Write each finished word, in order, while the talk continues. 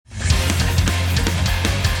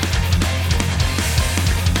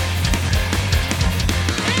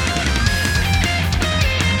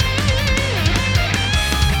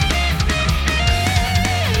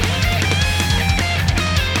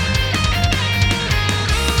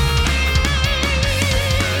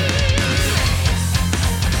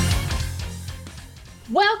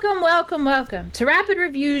Welcome to Rapid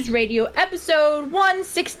Reviews Radio episode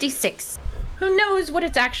 166. Who knows what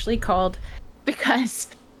it's actually called? Because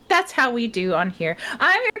that's how we do on here.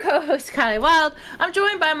 I'm your co-host, Kylie Wild. I'm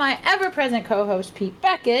joined by my ever-present co-host, Pete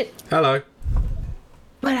Beckett. Hello.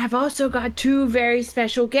 But I've also got two very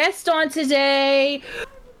special guests on today.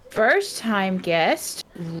 First-time guest,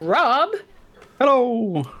 Rob.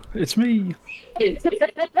 Hello, it's me. It's me.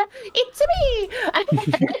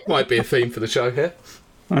 Might be a theme for the show here.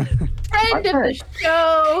 Friend of the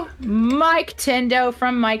show, Mike Tendo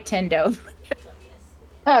from Mike Tendo.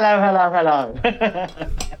 Hello.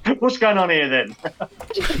 What's going on here then?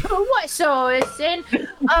 What listen?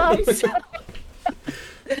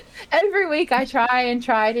 Every week I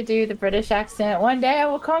try to do the British accent. One day I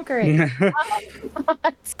will conquer it.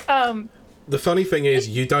 The funny thing is,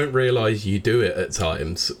 you don't realise you do it at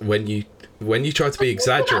times when you try to be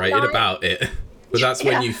exaggerated about it, but that's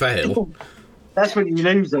when you fail. That's when you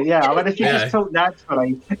lose it, yeah. I mean, if you just talk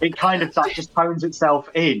naturally, it kind of like just tones itself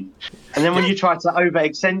in. And then when you try to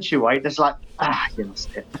over-accentuate, it's like, you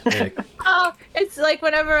lost it. Yeah. It's like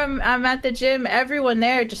whenever I'm at the gym, everyone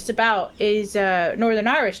there just about is Northern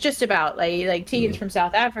Irish, just about, like Tegan's from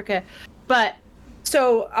South Africa. But,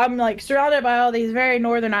 so I'm like surrounded by all these very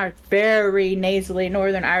very nasally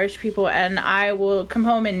Northern Irish people, and I will come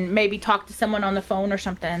home and maybe talk to someone on the phone or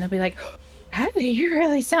something, and they'll be like, Heather, you're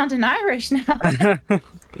really sounding Irish now.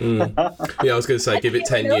 Yeah, I was going to say, give it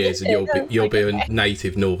 10 years and you'll be a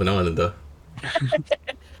native Northern Islander.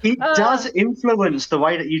 It does influence the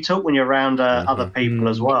way that you talk when you're around other people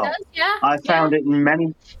as well. Does, yeah. I found it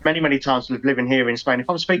many times with living here in Spain. If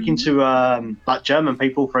I'm speaking to like German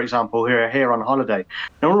people, for example, who are here on holiday,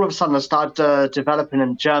 and all of a sudden I start developing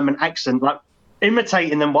a German accent, like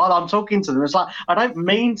imitating them while I'm talking to them. It's like, I don't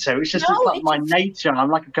mean to. It's just like my nature. I'm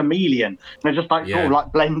like a chameleon. And it's just like,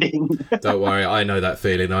 like blending. Don't worry, I know that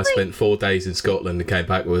feeling. I spent 4 days in Scotland and came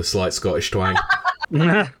back with a slight Scottish twang.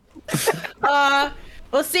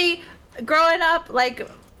 Well, see, growing up, like,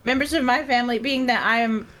 members of my family, being that I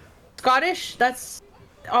am Scottish, that's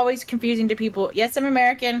always confusing to people. Yes, I'm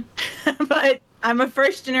American, but I'm a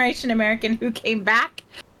first-generation American who came back.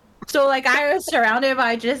 So, like, I was surrounded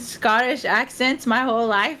by just Scottish accents my whole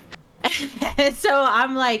life. And so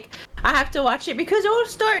I'm like, I have to watch it because it'll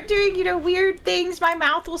start doing, weird things. My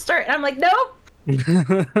mouth will start, and I'm like, nope.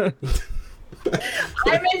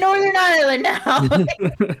 I'm in Northern Ireland now.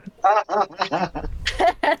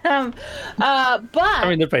 But I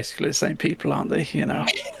mean, they're basically the same people, aren't they?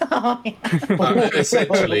 Oh, yeah.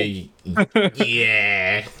 Essentially,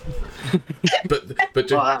 yeah. But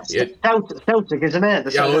Celtic, isn't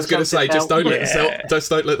it? I was going to say, just don't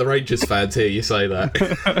let the Rangers fans hear you say that.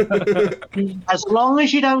 As long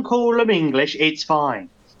as you don't call them English, it's fine.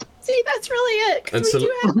 See, that's really it. Because we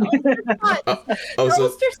do have Ulster Scots. Also,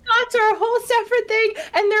 Ulster Scots are a whole separate thing,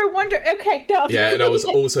 and they're Okay, no. Yeah, and I was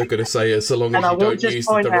also going to say, so long as you don't use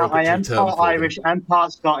the derogatory term for them. I am part Irish and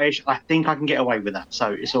part Scottish. I think I can get away with that,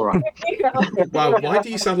 so it's all right. Wow, why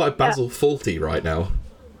do you sound like Basil Fawlty right now?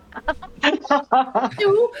 Did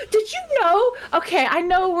you know? Okay, I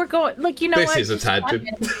know we're going. This is a tangent.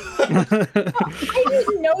 I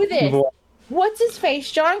didn't know this. What's his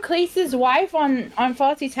face? John Cleese's wife on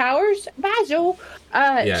Fawlty Towers, Basil.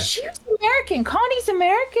 She was American. Connie's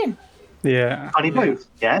American. Yeah. Connie Booth,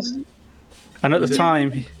 yes. And at the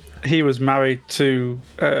time, he was married to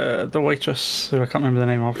the waitress, who I can't remember the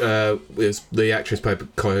name of. It was the actress played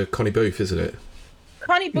Connie Booth, isn't it?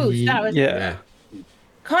 Connie Booth. That was. Yeah.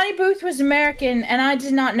 Connie Booth was American, and I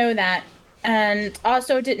did not know that, and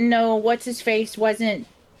also didn't know what's his face wasn't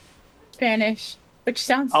Spanish. Which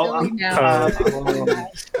sounds silly now.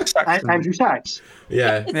 Andrew Sachs.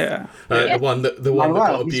 Yeah. The one that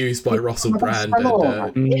got abused by Russell Brand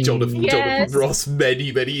and Jonathan Ross many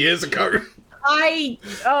years ago. That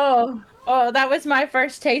was my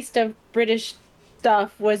first taste of British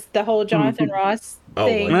stuff, was the whole Jonathan Ross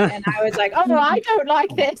thing, and I was like, I don't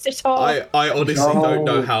like this at all. I honestly don't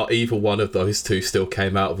know how either one of those two still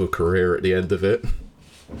came out of a career at the end of it.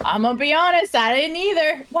 I'm gonna be honest, I didn't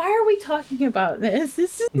either. Why are we talking about this?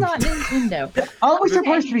 This is not Nintendo. Aren't we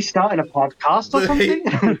supposed to be starting a podcast or something?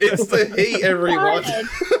 It's the heat, everyone.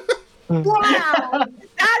 Wow,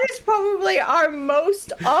 that is probably our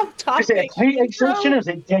most off-topic. Is it heat exhaustion or is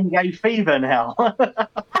it dengue fever now? At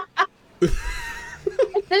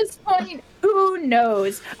this point, who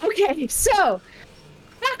knows? Okay, so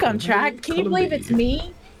back on track. Can you believe it's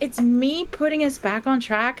me? It's me putting us back on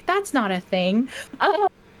track. That's not a thing.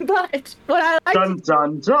 But what I like dun,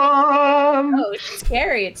 dun, dun. Oh, it's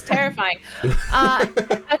scary. It's terrifying.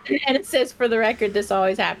 And it says, for the record, this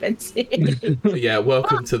always happens. Yeah,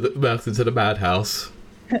 welcome to the madhouse.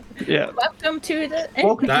 Yeah. Welcome to the.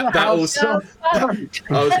 Welcome to the That house. also- I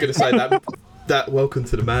was going to say that welcome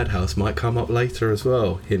to the madhouse might come up later as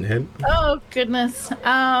well. Hint, hint. Oh goodness.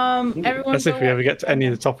 Everyone. As if we ever get to any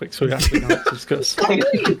of the topics we actually want to discuss.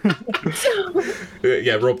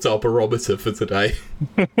 Yeah, Rob's our barometer for today.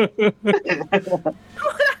 What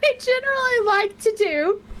I generally like to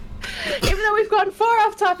do, even though we've gone far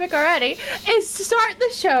off topic already, is to start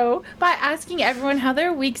the show by asking everyone how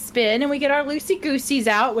their week's been, and we get our loosey-gooseys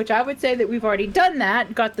out, which I would say that we've already done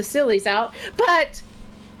that, got the sillies out, but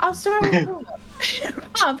I'll start with Rob.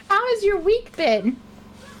 Rob, how has your week been?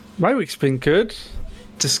 My week's been good.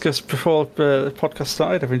 Discussed before the podcast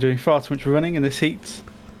started, I've been doing far too much running in this heat.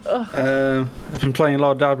 I've been playing a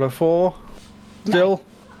lot of Diablo 4 still.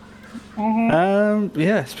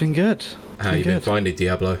 Yeah, it's been good. How you been finding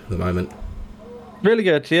Diablo at the moment? Really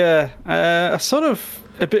good, yeah. I'm sort of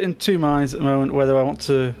a bit in two minds at the moment whether I want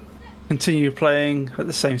to continue playing at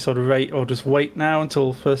the same sort of rate or just wait now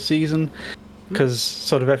until first season, because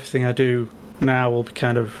sort of everything I do now will be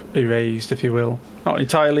kind of erased, if you will. Not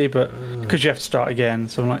entirely, but because you have to start again.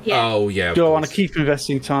 So I'm like, Yeah. Oh, yeah. do I want to keep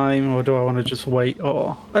investing time or do I want to just wait?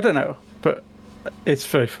 Or I don't know, but it's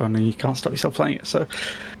very fun and you can't stop yourself playing it. So,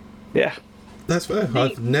 yeah, That's fair.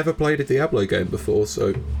 I've never played a Diablo game before,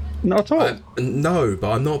 so... not at all. No,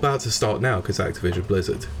 but I'm not about to start now because Activision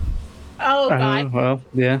Blizzard. Oh God. Well,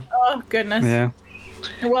 yeah, Oh goodness. yeah.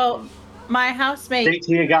 Well, my housemate. Stick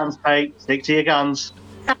to your guns, Pete. Stick to your guns.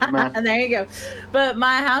 Man. And there you go. But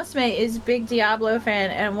my housemate is a big Diablo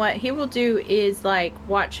fan, and what he will do is like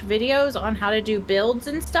watch videos on how to do builds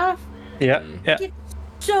and stuff. Yeah, yeah.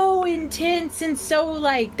 So intense and so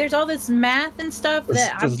like there's all this math and stuff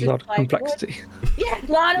that I'm There's just a lot of like, complexity. what? Yeah,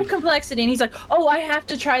 a lot of complexity. And he's like, "Oh, I have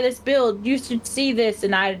to try this build. You should see this."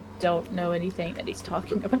 And I don't know anything that he's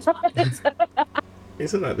talking about.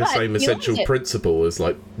 Isn't that the But same you essential like it. principle as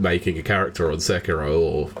like making a character on Sekiro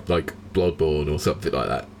or like Bloodborne or something like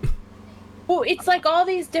that? Well, it's like all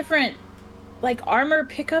these different like armor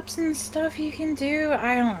pickups and stuff you can do.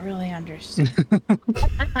 I don't really understand.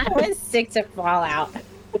 I was sick to Fallout.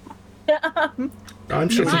 I'm sure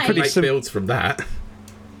It's you a can pretty make sim- builds from that.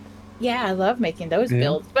 Yeah, I love making those Yeah.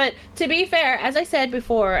 builds. But to be fair, as I said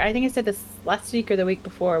before, I think I said this last week or the week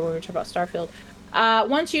before when we were talking about Starfield.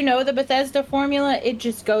 Once you know the Bethesda formula, it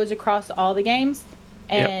just goes across all the games.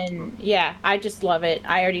 And yeah, I just love it.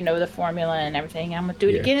 I already know the formula and everything. I'm gonna do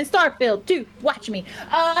it Yeah. again in Starfield too. Watch me.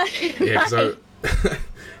 Yeah, so...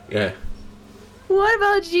 yeah. What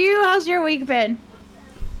about you? How's your week been?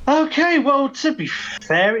 Okay, well, to be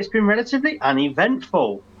fair, it's been relatively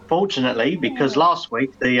uneventful, fortunately, because last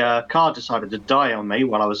week the car decided to die on me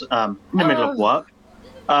while I was in the middle of work.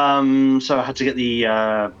 So I had to get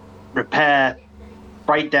the repair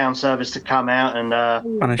breakdown service to come out and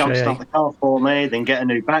jump start the car for me, then get a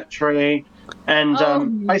new battery. And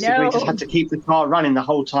basically just had to keep the car running the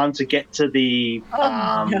whole time to get to the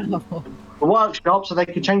No. the workshop so they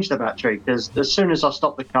could change the battery, because as soon as I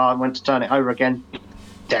stopped the car and went to turn it over again,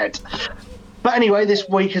 dead. But anyway, this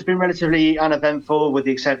week has been relatively uneventful, with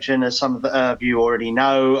the exception, as some of you already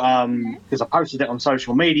know, because I posted it on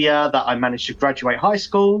social media, that I managed to graduate high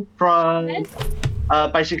school from...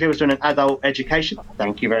 basically, I was doing an adult education.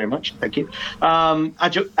 Thank you very much. Thank you.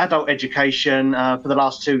 Adult education for the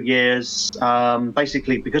last 2 years.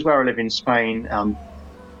 Basically, because where I live in Spain,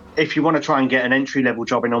 if you want to try and get an entry-level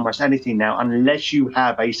job in almost anything now, unless you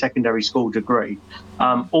have a secondary school degree,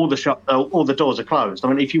 all the doors are closed. I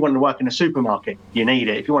mean, if you want to work in a supermarket, you need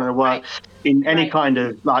it. If you want to work in any kind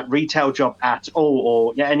of like retail job at all,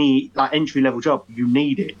 or any like entry-level job, you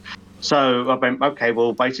need it. So I went, okay,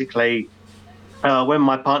 well, basically, when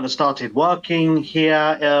my partner started working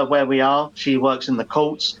here where we are, she works in the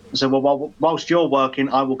courts. I said, well, whilst you're working,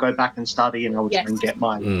 I will go back and study, and I will try and get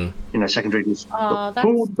my, secondary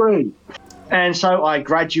degree. And so I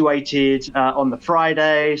graduated on the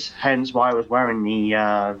Fridays, hence why I was wearing the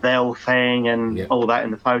veil thing and all that in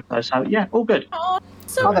the photo. So yeah, all good. Oh,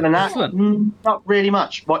 so Other than that, excellent. not really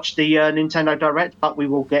much. Watch the Nintendo Direct, but we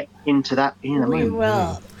will get into that in a we moment.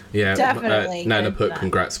 will. Yeah, Definitely Nana get put that.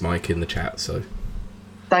 congrats Mike in the chat, so...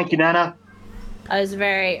 Thank you, Nana. That was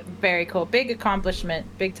very, very cool. Big accomplishment.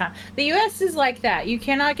 Big time. The U.S. is like that. You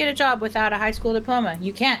cannot get a job without a high school diploma.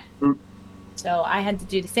 You can't. So I had to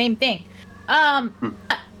do the same thing.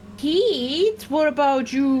 Pete, what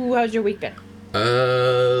about you? How's your week been?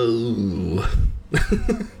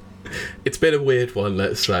 It's been a weird one,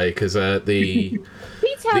 let's say, because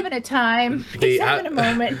Pete's having a time. He's having a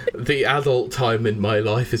moment. the adult time in my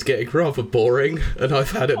life is getting rather boring, and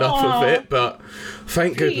I've had enough of it. But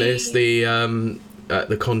thank goodness the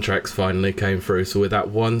the contracts finally came through, so we're that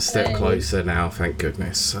one step Good. closer now. Thank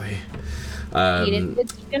goodness. So,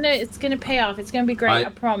 it's gonna pay off. It's gonna be great. I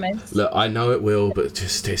promise. look, I know it will, but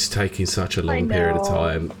just it's taking such a long period of know.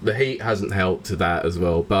 time. The heat hasn't helped to that as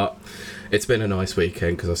well, but it's been a nice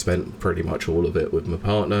weekend because I spent pretty much all of it with my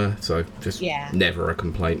partner. So just never a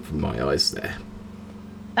complaint from my eyes there.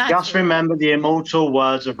 Just remember the immortal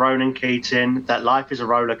words of Ronan Keating that life is a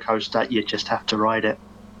roller coaster. You just have to ride it.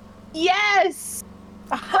 Yes,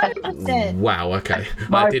 100%. Wow. Okay,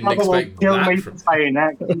 My I didn't brother will expect kill that. me for saying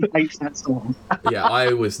that 'cause he hates that song. Yeah,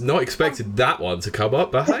 I was not expecting that one to come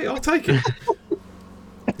up, but hey, I'll take it.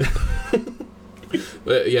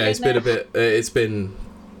 But yeah, it's been a bit. A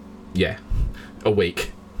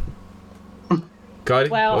week. Kylie,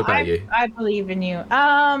 Well, what about you? I believe in you.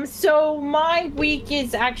 So my week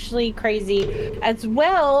is actually crazy as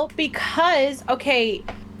well because, okay,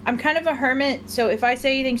 I'm kind of a hermit, so if I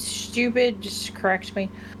say anything stupid, just correct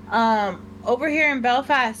me. Over here in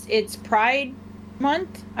Belfast, it's Pride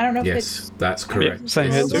Month. I don't know if it's... Yes, that's correct.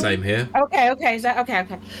 Same here. Same here. Okay. Is that okay?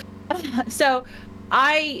 So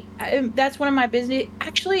that's one of my busy.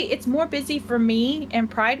 Actually, it's more busy for me in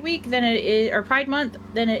Pride Week than it is, or Pride Month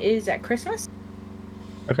than it is at Christmas.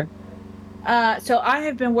 Okay. So I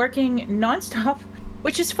have been working nonstop,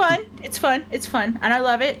 which is fun. It's fun, and I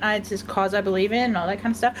love it. It's just cause I believe in and all that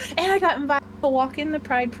kind of stuff. And I got invited to walk in the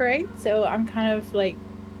Pride Parade, so I'm kind of like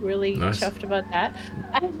really chuffed about that.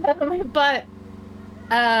 But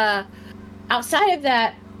outside of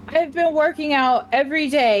that, I've been working out every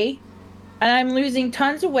day, and I'm losing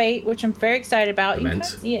tons of weight, which I'm very excited about. You can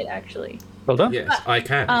see it actually. Well done. Yes, I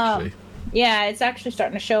can actually. Yeah, it's actually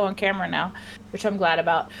starting to show on camera now, which I'm glad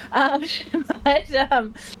about.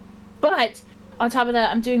 But on top of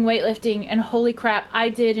that, I'm doing weightlifting, and holy crap, I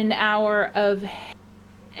did an hour of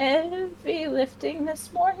heavy lifting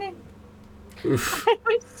this morning. Oof. I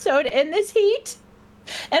was so in this heat,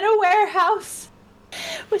 in a warehouse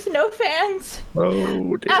with no fans.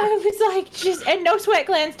 Oh dear. I was like, and no sweat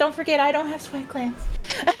glands. Don't forget, I don't have sweat glands.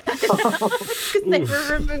 Because they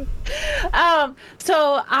were removed.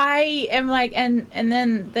 So I am like, and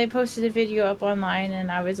then they posted a video up online,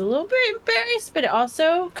 and I was a little bit embarrassed, but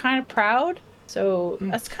also kind of proud. So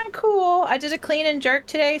that's kind of cool. I did a clean and jerk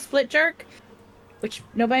today, split jerk, which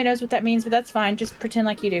nobody knows what that means, but that's fine. Just pretend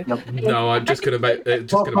like you do. No, I'm just gonna make it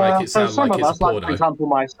sound like it's a porno. For example,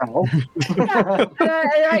 myself.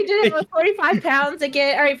 I did it with 45 pounds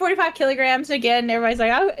again, or 45 kilograms again. Everybody's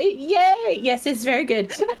like, oh, yay. Yes, it's very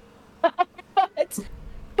good.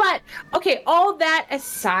 But, okay, all that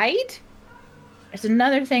aside, there's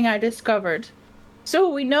another thing I discovered. So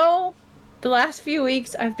we know the last few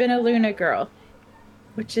weeks I've been a Luna girl,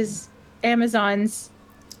 which is Amazon's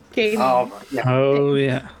game. Oh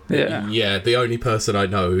yeah. Yeah, the only person I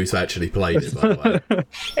know who's actually played it, by the way.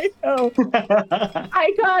 I know.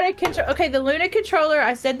 I got a control. Okay, the Luna controller.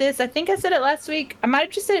 I said this. I think I said it last week. I might have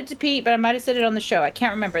just said it to Pete, but I might have said it on the show. I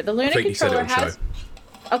can't remember. The Luna controller has.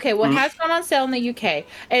 Okay, well, it has gone on sale in the UK, and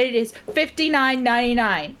it is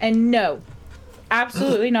 $59.99. And no,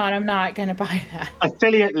 absolutely not. I'm not gonna buy that.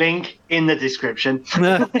 Affiliate link in the description.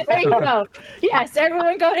 There you go. Yes,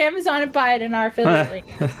 everyone go to Amazon and buy it in our affiliate link.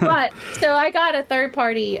 But so I got a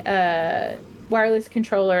third-party wireless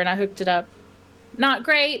controller, and I hooked it up. Not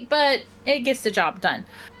great, but it gets the job done.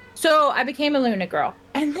 So I became a Luna girl.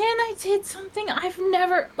 And then I did something I've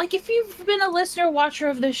never... Like, if you've been a listener, watcher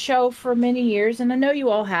of this show for many years, and I know you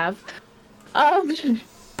all have.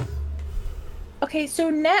 Okay,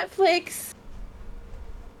 so Netflix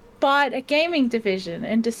bought a gaming division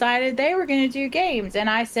and decided they were going to do games. And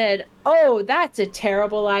I said, oh, that's a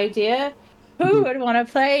terrible idea. Who would want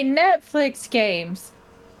to play Netflix games?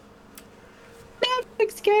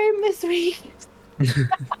 Netflix game this week.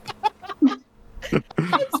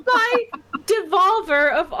 It's by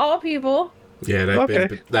Devolver, of all people. Yeah,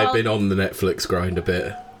 they've been on the Netflix grind a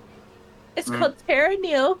bit. It's called Terra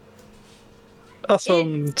Nil. That's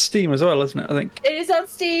on Steam as well, isn't it? I think. It is on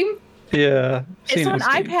Steam. Yeah. It's on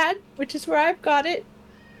iPad, which is where I've got it.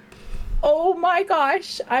 Oh my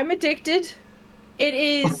gosh, I'm addicted. It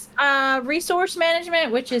is resource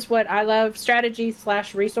management, which is what I love.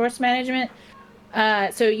 Strategy/resource management.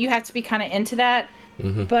 So you have to be kind of into that.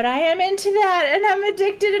 Mm-hmm. But I am into that, and I'm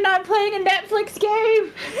addicted, and I'm playing a Netflix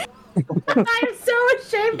game. I am so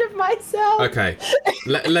ashamed of myself. Okay,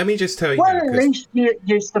 let me just tell you. Well, at least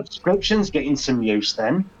your subscription's getting some use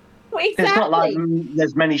then. Exactly. It's not like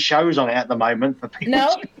there's many shows on it at the moment for people.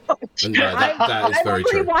 No, that is very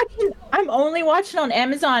true. I'm only watching on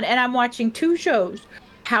Amazon, and I'm watching 2 shows: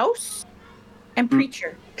 House and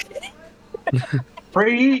Preacher.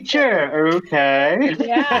 Preacher, okay.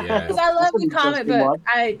 Yeah, because I love That's the an comic interesting book.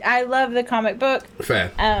 one. I love the comic book.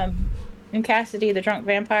 Fair. And Cassidy, the drunk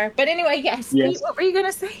vampire. But anyway, yes. Yes. Pete, what were you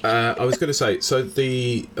gonna say? I was going to say, so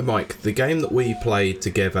Mike, the game that we played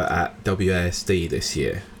together at WASD this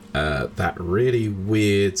year, that really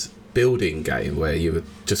weird building game where you were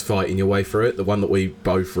just fighting your way through it, the one that we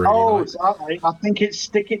both really liked. I think it's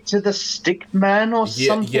Stick It to the Stick Man or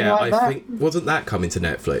something like that. I think, wasn't that coming to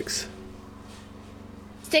Netflix?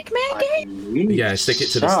 Stickman game? Yeah, Stick It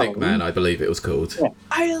to the Stick Man, I believe it was called. Yeah.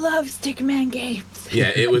 I love Stickman games.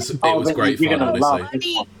 Yeah, it was great you're fun, gonna love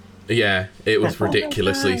honestly. it. Yeah, it was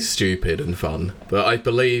ridiculously God. stupid and fun. But I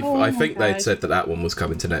believe, Oh I my think they'd God. said that one was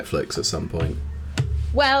coming to Netflix at some point.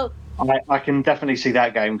 Well, I can definitely see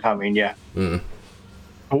that game coming, yeah.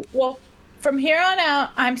 well, from here on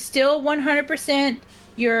out, I'm still 100%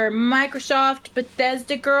 your Microsoft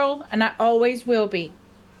Bethesda girl, and I always will be.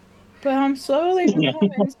 But I'm slowly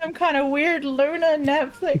becoming some kind of weird Luna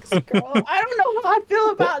Netflix girl. I don't know how I feel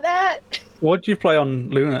about that. What do you play on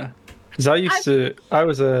Luna? Because I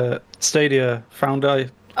was a Stadia founder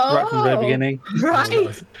right from the very beginning.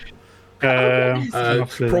 Right.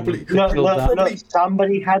 Probably. Look,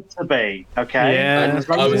 somebody had to be, okay? Yeah. And as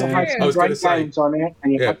long I as was- it had I some was gonna great say, games on it,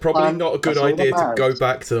 and you Yeah, had probably fun, not a good that's all that idea to go matters.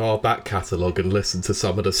 back to our back catalogue and listen to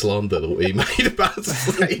some of the slander that we made about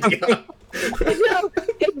Stadia. No,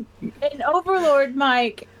 in Overlord,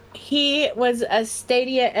 Mike, he was a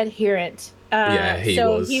Stadia adherent. Yeah, he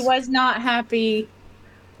so was. he was not happy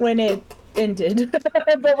when it ended.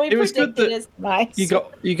 But we It was good predicted that his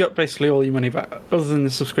demise. You got basically all your money back. Other than the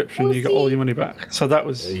subscription, you got all your money back. So that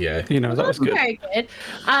was, Yeah. that was good. Very good.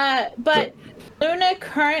 But Luna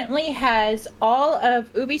currently has all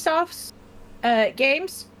of Ubisoft's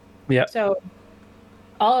games. Yeah. So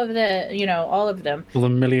all of them. All the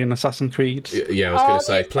million Assassin's Creed. Yeah, I was going All to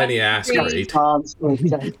say, the plenty of ass Assassin's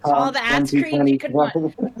Creed. All the ass cream you could want.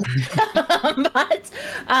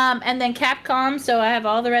 And then Capcom, so I have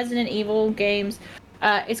all the Resident Evil games.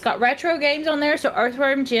 It's got retro games on there, so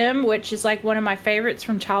Earthworm Jim, which is like one of my favorites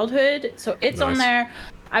from childhood, so it's on Nice. there.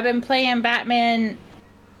 I've been playing Batman.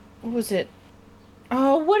 What was it?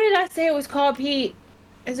 Oh, what did I say it was called, Pete?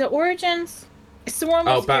 Is it Origins? It's the one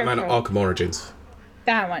with Oh, Batman Scarecrow. Arkham Origins.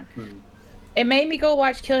 That one. It made me go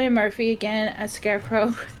watch Cillian Murphy again as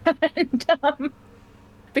Scarecrow. And,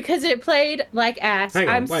 because it played like ass. Hang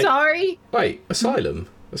on, I'm wait. sorry. Wait, Asylum?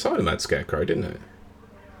 Asylum had Scarecrow, didn't it?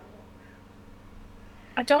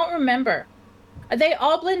 I don't remember. They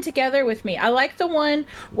all blend together with me. I like the one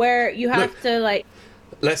where you have Look. to like.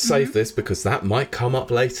 Let's save this because that might come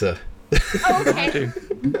up later. Oh, okay.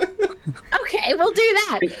 Okay, we'll do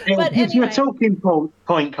that. But It's your anyway, talking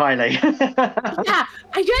point, Kylie. yeah,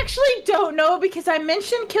 I actually don't know because I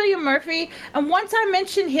mentioned Cillian Murphy, and once I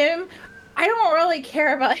mention him, I don't really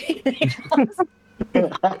care about anything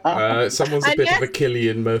else. Someone's a I bit guess- of a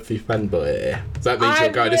Cillian Murphy fanboy. That means I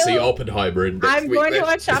you're going to see will- Oppenheimer in next I'm week. going to then.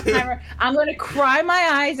 watch Oppenheimer. I'm going to cry my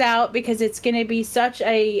eyes out because it's going to be such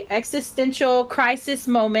a existential crisis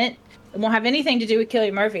moment. It won't have anything to do with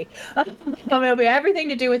Cillian Murphy. It'll be everything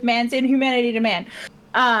to do with man's inhumanity to man.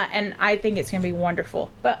 And I think it's going to be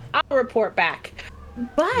wonderful. But I'll report back.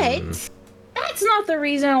 But that's not the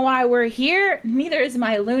reason why we're here. Neither is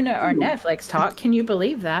my Luna or Netflix talk. Can you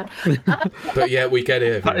believe that? But yeah, we get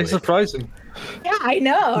it That every is week. surprising. Yeah, I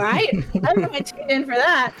know, right? I'm going to tune in for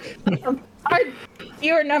that. Our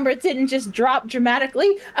viewer number didn't just drop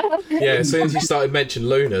dramatically. Yeah, as soon as you started mentioning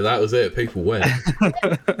Luna, that was it. People went.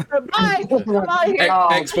 Bye. I'm out of here.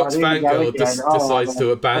 Xbox here we go Fangirl again. decides to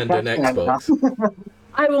abandon Okay. Xbox.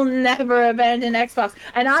 I will never abandon Xbox.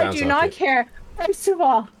 And I Sounds do like not it. care. First of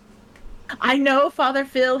all, I know Father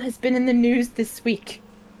Phil has been in the news this week.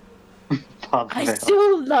 I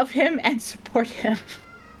still love him and support him.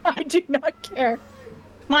 I do not care.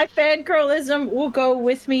 My fangirlism will go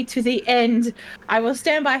with me to the end. I will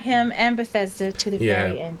stand by him and Bethesda to the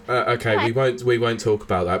very Yeah. end. Okay, we won't talk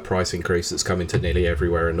about that price increase that's coming to nearly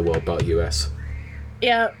everywhere in the world but US.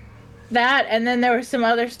 Yeah, that, and then there was some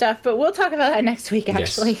other stuff, but we'll talk about that next week, Yes.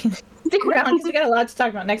 actually. Stick around, because we got a lot to talk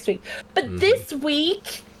about next week. But this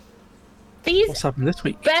week, these What's happened this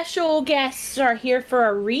week? special guests are here for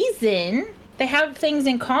a reason. They have things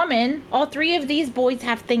in common. All three of these boys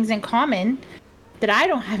have things in common that I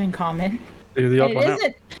don't have in common. Do the odd And one out.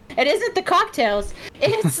 it isn't the cocktails.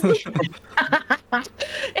 It's the,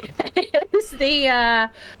 it's the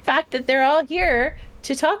fact that they're all here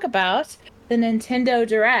to talk about the Nintendo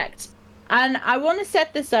Direct. And I want to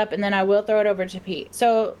set this up and then I will throw it over to Pete.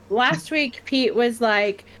 So last week, Pete was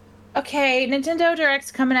like, okay, Nintendo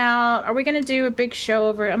Direct's coming out. Are we gonna do a big show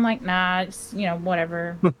over it? I'm like, nah, it's,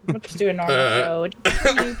 whatever. We'll just do a normal show.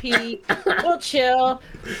 You, Pete. We'll chill.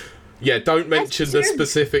 Yeah, don't mention the soon-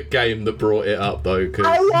 specific game that brought it up, though, because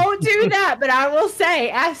I won't do that, but I will say,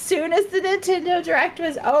 as soon as the Nintendo Direct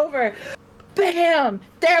was over, bam!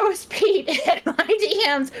 There was Pete in my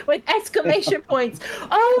DMs with exclamation points.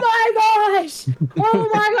 Oh my gosh! Oh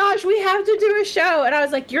my gosh! We have to do a show, and I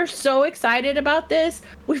was like, "You're so excited about this?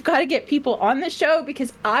 We've got to get people on the show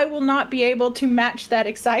because I will not be able to match that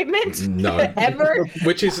excitement No. ever."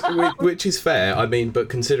 which is fair. I mean, but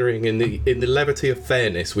considering in the levity of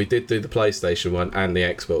fairness, we did do the PlayStation one and the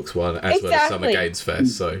Xbox one as well as Summer Exactly. Games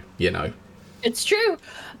Fest, so It's true,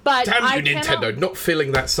 but Damn you, I Nintendo, cannot- not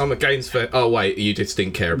filling that Summer Games Fest. Oh wait, you just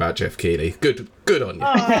didn't care about Jeff Keighley. Good on you.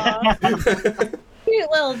 Aw.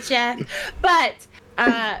 Cute little Jeff. But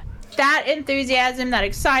that enthusiasm, that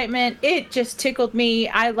excitement, it just tickled me.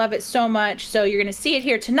 I love it so much. So you're going to see it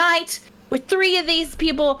here tonight with 3 of these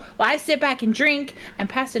people while I sit back and drink and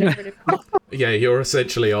pass it over to Yeah, you're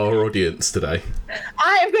essentially our audience today.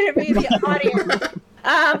 I am going to be the audience.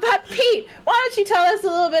 But Pete, why don't you tell us a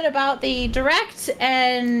little bit about the Direct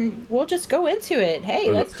and we'll just go into it.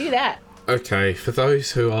 Hey, let's do that. Okay, for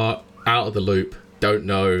those who are out of the loop, don't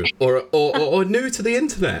know, or new to the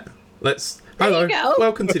internet, hello, you go.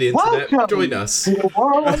 welcome to the internet. Welcome. Join us.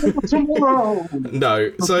 Tomorrow.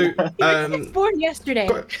 No, so Born yesterday.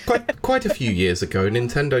 quite a few years ago,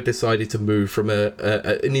 Nintendo decided to move from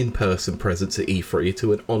an in-person presence at E3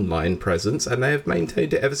 to an online presence, and they have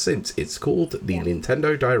maintained it ever since. It's called the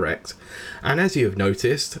Nintendo Direct, and as you have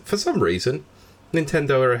noticed, for some reason,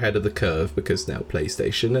 Nintendo are ahead of the curve because now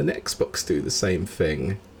PlayStation and Xbox do the same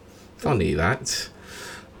thing. Funny that.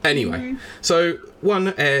 Anyway, so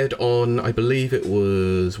one aired on, I believe it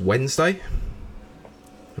was Wednesday.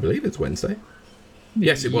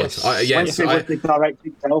 Yes, it was. Wednesday was the Direct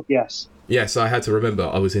itself, yes. Yes, I had to remember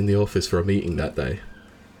I was in the office for a meeting that day.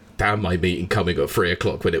 Damn my meeting coming at 3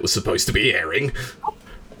 o'clock when it was supposed to be airing.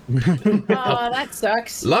 Oh, that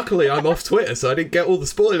sucks. Luckily, I'm off Twitter, so I didn't get all the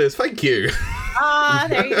spoilers. Thank you. Ah,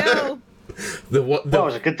 there you go. The what? That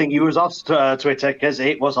was a good thing you was off Twitter because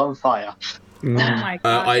it was on fire. Oh my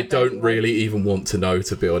god. I don't really even want to know,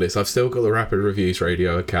 to be honest. I've still got the Rapid Reviews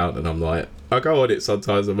Radio account, and I'm like, I go on it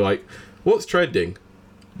sometimes. I'm like, what's trending?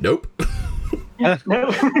 Nope. Yeah.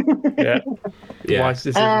 Yeah. Wise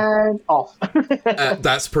decision. And off.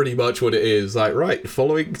 That's pretty much what it is. Like, right,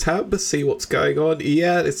 following tab, see what's going on.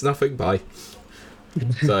 Yeah, it's nothing. Bye.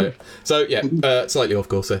 So yeah, slightly off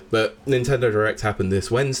course there. But Nintendo Direct happened this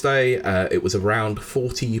Wednesday. It was around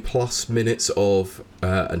 40 plus minutes of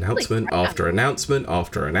announcement after announcement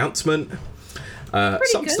after announcement.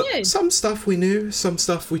 good. Some stuff we knew, some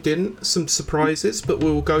stuff we didn't, some surprises, but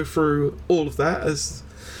we'll go through all of that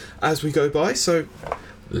as we go by. So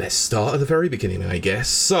let's start at the very beginning, I guess.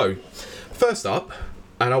 So first up,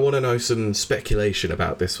 and I want to know some speculation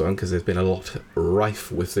about this one because there's been a lot rife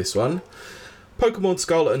with this one. Pokemon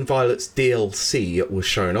Scarlet and Violet's DLC was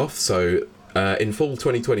shown off, so in fall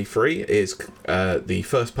 2023 is the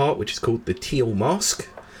first part, which is called the Teal Mask,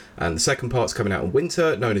 and the second part's coming out in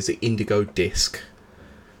winter, known as the Indigo Disc.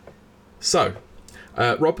 So,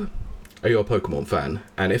 Rob, are you a Pokemon fan?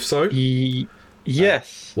 And if so,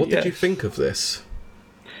 Yes. what did you yes. think of this?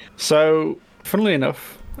 So, funnily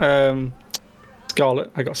enough,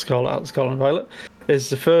 Scarlet, I got Scarlet out of Scarlet and Violet, is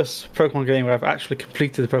the first Pokemon game where I've actually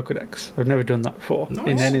completed the Pokedex. I've never done that before in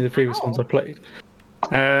Nice. any of the previous ones I've played.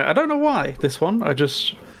 I don't know why this one. I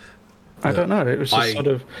don't know. It was just sort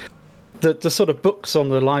of the sort of books on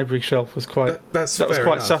the library shelf was quite. That's that was fair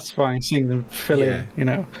quite enough. satisfying seeing them fill Yeah. in. You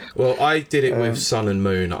know. Well, I did it with Sun and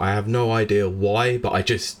Moon. I have no idea why, but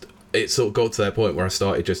it sort of got to that point where I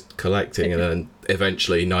started just collecting, and then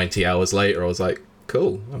eventually 90 hours later I was like,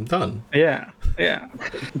 cool, I'm done. Yeah.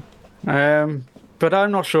 But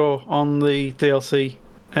I'm not sure on the DLC.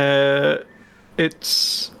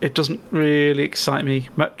 It doesn't really excite me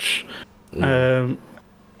much. I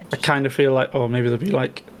kind of feel like, maybe there'll be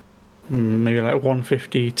like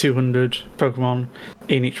 150, 200 Pokemon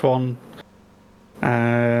in each one.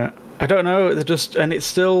 I don't know. It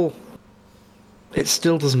still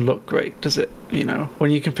doesn't look great, does it? You know,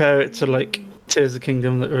 when you compare it to like Tears of the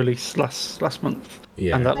Kingdom that released last month,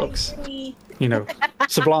 Yeah. and that looks, you know,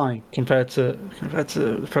 sublime compared to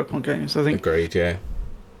the Pokemon games. I think Agreed, yeah.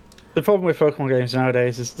 the problem with Pokemon games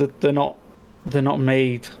nowadays is that they're not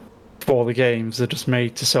made for the games. They're just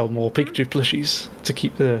made to sell more Pikachu plushies to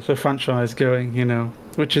keep the franchise going. You know,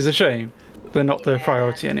 which is a shame. They're not the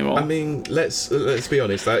priority anymore. I mean, let's be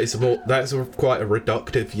honest. That's quite a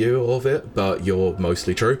reductive view of it, but you're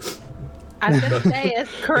mostly true. I was gonna say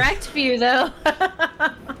it's correct for you though.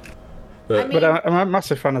 But, mean- But I'm a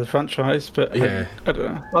massive fan of the franchise. But Yeah. I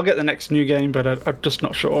don't know. I'll get the next new game, but I'm just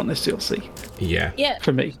not sure on this DLC yeah. Yeah.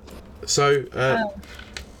 for me. So,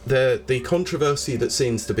 the controversy that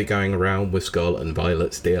seems to be going around with Scarlet and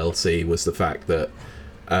Violet's DLC was the fact that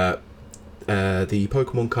the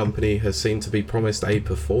Pokemon Company has seemed to be promised a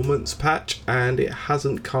performance patch, and it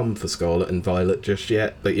hasn't come for Scarlet and Violet just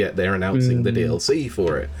yet, but yet they're announcing the DLC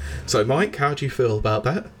for it. So, Mike, how do you feel about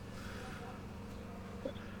that?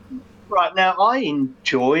 Right, now I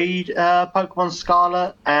enjoyed Pokemon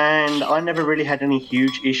Scarlet, and I never really had any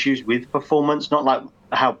huge issues with performance, not like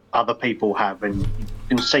how other people have, and you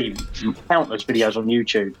can see countless videos on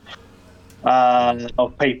YouTube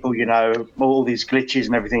of people, you know, all these glitches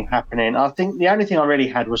and everything happening. I think the only thing I really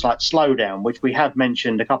had was like slowdown, which we have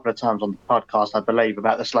mentioned a couple of times on the podcast, I believe,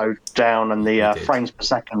 about the slowdown and the frames per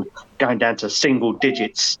second going down to single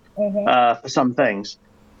digits for some things.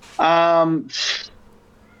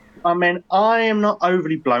 I mean, I am not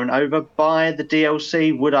overly blown over by the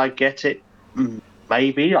DLC. Would I get it?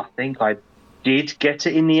 Maybe. I think I did get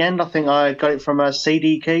it in the end. I think I got it from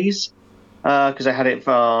CD Keys because I had it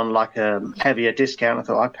for like a heavier discount. I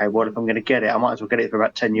thought, okay, well, if I'm going to get it, I might as well get it for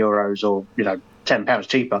about €10 or, you know, £10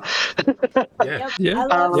 cheaper. Yeah. Yeah.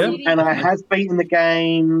 I love Yeah. CD. And I have beaten the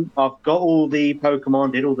game. I've got all the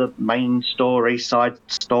Pokemon, did all the main story, side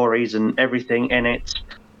stories, and everything in it.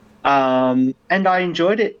 And I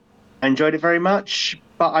enjoyed it. I enjoyed it very much,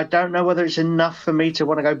 but I don't know whether it's enough for me to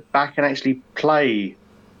want to go back and actually play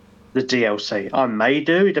the DLC. I may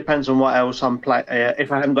do. It depends on what else I'm playing.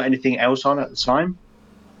 If I haven't got anything else on at the time.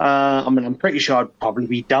 I mean, I'm pretty sure I'd probably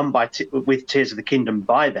be done with Tears of the Kingdom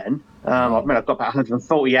by then. I mean, I've got about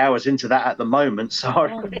 140 hours into that at the moment, so I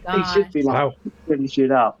really should be like Wow. finishing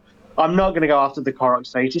it up. I'm not going to go after the Korok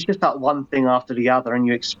stage. It's just that one thing after the other, and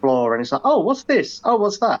you explore, and it's like, oh, what's this? Oh,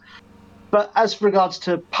 what's that? But as regards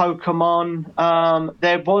to Pokemon,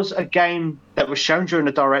 there was a game that was shown during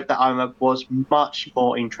the Direct that I was much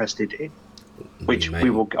more interested in, which may we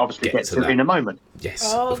will obviously get to that. in a moment.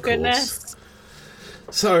 Yes. Oh of course. goodness.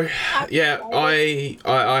 So, yeah, I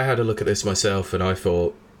had a look at this myself, and I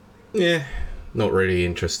thought, yeah, not really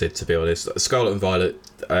interested, to be honest. Scarlet and Violet,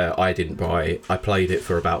 I didn't buy. I played it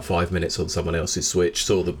for about 5 minutes on someone else's Switch,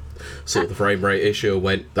 saw the frame rate issue, and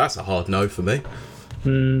went, that's a hard no for me.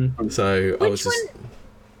 So I was just.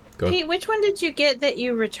 Go on. Pete, which one did you get that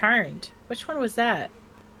you returned? Which one was that?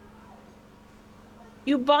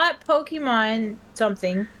 You bought Pokemon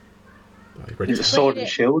something. I read Is it it. Sword and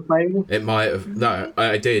Shield, maybe? It might have. No,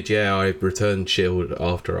 I did. Yeah, I returned Shield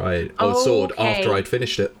after Sword Okay. after I'd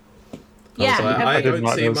finished it. Yeah, I was like, okay. I I don't didn't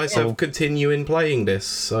like see those myself cool. continuing playing this.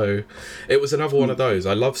 So it was another one of those.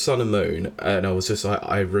 I love Sun and Moon, and I was just like,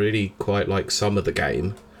 I really quite like some of the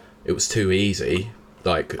game. It was too easy,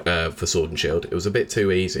 like for Sword and Shield. It was a bit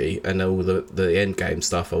too easy, and all the end game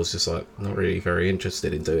stuff, I was just like, not really very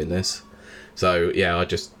interested in doing this. So yeah, I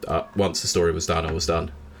just once the story was done, I was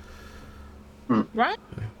done. Right?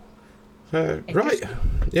 Right,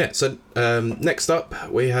 yeah, so next up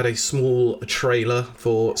we had a small trailer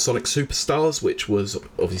for Sonic Superstars, which was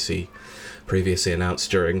obviously previously announced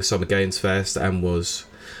during Summer Games Fest and was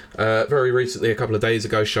very recently, a couple of days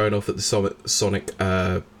ago, shown off at the Sonic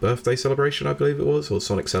birthday celebration, I believe it was, or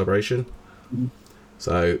Sonic Celebration.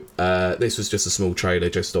 So this was just a small trailer,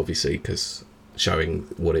 just obviously because showing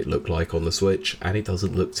what it looked like on the Switch, and it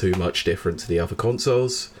doesn't look too much different to the other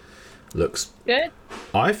consoles. Looks Good.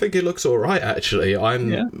 I think it looks all right, actually.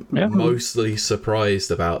 I'm Yeah. mostly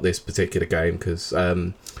surprised about this particular game because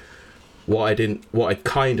what I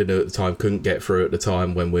kind of knew at the time, couldn't get through at the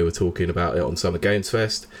time when we were talking about it on Summer Games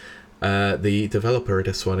Fest. The developer of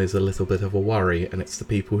this one is a little bit of a worry, and it's the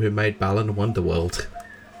people who made Balan Wonderworld.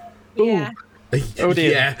 Yeah. Oh,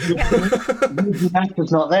 dear. Yeah.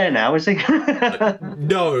 He's not there now, is he?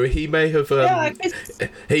 No, he may have Yeah, 'cause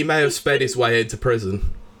he may have sped his way into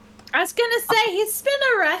prison. I was gonna say he's been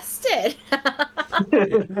arrested.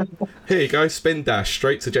 Here you go, spin dash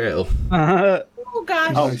straight to jail. Uh, Oh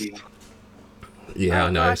gosh. Oh, dear. Yeah, Oh, I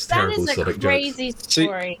know, gosh, it's terrible That is a Sonic jokes. crazy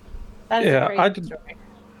story. That is Yeah, a crazy I did- story.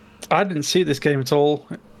 I didn't see this game at all,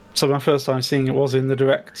 so my first time seeing it was in the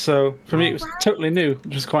Direct. So for me, it was totally new,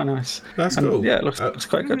 which was quite nice. That's And, cool. Yeah, it looks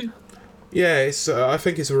quite good. Yeah, it's. I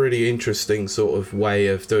think it's a really interesting sort of way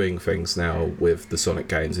of doing things now with the Sonic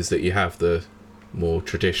games. Is that you have the more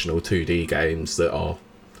traditional 2D games that are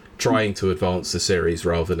trying to advance the series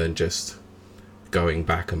rather than just going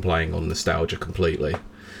back and playing on nostalgia completely.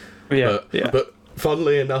 Yeah, yeah. But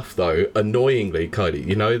funnily enough, though, annoyingly, kind of,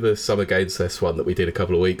 you know, the Summer Games Fest one that we did a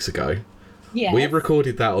couple of weeks ago. Yeah. We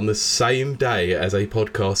recorded that on the same day as a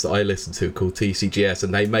podcast that I listened to called TCGS,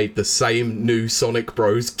 and they made the same new Sonic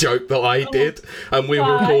Bros joke that I did, and we were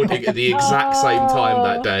God. recording at the exact same time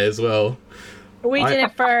that day as well. We did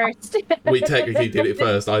it first. We technically did it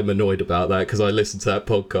first. I'm annoyed about that because I listened to that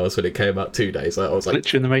podcast when it came out 2 days later. I was like,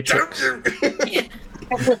 Glitch in the Matrix.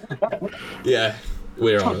 yeah,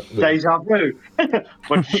 we're on it. Deja vu.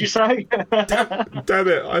 What did you say? Damn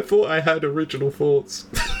it, I thought I had original thoughts.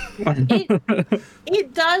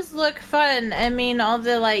 It does look fun. I mean, all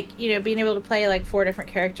the being able to play like 4 different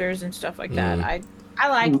characters and stuff like that. I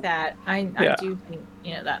like that. I do think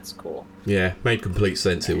that's cool. Yeah, made complete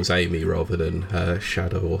sense. It was Amy rather than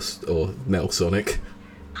Shadow or Metal Sonic.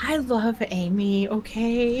 I love Amy.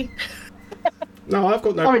 Okay. No, I've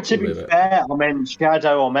got no I mean, to problem be with it. fair, I mean,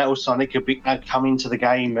 Shadow or Metal Sonic could be come into the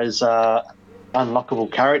game as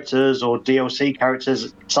unlockable characters or DLC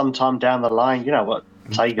characters sometime down the line. You know what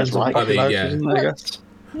Sega's like. I mean, yeah. I guess.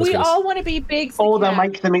 We gonna all want to be big. Or they'll Cat.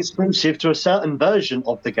 make them exclusive to a certain version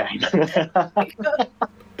of the game.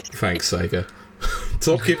 Thanks, Sega.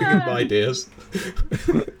 Stop giving him ideas.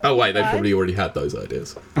 Oh wait, they probably already had those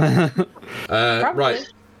ideas. Right.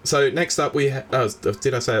 So next up,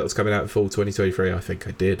 did I say it was coming out in fall 2023? I think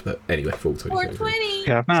I did, but anyway, fall 2023. 420.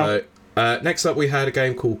 Yeah, now. So next up, we had a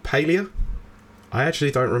game called Palia. I actually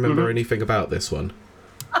don't remember anything about this one.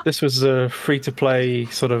 This was a free-to-play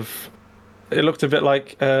sort of. It looked a bit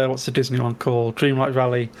like what's the Disney one called? Dreamlight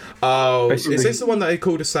Valley. Oh, Basically- is this the one that they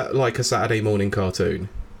called a Saturday morning cartoon?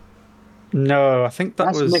 No, I think that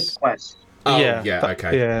That's was. Myth Quest, Oh, yeah, yeah, that-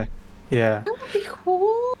 okay. Yeah. That would be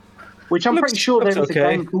cool. which I'm Looks- pretty sure there looks was a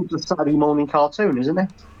okay. game called the Saturday Morning Cartoon, isn't there?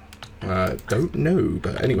 Don't know,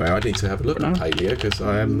 but anyway, I need to have a look at Palia because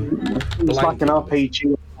I am. It's like an blanking.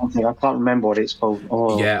 RPG or something. I can't remember what it's called.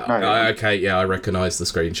 Oh, Yeah, no. okay, yeah, I recognise the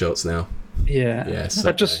screenshots now. Yeah. Yes,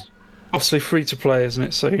 But just obviously free to play, isn't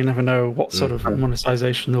it? So you never know what sort of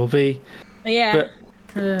monetization there'll be. Yeah. But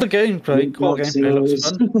the gameplay, core gameplay looks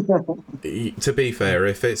fun. To be fair,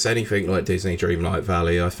 if it's anything like Disney Dreamlight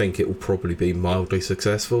Valley, I think it will probably be mildly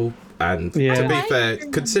successful. And Yeah. to be I fair,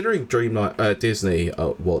 like considering Disney,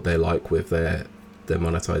 what they're like with their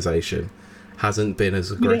monetization, hasn't been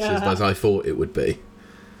as aggressive as I thought it would be.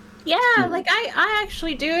 Yeah, like I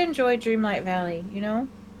actually do enjoy Dreamlight Valley, you know?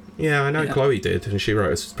 Yeah, I know Chloe did, and she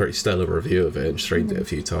wrote a pretty stellar review of it and streamed it a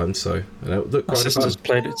few times, so and it looked My quite fun. sister's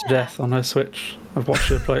played it to death on her Switch. I've watched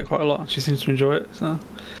her play it quite a lot. She seems to enjoy it. So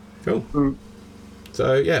Cool.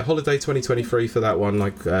 So yeah, holiday 2023 for that one.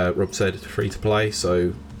 Like Rob said, free to play.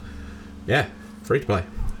 So yeah, free to play.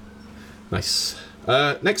 Nice.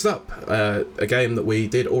 Next up, a game that we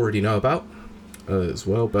did already know about as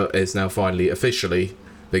well, but is now finally officially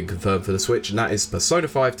been confirmed for the Switch, and that is Persona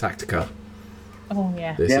 5 Tactica. Oh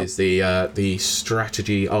yeah. This is the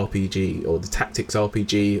strategy RPG or the tactics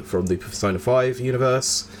RPG from the Persona 5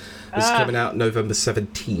 universe. This is coming out November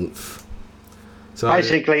 17th. So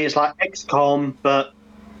Basically, it's like XCOM, but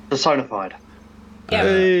personified. Yeah.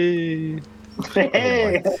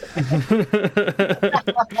 hey.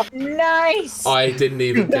 Nice. I didn't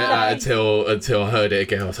even get that until I heard it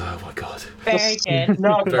again. I was like, oh my god, Very good.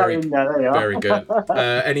 No, Very- no, there they are. very good.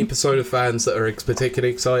 Any Persona fans that are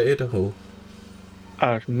particularly excited? Or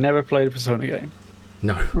I've never played a Persona game.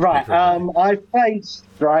 no? Right, never really. I played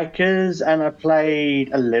Strikers and I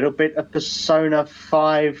played a little bit of Persona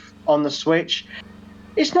 5 on the Switch.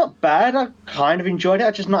 It's not bad. I kind of enjoyed it.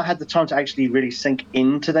 I've just not had the time to actually really sink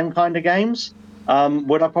into them kind of games.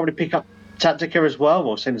 Would I probably pick up Tactica as well?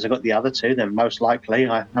 Well, as soon as I got the other two, then most likely.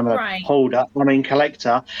 I'm a Right.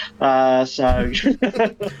 collector. So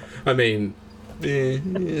I mean,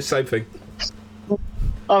 same thing.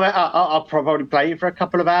 I'll probably play it for a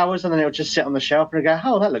couple of hours and then it'll just sit on the shelf and I go,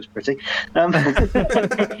 oh, that looks pretty.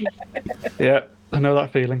 Yeah, I know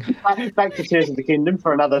that feeling. Back to Tears of the Kingdom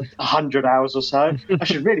for another 100 hours or so. I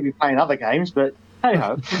should really be playing other games, but hey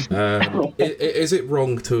ho. Is it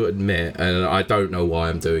wrong to admit, and I don't know why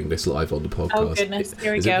I'm doing this live on the podcast? Oh, goodness.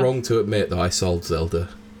 Here we is go. it wrong to admit that I sold Zelda?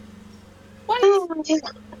 What?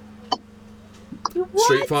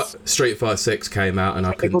 Street Fighter 6 came out, and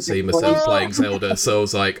I couldn't see myself Oh. playing Zelda, so I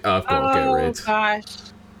was like, I've got to get rid. Gosh.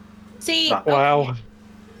 See, Wow.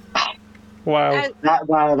 Wow.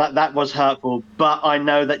 That was hurtful, but I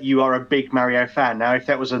know that you are a big Mario fan. Now, if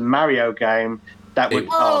that was a Mario game, That would.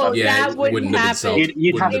 Oh, Yeah, that it wouldn't wouldn't have been happen. sold.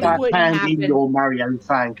 You'd have to It have wouldn't handy happen. your Mario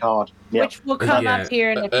fan card. Yeah. Which will come up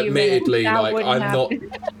here in a few minutes. Admittedly, That like wouldn't I'm not.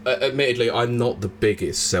 happen. Admittedly, I'm not the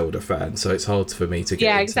biggest Zelda fan, so it's hard for me to get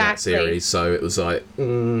Yeah, into exactly. that series. So it was like,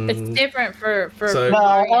 It's different for So- No,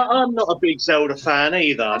 I'm not a big Zelda fan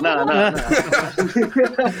either. No.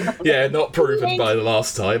 yeah, not proven by the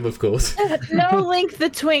last time, of course. no Link the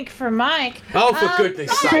Twink for Mike. Oh, for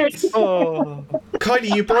goodness sake, Oh,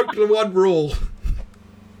 Kylie, you broke the one rule.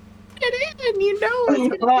 Get in, you know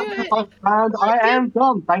it's gonna do it. And I am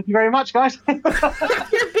done. Thank you very much, guys. Your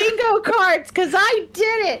bingo cards, because I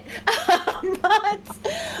did it. But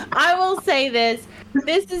I will say this.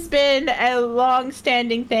 This has been a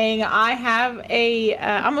long-standing thing. I have I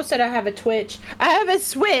almost said I have a Twitch. I have a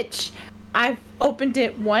Switch. I've opened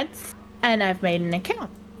it once, and I've made an account.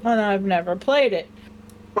 And I've never played it.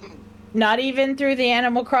 Not even through the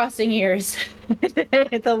Animal Crossing years.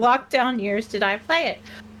 The lockdown years did I play it.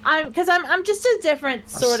 Because I'm just a different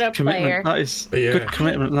sort of player. That is Yeah. good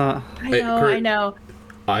commitment. That. I know.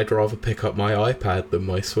 I'd rather pick up my iPad than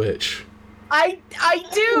my Switch. I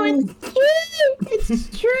do. It's true.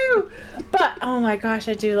 It's true. But oh my gosh,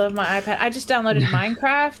 I do love my iPad. I just downloaded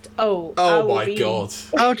Minecraft. Oh. I Oh will my be- god.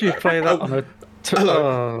 How do you play that on a?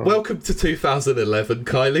 Hello. Oh. Welcome to 2011,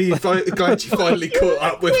 Kylie. Glad you finally caught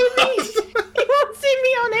up with You us. won't see me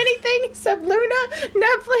on anything except Luna,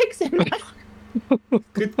 Netflix, and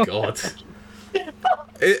Good god.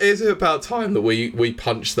 Is it about time that we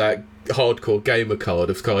punched that hardcore gamer card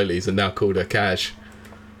of Kylie's and now called her Cash?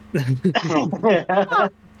 I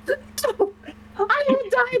will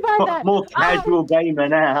die by that. More casual gamer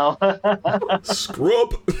now.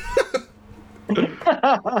 Scrub.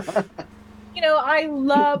 You know, I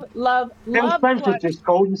love Phil Spencer just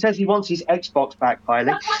called and says he wants his Xbox back,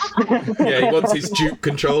 Kylie. Yeah, he wants his Duke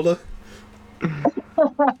controller.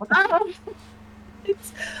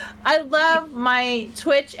 I love my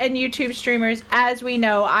Twitch and YouTube streamers. As we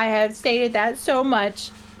know, I have stated that so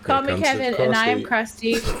much. Call me comes Kevin, the and I am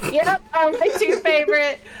Krusty. Yep, are my two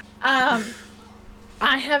favorite.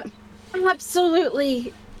 I have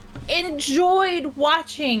absolutely enjoyed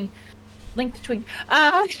watching Link the Twink.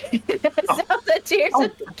 Zelda Tears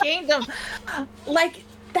of the Kingdom. Like,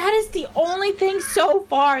 that is the only thing so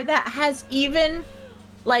far that has even,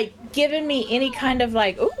 like, given me any kind of,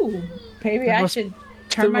 like, ooh, maybe I should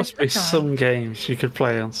turn There my must be Switch on. some games you could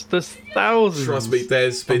play on. There's thousands. Trust me,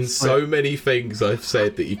 there's been so many things I've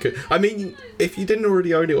said that you could. I mean, if you didn't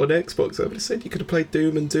already own it on Xbox, I would have said you could have played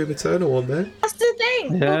Doom and Doom Eternal on there. That's the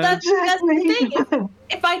thing. Yeah. Well, that's the thing.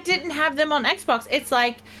 If I didn't have them on Xbox, it's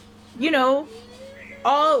like, you know,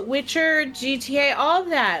 all Witcher, GTA, all of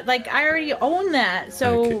that. Like, I already own that.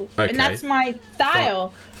 So, Okay. and that's my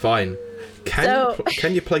style. Fine.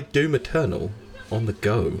 Can you play Doom Eternal on the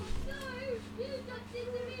go?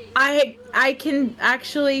 I can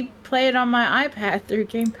actually play it on my iPad through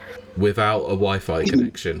Game. Without a Wi-Fi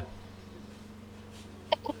connection.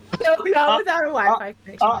 No, not without a Wi-Fi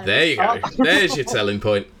connection. There you go. There's your selling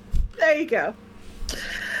point. There you go.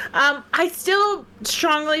 I still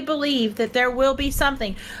strongly believe that there will be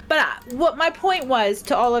something. But what my point was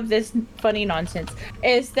to all of this funny nonsense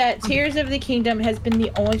is that Tears of the Kingdom has been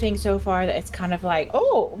the only thing so far that it's kind of like,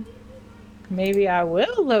 oh, maybe I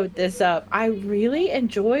will load this up. I really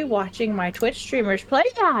enjoy watching my Twitch streamers play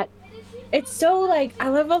that. It's so, like, I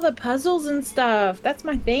love all the puzzles and stuff. That's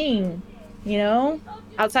my thing, you know?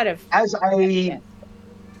 Outside of... As a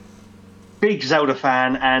big Zelda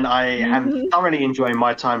fan, and I am thoroughly enjoying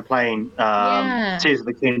my time playing Tears of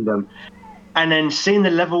the Kingdom, and then seeing the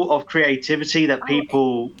level of creativity that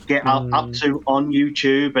people get up to on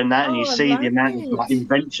YouTube and that, and you Oh, I see love the amount it. of like,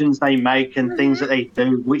 inventions they make and things that they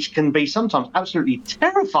do, which can be sometimes absolutely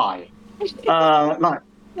terrifying. Like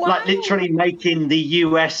literally making the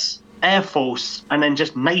US Air Force and then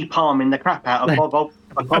just napalming the crap out of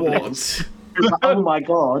goblins. What? It's like, oh my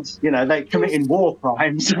god, you know, they're committing war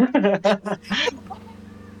crimes.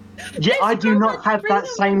 Yeah, I do not have that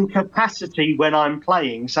same capacity when I'm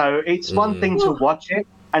playing. So it's one thing to watch it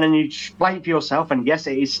and then you play it for yourself. And yes,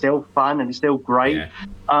 it is still fun and it's still great. Yeah.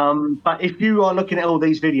 But if you are looking at all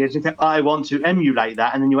these videos and think, I want to emulate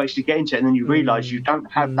that, and then you actually get into it and then you realize you don't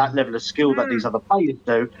have that level of skill that these other players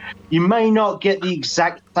do, you may not get the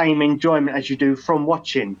exact same enjoyment as you do from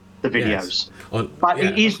watching the videos. Yes. But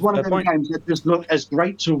it is one of Fair them point. games that just look as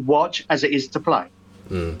great to watch as it is to play.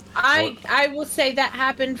 I will say that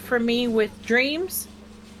happened for me with Dreams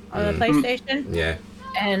on the PlayStation, Yeah.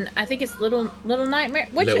 and I think it's Little Nightmare.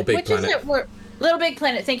 Which Little Big is Planet. it? Little Big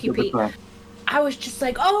Planet. Thank you, Pete. I was just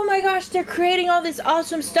like, oh my gosh, they're creating all this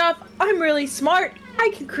awesome stuff. I'm really smart.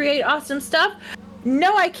 I can create awesome stuff.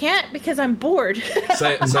 No, I can't because I'm bored.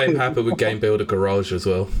 Same happened with Game Builder Garage as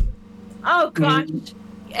well. Oh gosh.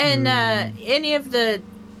 And any of the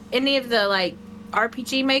like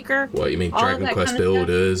RPG Maker. What you mean, all of Dragon that Quest kind of stuff?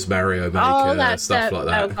 Builders, Mario All Maker, that stuff like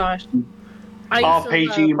that. Oh gosh. I used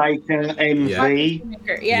to RPG love Maker, MV. RPG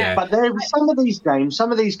Maker. Yeah. Yeah. But there some of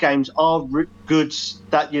these games are good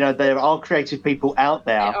that there are creative people out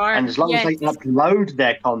there, They are, and as long as they yes. upload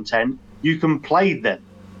their content, you can play them.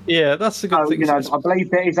 Yeah, that's the good So, thing. I believe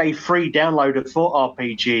there is a free downloader for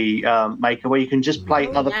RPG Maker where you can just play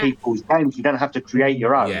other yeah. people's games. You don't have to create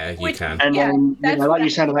your own. Yeah, you Which- can. And Yeah, then, that's like what you I-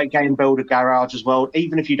 said about Game Builder Garage as well,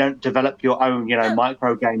 even if you don't develop your own,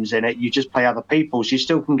 micro games in it, you just play other people's, you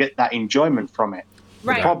still can get that enjoyment from it.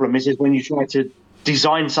 Right. The problem is when you try to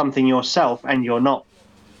design something yourself and you're not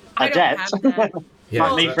I don't adept. have that. Yeah,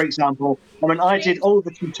 Like me, for example, I did all the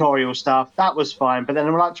tutorial stuff, that was fine, but then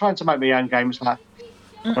I'm like trying to make my own games, like,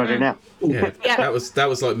 what do I do now? yeah. Yeah. That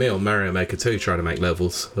was like me on Mario Maker 2 trying to make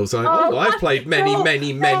levels. I was like, Oh, I've played many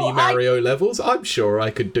no, Mario levels. I'm sure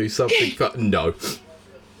I could do something. But no.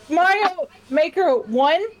 Mario Maker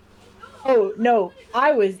 1? Oh, no.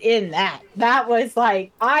 I was in that. That was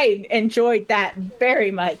like, I enjoyed that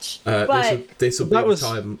very much. But This will be That the was-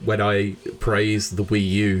 time when I praise the Wii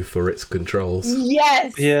U for its controls.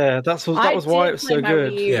 yes. Yeah, that was why did it was play so my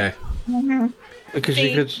good. Wii U. Yeah. Because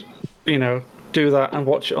See? you could, do that and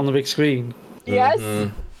watch it on the big screen. Yes.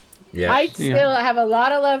 Mhm. Yeah. I still have a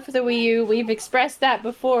lot of love for the Wii U. We've expressed that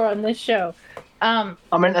before on this show.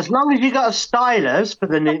 As long as you got a stylus for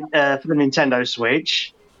the Nintendo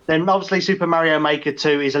Switch, then obviously Super Mario Maker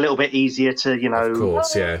 2 is a little bit easier to, Of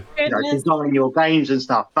course, yeah. Goodness. design your games and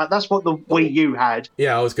stuff. But that's what the Wii U had.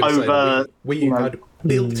 Yeah, I was going to say Over, the Wii U had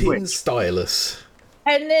built-in Switch. stylus.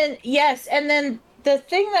 And then, and then the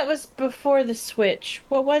thing that was before the Switch,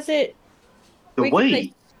 what was it? The We could Wii.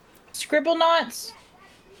 play Scribblenauts.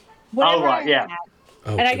 Oh, right, yeah.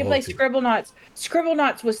 Oh, And I could play God. Scribblenauts.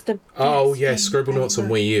 Scribblenauts was the Oh, best yeah, game Scribblenauts on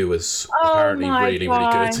ever. Wii U was Oh apparently my really,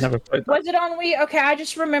 God. really good. Never played that. Was it on Wii? Okay, I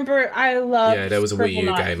just remember I loved Yeah, there was a Wii U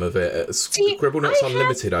Scribblenauts. game of it. See, Scribblenauts I have-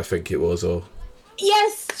 Unlimited, I think it was, or...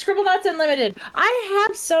 Yes, Scribblenauts Unlimited. I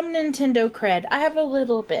have some Nintendo cred. I have a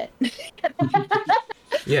little bit.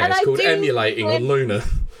 Yeah, And it's I called do emulating on play- Luna.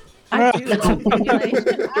 I do love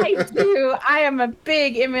emulation. I do. I am a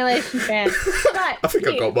big emulation fan. But I think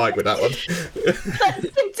I got Mike with that one.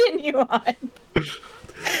 let's continue on.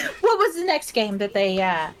 What was the next game that they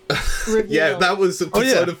revealed? Yeah, that was yeah.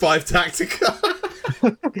 Persona 5 Tactica.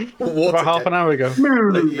 What About a half game. an hour ago.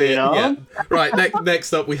 Moving on. Right,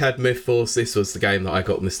 next up we had Myth Force. This was the game that I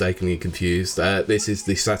got mistakenly confused. This is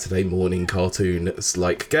the Saturday morning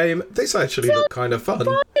cartoon-like game. This actually looked kind of fun.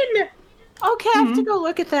 Okay, I have to go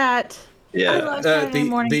look at that. I Yeah. love Saturday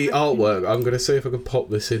morning The cartoons. artwork, I'm going to see if I can pop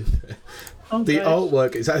this in. Oh, The gosh.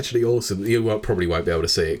 artwork is actually awesome. You probably won't be able to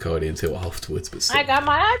see it, Cody, until afterwards, but still. I got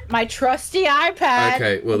my trusty iPad.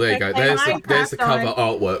 Okay, well, there you go. Play There's the Minecraft cover on.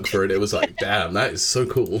 artwork for it. It was like, damn, that is so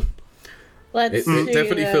cool. Let's It do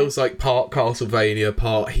definitely that. feels like part Castlevania,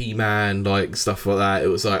 part He-Man, like stuff like that. It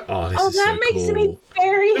was like, oh, this Oh, is that so makes cool. me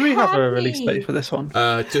very Do we happy. have a release date for this one?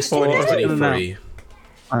 Just Or- 2023.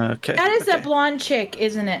 Okay. That is okay. a blonde chick,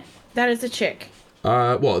 isn't it? That is a chick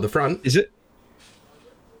What, at the front? Is it?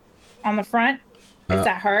 on the front. Is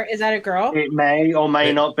that her? Is that a girl? It may or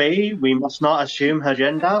may not be. We must not assume her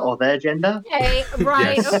gender or their gender. Okay,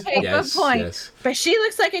 right. Yes, Okay, yes, good point. yes. But she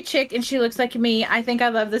looks like a chick, and she looks like me. I think I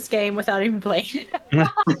love this game without even playing it.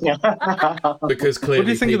 Because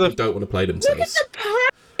clearly think of people the- don't want to play Look at themselves. the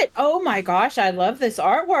palette. Oh my gosh, I love this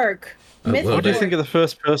artwork. Oh, Myth well, What do you Yeah. think of the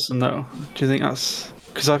first person though? Do you think that's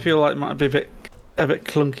because I feel like it might be a bit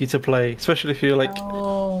clunky to play, especially if you're like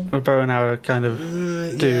Oh, a bow and arrow kind of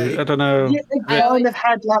dude. I don't know. Yeah, it I kind always- of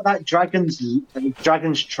had like that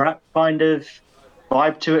dragon's trap kind of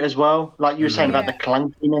vibe to it as well. Like you were saying about the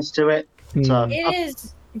clunkiness to it. So it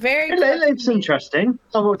is very. it's interesting.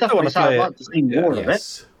 I will definitely wanna say I'd play like to see more of it.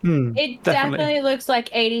 Yes. It definitely looks like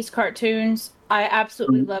 80s cartoons. I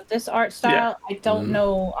absolutely love this art style. I don't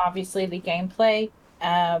know, obviously, the gameplay,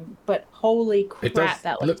 but holy It crap, does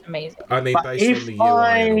that looks look- amazing. I mean, But based on if the UI and all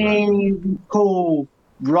I recall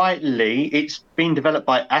rightly, it's been developed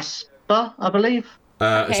by Asper, I believe.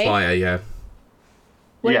 that. Okay. Aspire, yeah.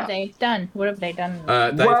 What Yeah. have they done? What have they done?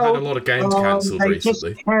 They've had a lot of games cancelled they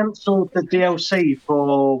recently. just cancelled the DLC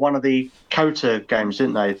for one of the Kota games,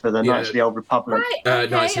 didn't they? For the Yeah. Knights of the Old Republic. right,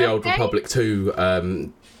 Knights of the Old okay. Republic 2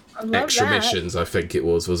 I love extra that. missions, I think it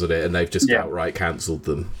was, wasn't it? And they've just Yeah. outright cancelled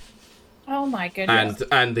them. Oh my goodness.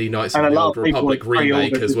 And the Knights And of a the lot Old of people Republic pre-ordered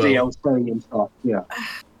remake as the well. DLC and stuff. Yeah.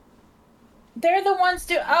 They're the ones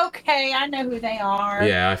to. Okay, I know who they are.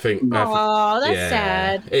 Yeah, I think. Oh, that's yeah,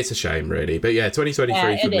 sad. It's a shame, really. But yeah, 2023 Yeah, for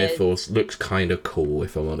it is. Mid-Force looks kind of cool,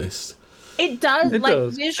 if I'm honest. It does. It like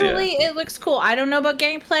does, visually, it looks cool. I don't know about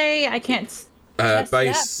gameplay. I can't.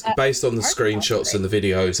 Test Based on the art screenshots and the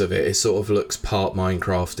videos of it, it sort of looks part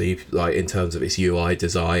Minecrafty, like in terms of its UI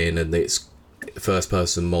design and its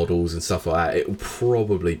first-person models and stuff like that. It will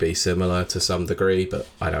probably be similar to some degree, but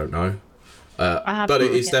I don't know. But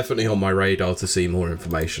it is definitely on my radar to see more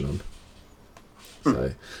information on.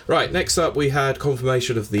 So, right, next up we had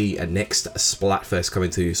confirmation of the next Splatfest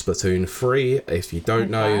coming to Splatoon 3. If you don't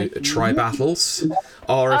know, tri-battles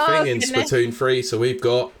are a thing in goodness. Splatoon 3, so we've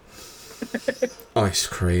got ice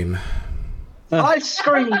cream. I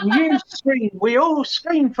scream, you scream, we all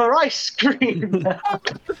scream for ice cream.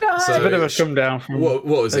 It's a bit of a come down from What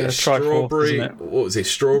was it? Triforce, Strawberry. isn't it? What was it?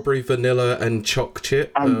 Strawberry, vanilla, and choc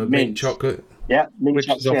chip. And mint mint. chocolate. Yeah, mint which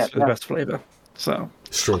is chocolate, obviously the best flavour. So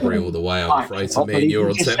Strawberry all the way. I'm I afraid. can't So me and believe you're you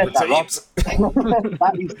on just separate said that, Rob. teams.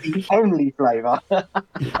 That is the only flavour.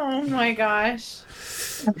 Oh my gosh.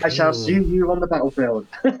 I shall see you on the battlefield.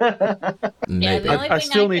 Maybe. the only I thing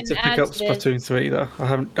still I need to can pick add up to this- Splatoon 3 though.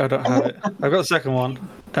 I don't have it. I've got the second one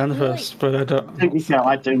and the first, but I To be don't. fair,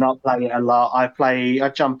 I do not play it a lot. I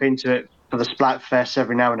jump into it for the Splatfest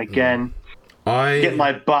every now and again. Get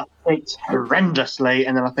my butt kicked horrendously,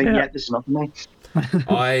 and then I think, Yeah. yeah, this is not for me.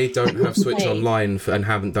 I don't have Switch Wait. Online and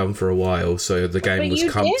haven't done for a while, so the game But was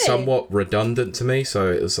you did. somewhat redundant to me.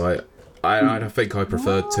 So it was like I think I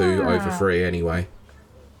preferred 2 over 3 anyway.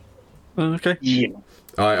 Okay. Yeah.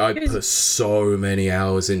 I put so many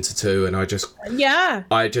hours into 2, and I just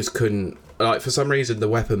couldn't. Like, for some reason, the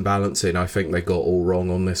weapon balancing, I think they got all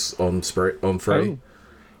wrong on this on 3. Oh.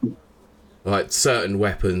 Like, certain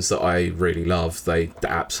weapons that I really love, they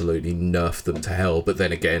absolutely nerfed them to hell. But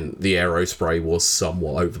then again, the arrow spray was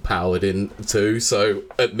somewhat overpowered in 2, so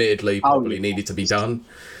admittedly probably needed to be done.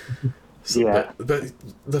 Yeah. But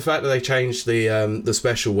the fact that they changed the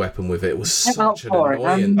special weapon with it was Get out such an for it.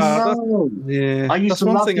 annoyance. No. Yeah. I used That's to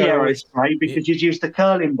one love thing the I arrow always. spray because you'd use the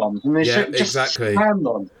curling bombs and they Yeah, just exactly. spam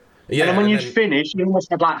them. Yeah, and then when and you'd then- finish, you almost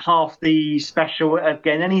had like half the special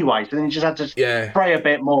again anyway. So then you just had to Yeah. spray a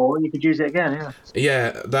bit more and you could use it again. Yeah.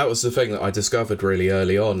 Yeah, that was the thing that I discovered really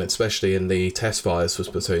early on, especially in the test fires for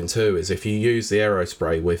Splatoon 2, is if you use the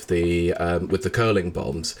aerospray with the curling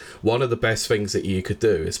bombs, one of the best things that you could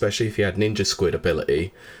do, especially if you had Ninja Squid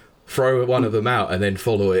ability, throw one of them out and then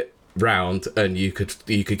follow it round, and you could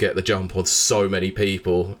get the jump on so many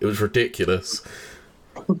people. It was ridiculous.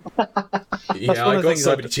 Yeah, one I of the got things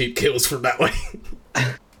so I many cheap kills from that way.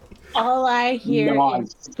 All I hear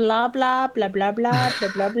Nice. is blah blah blah blah blah blah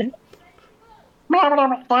blah blah.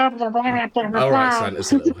 All right,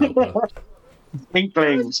 Santa's a little helper.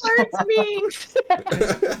 Inklings. Hurts me.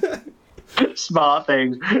 Smart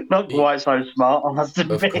things. Not quite so smart, I must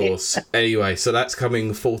Of admit. course. Anyway, so that's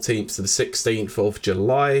coming 14th to the 16th of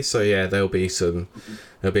July. So yeah, there'll be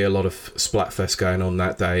a lot of Splatfest going on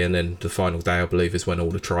that day, and then the final day, I believe, is when all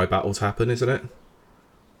the tri-battles happen, isn't it?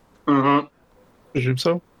 Mm-hmm. Presume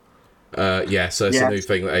so. Yeah, so it's a Yeah. new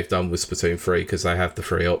thing that they've done with Splatoon 3, because they have the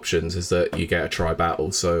 3 options, is that you get a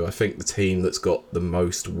tri-battle. So I think the team that's got the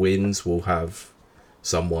most wins will have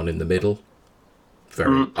someone in the middle.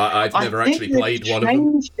 I've never actually played one of them.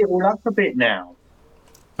 changed it all up a bit now.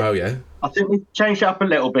 Oh yeah. I think we've changed it up a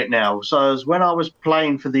little bit now. So as when I was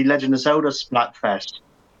playing for the Legend of Zelda Splatfest,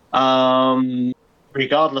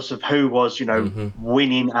 regardless of who was,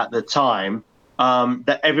 winning at the time,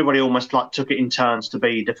 that everybody almost like took it in turns to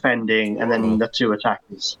be defending and then the 2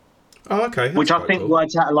 attackers. Oh okay. That's Which I quite think cool.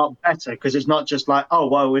 works out a lot better because it's not just like, oh,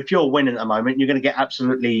 well, if you're winning at the moment, you're going to get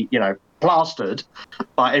absolutely, plastered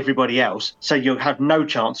by everybody else. So you'll have no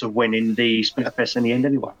chance of winning the Splatfest in the end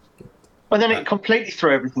anyway. But then it completely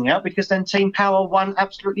threw everything out because then Team Power won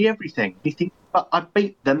absolutely everything. You think, but I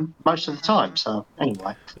beat them most of the time. So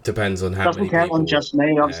anyway, Depends on how doesn't many count people. on just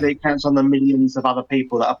me. Obviously, it counts on the millions of other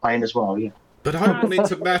people that are playing as well. Yeah. But I want it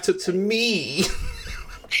to matter to me.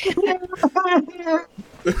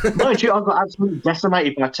 Mind you, I got absolutely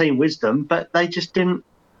decimated by Team Wisdom, but they just didn't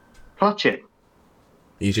clutch it.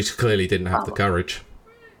 You just clearly didn't have the courage.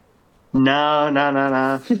 No.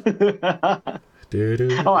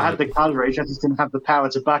 Doo-doo. Oh, I had the courage. I just didn't have the power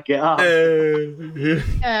to back it up.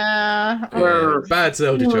 Yeah, bad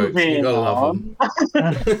Zelda jokes. You gotta love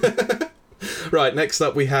them. Right, next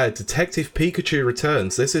up we had Detective Pikachu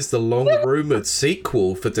Returns. This is the long-rumoured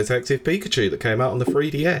sequel for Detective Pikachu that came out on the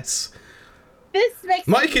 3DS. This makes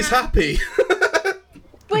me Mike is happy.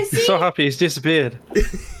 But see, He's so happy he's disappeared.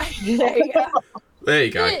 there you go. There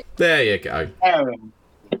you go. There you go. Aaron,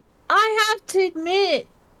 I have to admit,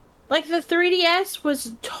 Like the 3DS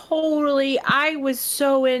was totally. I was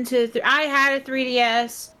so into. I had a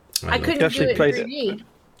 3DS. I couldn't do actually it in played 3D.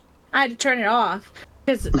 I had to turn it off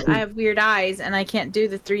because I have weird eyes and I can't do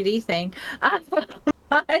the 3D thing.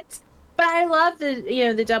 But I love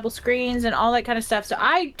the double screens and all that kind of stuff. So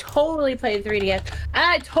I totally played 3DS and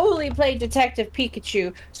I totally played Detective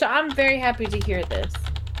Pikachu. So I'm very happy to hear this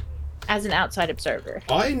as an outside observer.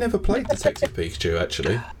 I never played Detective Pikachu,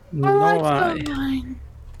 actually.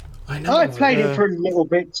 I know. I played it for a little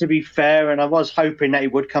bit, to be fair, and I was hoping that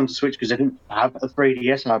it would come to Switch because I didn't have a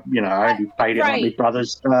 3DS. And I only played it on my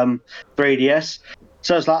brother's 3DS.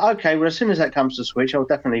 So I was like, okay, well, as soon as that comes to Switch, I'll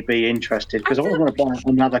definitely be interested because I wasn't going to buy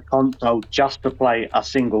another console just to play a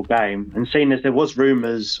single game. And seeing as there was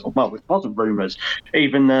rumours, well, it wasn't rumours,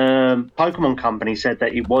 even the Pokemon company said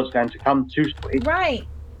that it was going to come to Switch. Right.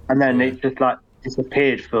 And then it just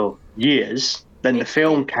disappeared for years. Then the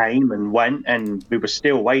film came and went, and we were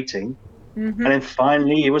still waiting. Mm-hmm. And then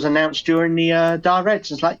finally, it was announced during the Direct.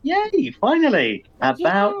 It's like, yay, finally!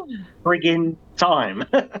 About friggin' time.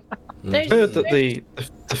 I heard that the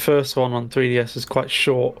first one on 3DS is quite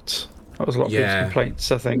short. That was a lot of people's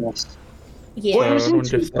complaints, I think. Yes. Yeah. Well, it was in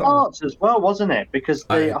two parts as well, wasn't it? Because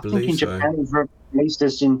I think in Japan it was released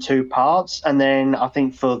as in two parts, and then I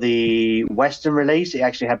think for the Western release, it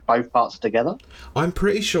actually had both parts together. I'm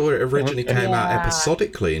pretty sure it originally came out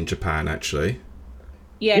episodically in Japan, actually.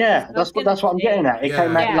 Yeah, that's what I'm getting at. It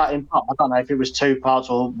came out in part. I don't know if it was two parts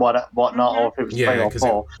or whatnot, or if it was 3 or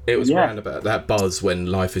 4. It was around about that buzz when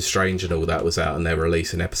Life is Strange and all that was out, and they were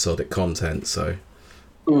releasing episodic content. So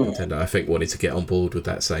Nintendo, I think, wanted to get on board with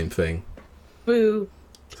that same thing. Boo.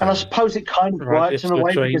 And I suppose it kind of worked in a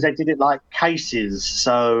way because they did it like cases.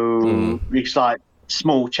 So it's like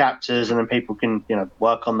small chapters, and then people can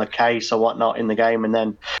work on the case or whatnot in the game, and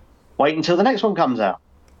then wait until the next one comes out.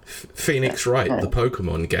 Phoenix Wright, the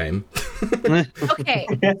Pokemon game. Okay.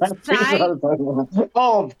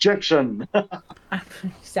 Objection.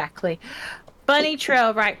 Exactly. Bunny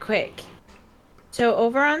Trail, right quick. So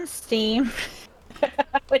over on Steam,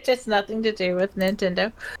 which has nothing to do with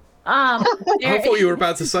Nintendo. I thought you were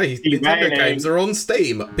about to say Nintendo games are on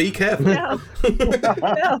Steam. Be careful.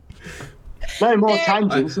 No more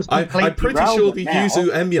tangents. I'm pretty sure the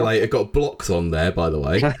Yuzu emulator got blocked on there, by the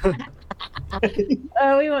way.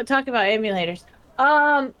 We won't talk about emulators.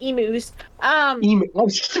 Emus. I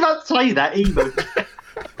was just about to say that, emu.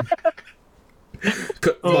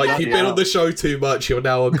 Mike, you've been on the show too much. You're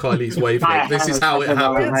now on Kylie's wavelength. This is how it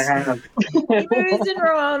happens. Emus and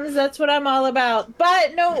ROMs, that's what I'm all about.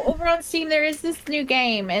 But no, over on Steam there is this new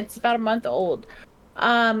game. It's about a month old.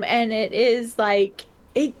 And it is like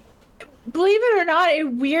believe it or not, it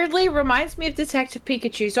weirdly reminds me of Detective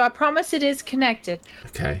Pikachu. So I promise it is connected.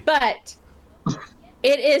 Okay. But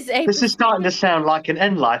it is a. This is starting to sound like an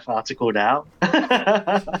N-Life article now.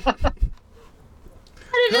 How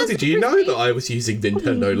did you know that I was using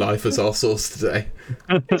Nintendo Life as our source today?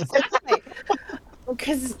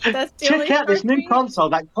 Because that's the Check out this new console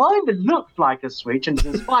that kind of looks like a Switch and is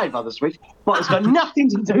inspired by the Switch, but it's got nothing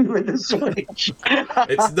to do with the Switch.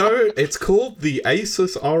 It's called the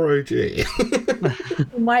Asus ROG.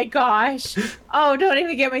 Oh my gosh. Oh, don't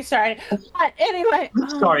even get me started. But anyway.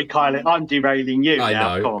 Sorry, Kylie, I'm derailing you I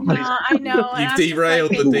now. know. Come on, I know. You've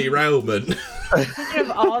derailed the derailment. Thinking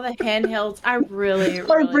of all the handhelds, I really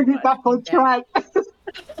Don't bring it back on track.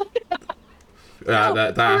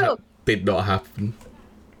 That did not happen.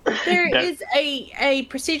 There is a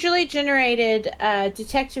procedurally generated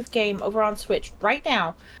detective game over on Switch right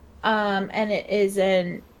now, and it is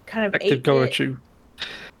in kind of Detective Gorachu.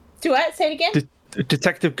 Do what? Say it again.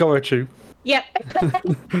 Detective Gorachu. Yep.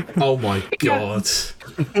 Oh my god.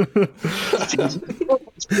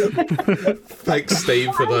 Thanks,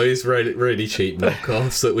 Steve, for those really, really cheap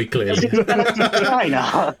knockoffs that we clearly.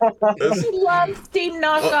 I love Steam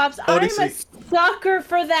knockoffs. Honestly. I'm a sucker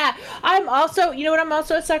for that. I'm also, you know what I'm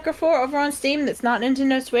also a sucker for over on Steam that's not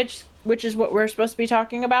Nintendo Switch, which is what we're supposed to be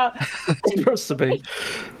talking about. It's supposed to be.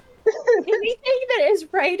 Anything that is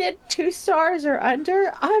rated 2 stars or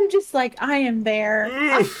under, I'm just like, I am there.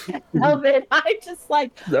 I love it. I just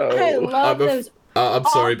like, I love those. I'm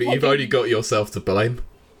sorry, but you've only got yourself to blame.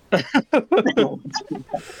 I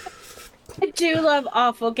do love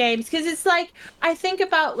awful games because it's like, I think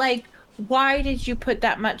about like, why did you put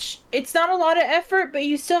that much? It's not a lot of effort, but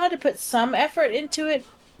you still had to put some effort into it.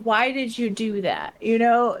 Why did you do that? You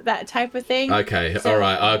know, that type of thing. Okay, so, all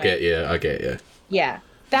right, I get you. Yeah.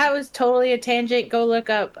 That was totally a tangent. Go look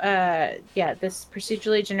up, this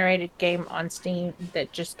procedurally generated game on Steam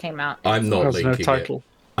that just came out. I'm not linking it.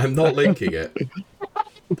 I'm not linking it.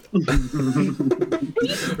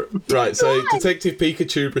 Right, so Detective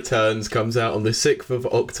Pikachu Returns comes out on the 6th of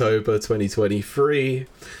October 2023.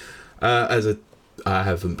 I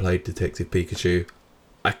haven't played Detective Pikachu.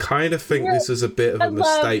 I kind of think this is a bit of a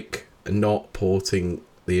mistake not porting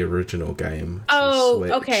the original game. Oh,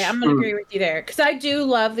 Switch. okay. I'm gonna agree with you there because I do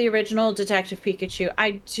love the original Detective Pikachu.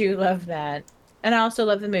 I do love that, and I also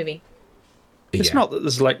love the movie. It's Yeah. not that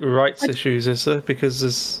there's like rights issues, is there?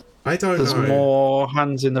 Because I don't there's know. more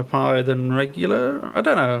hands in the pie than regular. I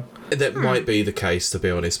don't know. That might be the case, to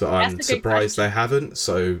be honest, but That's I'm a good surprised question. they haven't.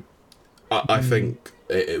 So I think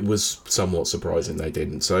it was somewhat surprising they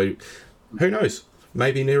didn't. So who knows?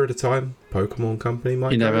 Maybe nearer the time, Pokemon Company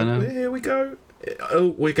might You go, never know. Here we go.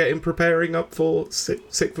 Oh, we're getting preparing up for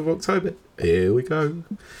 6th of October. Here we go.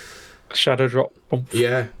 Shadow drop. Boom.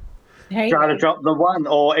 Yeah. There you Try to go. drop the one,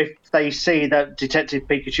 or if they see that Detective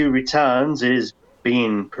Pikachu Returns is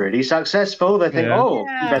being pretty successful, they think, Yeah. oh,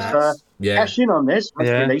 Yeah. better Yeah. cash in on this. Let's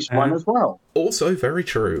Yeah, release one yeah. as well. Also very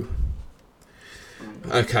true.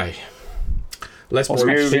 Okay. Let's What's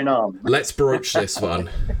broach, Moving on. let's broach this one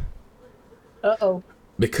Uh-oh.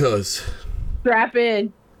 because Strap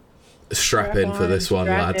in. strap Strap in for on, this one,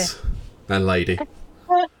 strap lads and lady.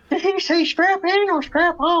 Did he say strap in or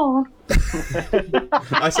strap on?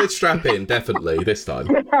 I said strap in, definitely this time.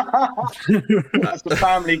 That's the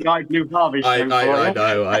Family Guy Blue Harvest show.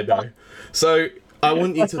 I know. So I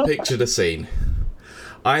want you to picture the scene.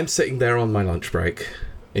 I'm sitting there on my lunch break,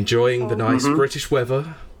 enjoying the nice British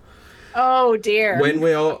weather. Oh dear.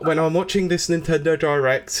 When I'm watching this Nintendo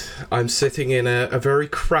Direct, I'm sitting in a very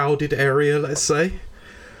crowded area, let's say,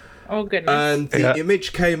 Oh goodness. and the Yeah.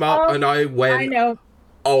 image came up, and I went, I know.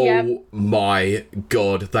 "Oh Yep. my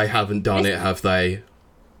god, they haven't done it, have they?"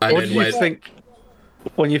 And What then did you think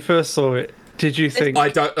when you first saw it? Did you think? I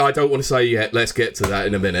don't want to say yet. Let's get to that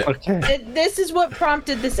in a minute. Okay. This is what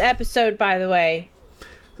prompted this episode, by the way.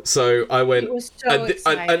 So I went, It was so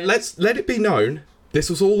excited. and let it be known, this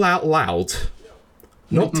was all out loud,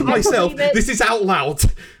 not to myself. believe it. This is out loud.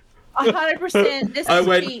 100%. This I is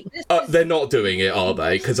went, Pete. This is, they're not doing it, are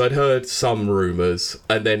they? Because I'd heard some rumours,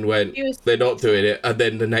 and then went, He was- they're not doing it, and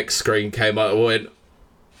then the next screen came up and went,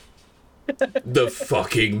 the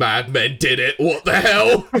fucking madmen did it. What the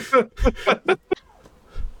hell?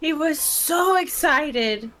 he was so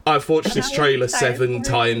excited. I've watched this trailer excited 7 for it.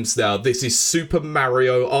 times now. This is Super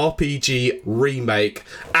Mario RPG Remake,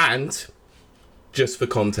 and just for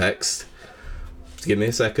context, give me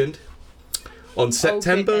a second. On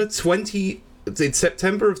September goodness. in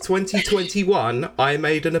September of 2021, I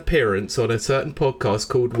made an appearance on a certain podcast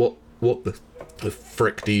called What the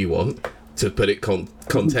Frick Do You Want? To put it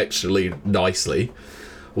contextually nicely,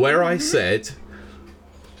 where I said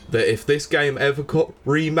that if this game ever got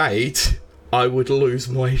remade, I would lose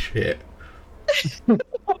my shit.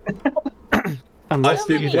 And I've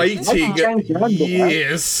been waiting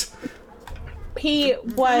years. He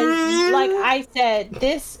was, like I said,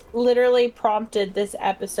 this literally prompted this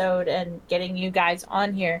episode and getting you guys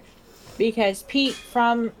on here. Because Pete,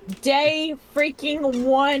 from day freaking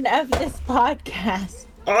one of this podcast,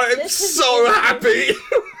 I'm This is so really- happy.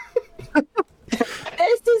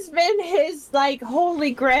 this has been his, like,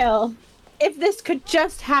 holy grail. If this could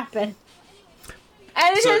just happen.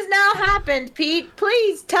 And it So- has now happened, Pete.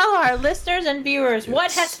 Please tell our listeners and viewers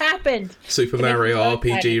what has happened. Super It makes Mario me so RPG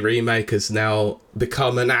excited. Remake has now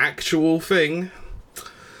become an actual thing.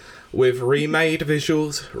 With remade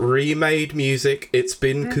visuals, remade music, it's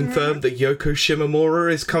been confirmed that Yoko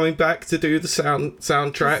Shimomura is coming back to do the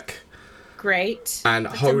soundtrack. Great. And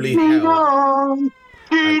holy hell,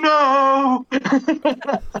 Dino!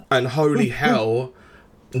 and holy hell,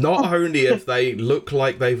 not only have they looked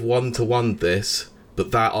like they've one-to-one this,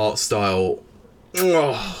 but that art style,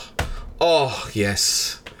 oh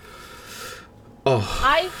yes. Oh,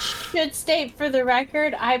 I should state for the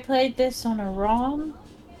record, I played this on a ROM,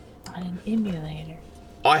 on an emulator.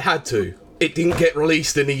 I had to. It didn't get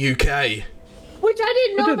released in the UK Which I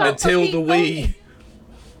didn't know about. until but the Pete told me. Wii.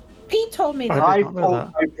 Pete told me that. I I've didn't know that.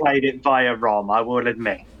 also played it via ROM, I will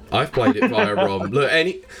admit. I've played it via ROM. Look,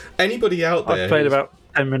 anybody out there? I've played who's- about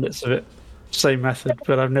 10 minutes of it. Same method,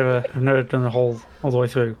 but I've never done the all the way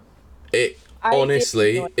through. It I did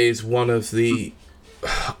honestly enjoy it. is one of the.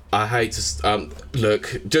 I hate to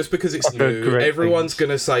look, just because it's I've heard new, great everyone's things. going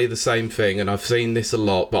to say the same thing, and I've seen this a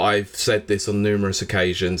lot, but I've said this on numerous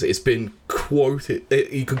occasions. It's been quoted,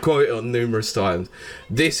 you can quote it on numerous times.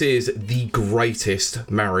 This is the greatest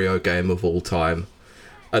Mario game of all time,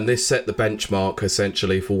 and this set the benchmark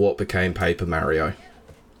essentially for what became Paper Mario.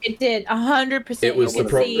 It did 100%. It was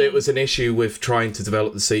see. It was an issue with trying to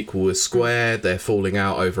develop the sequel with Square. They're falling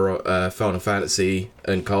out over Final Fantasy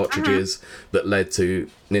and cartridges that led to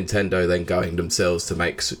Nintendo then going themselves to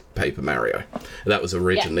make Paper Mario. That was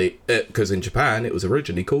originally because in Japan it was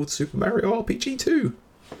originally called Super Mario RPG 2.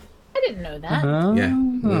 I didn't know that. Yeah.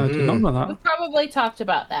 I did not know that. We probably talked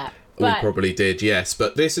about that. We But probably did, yes.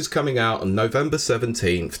 But this is coming out on November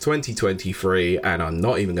 17th, 2023, and I'm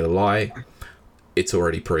not even going to lie, it's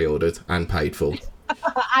already pre-ordered and paid for.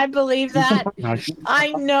 I believe that. Nice.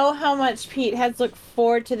 I know how much Pete has looked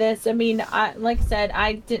forward to this. I mean, like I said,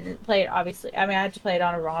 I didn't play it, obviously. I mean, I had to play it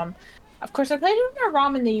on a ROM. Of course, I played it on a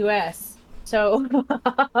ROM in the US. So.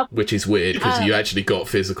 Which is weird, because you actually got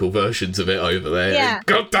physical versions of it over there. Yeah.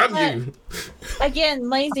 God damn you! Again,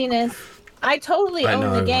 laziness. I totally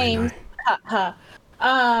own the game. But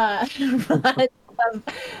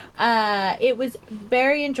it was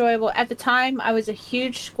very enjoyable. At the time, I was a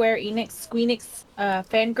huge Squeenix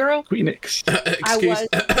fangirl. Phoenix. Excuse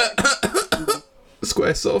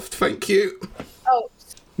Squaresoft, thank you. Oh,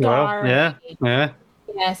 Well, sorry. yeah.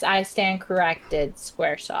 Yes, I stand corrected,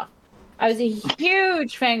 Squaresoft. I was a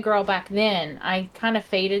huge fangirl back then. I kind of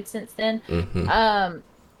faded since then. Mm-hmm.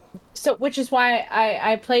 So, which is why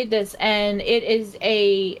I played this, and it is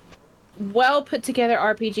a well put together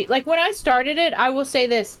RPG. Like when I started it, I will say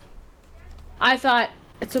this: I thought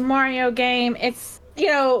it's a Mario game. It's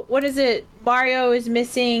what is it? Mario is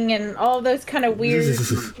missing, and all those kind of weird,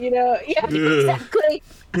 yeah, exactly.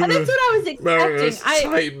 And that's what I was expecting. Mario's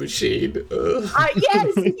time machine.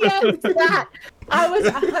 Yes, that. I was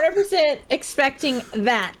 100% expecting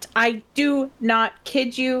that. I do not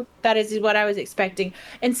kid you. That is what I was expecting.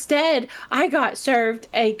 Instead, I got served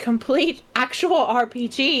a complete actual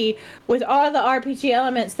RPG with all the RPG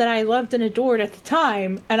elements that I loved and adored at the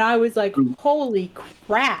time. And I was like, holy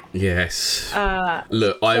crap. Yes.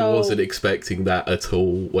 Look, I wasn't expecting that at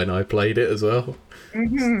all when I played it as well.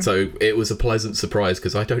 Mm-hmm. So it was a pleasant surprise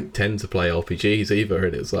because I don't tend to play RPGs either,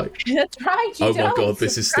 and it's like, That's right. oh my god,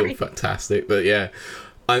 this is still fantastic. But yeah,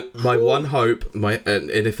 my one hope, and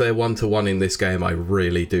if they're 1-to-1 in this game, I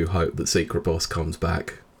really do hope that Secret Boss comes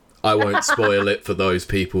back. I won't spoil it for those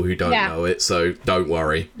people who don't know it, so don't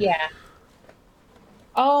worry. Yeah.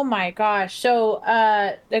 Oh my gosh. So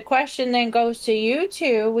the question then goes to you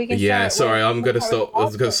two. We can sorry, I'm gonna stop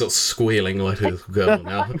squealing like a girl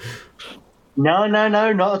now. No,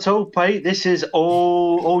 not at all, Pete. This is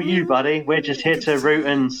all you, buddy. We're just here to root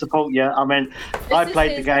and support you. I mean, I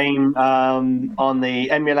played the game on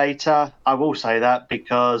the emulator. I will say that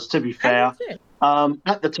because, to be fair,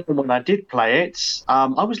 at the time when I did play it,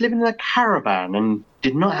 I was living in a caravan and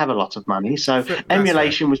did not have a lot of money. So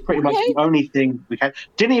emulation was pretty much the only thing we had.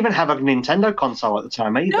 Didn't even have a Nintendo console at the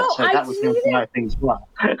time either. No, so that was how things were.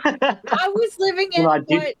 I was living in I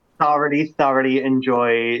did thoroughly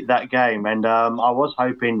enjoy that game, and I was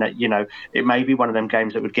hoping that it may be one of them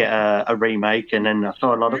games that would get a remake, and then I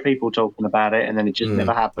saw a lot of people talking about it, and then it just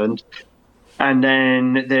never happened. And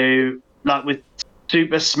then with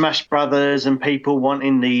Super Smash Brothers and people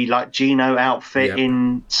wanting the Geno outfit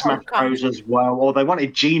in Smash Bros as well, or they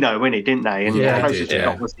wanted Geno in it, didn't they? And the closest it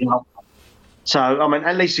got was the outfit. So I mean,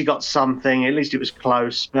 at least you got something. At least it was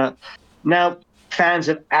close. But now fans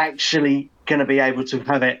are actually going to be able to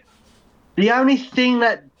have it. The only thing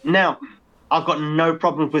that now I've got no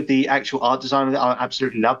problems with the actual art design. I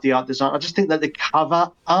absolutely love the art design. I just think that the cover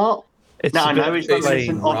art. I know it's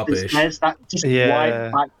reminiscent of this NES. That just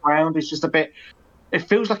white background is just a bit. It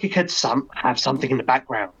feels like it could have something in the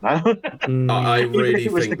background. No? I really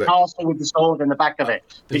it was think the castle with the sword in the back of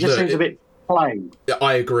it. It just seems a bit plain.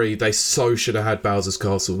 I agree. They should have had Bowser's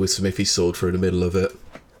Castle with Smithy's sword through the middle of it.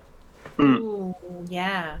 Ooh,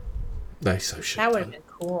 yeah. They should. That would have been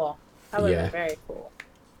cool. That would have been very cool.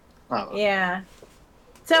 Oh. Yeah.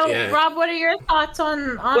 So, Rob, what are your thoughts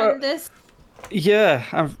on this? Yeah,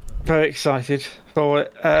 I'm very excited for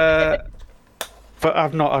it. But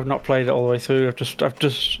I've not played it all the way through. I've just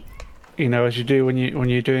as you do when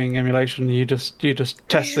you're doing emulation, you just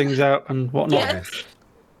test things out and whatnot. Yes.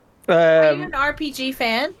 Are you an RPG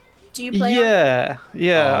fan? Do you play? Yeah.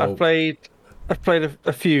 I've played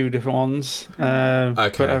a few different ones.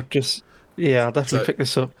 But I've just I'll definitely pick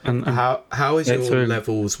this up. And how is your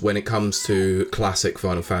levels when it comes to classic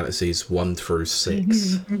Final Fantasies 1 through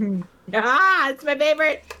 6? It's my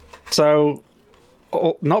favorite. So,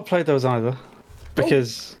 not played those either.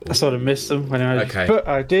 Because I sort of missed them when I. Okay. But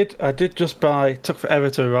I did just buy. Took forever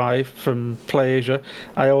to arrive from PlayAsia.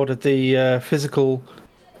 I ordered the physical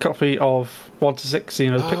copy of 1 to 6. The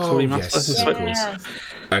Pixel remaster. Yes.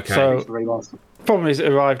 Okay. So problem is,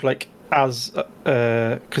 it arrived as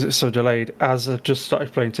because it's so delayed, as I've just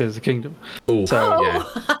started playing Tears of the Kingdom. Oh, So- yeah.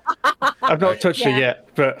 I've not touched Yeah. it yet,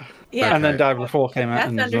 but Yeah. and then Okay. Diablo 4 came out. That's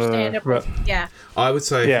and, understandable. but Yeah. I would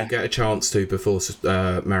say if Yeah. you get a chance to before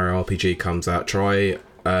Mario RPG comes out, try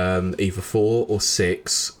either 4 or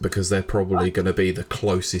 6 because they're probably going to be the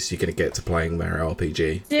closest you're going to get to playing Mario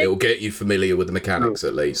RPG. Yeah. It'll get you familiar with the mechanics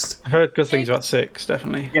at least. I heard good things about 6,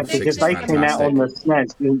 definitely. Yeah, Six because is they came out on the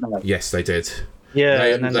SNES, didn't they? Yes, they did. Yeah,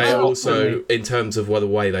 They, and then they Oh, also, in terms of the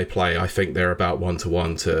way they play, I think they're about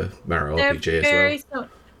 1-to-1 to Mario They're RPG as very well.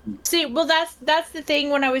 See, well, that's the thing.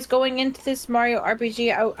 When I was going into this Mario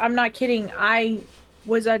RPG, I'm not kidding. I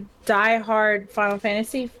was a die-hard Final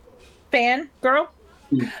Fantasy fan girl.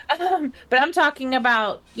 But I'm talking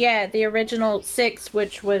about the original 6,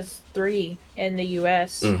 which was 3 in the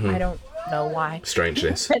US. Mhm. I don't know why.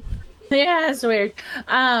 Strangeness. Yeah, it's weird.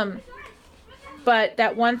 But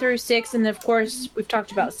that 1 through 6, and of course we've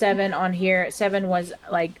talked about 7 on here. 7 was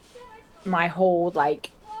like my whole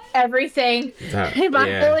everything. That- My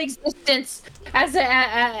yeah. whole existence as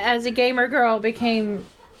a gamer girl became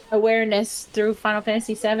awareness through Final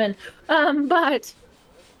Fantasy 7. But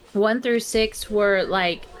 1 through 6 were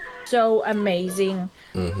so amazing.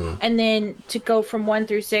 Mhm. And then to go from 1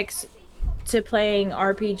 through 6 to playing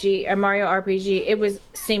RPG or Mario RPG, it was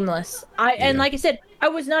seamless. And Yeah. like I said, I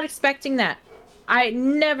was not expecting that. I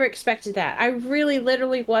never expected that. I really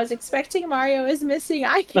literally was expecting Mario is missing.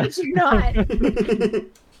 I kid you not.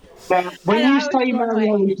 Now, when And I you was say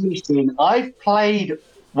Mario like- is missing, I've played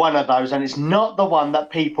one of those, and it's not the one that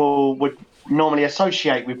people would normally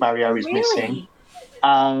associate with Mario is missing.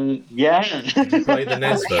 Yeah. Did you play the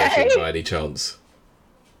NES Okay. version by any chance?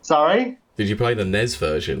 Sorry? Did you play the NES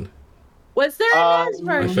version? Was there a NES I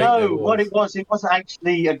version? think there No, what was. it wasn't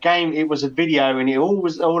actually a game, it was a video, and it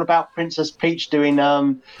was all about Princess Peach doing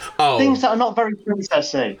Oh, things that are not very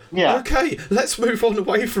princessy. Yeah. okay. Let's move on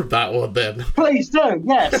away from that one then. Please do,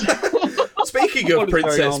 yes. Speaking of What is going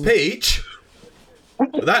Princess on? Peach,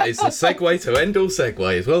 that is the segue to end all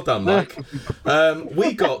segues. Well done, Mike.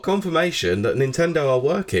 We got confirmation that Nintendo are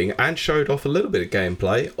working and showed off a little bit of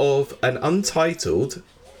gameplay of an untitled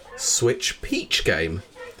Switch Peach game.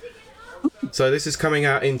 So this is coming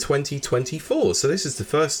out in 2024. So this is the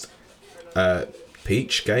first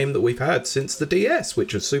Peach game that we've had since the DS,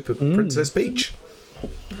 which was Super Princess Peach.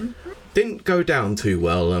 Didn't go down too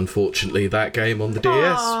well, unfortunately, that game on the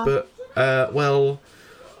DS, Aw. but well,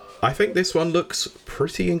 I think this one looks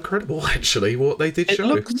pretty incredible, actually, what they did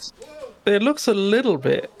show. It looks a little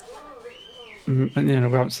bit. We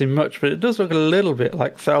haven't seen much, but it does look a little bit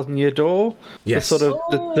like Thousand Year Door. Yes. The sort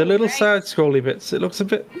of the little right. side scrolly bits. It looks a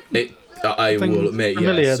bit. I Something will admit,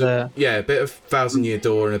 familiar yeah. there. Yeah, a bit of Thousand Year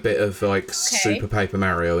Door and a bit of Super Paper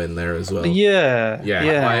Mario in there as well. Yeah.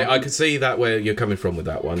 Yeah, I could see that where you're coming from with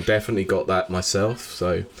that one. Definitely got that myself.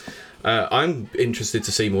 So I'm interested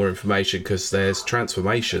to see more information because there's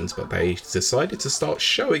transformations, but they decided to start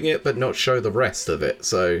showing it but not show the rest of it.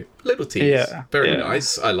 So little tease. Yeah, Very yeah.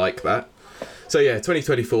 nice. I like that. So yeah,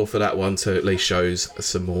 2024 for that one, so at least shows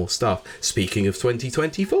some more stuff. Speaking of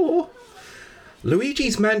 2024,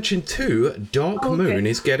 Luigi's Mansion 2 Dark Moon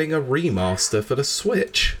is getting a remaster for the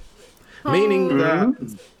Switch. Meaning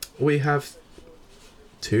that we have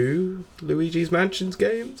 2 Luigi's Mansions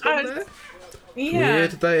games on there. Yeah,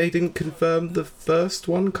 Weird they didn't confirm the first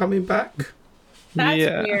one coming back. that's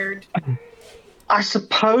Yeah. weird. I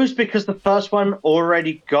suppose because the first one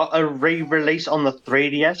already got a re-release on the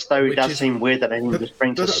 3DS, though Which it does is- seem weird that they need to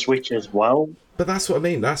bring to but- Switch as well. But that's what I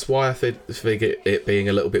mean. That's why I figure it being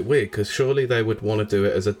a little bit weird, because surely they would want to do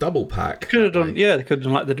it as a double pack. Could have done. Yeah, they could have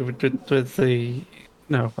done like they did with the.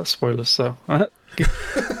 No, that's spoilers. So I'll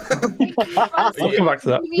come back to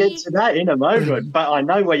that. Get to that in a moment, but I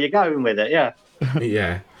know where you're going with it, yeah.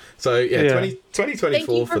 Yeah. So yeah, Yeah. 2024 Thank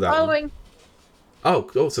you for that one. following. Oh,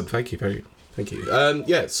 awesome! Thank you, thank you.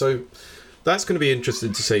 Yeah, so that's going to be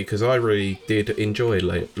interesting to see because I really did enjoy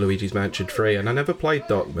Luigi's Mansion 3, and I never played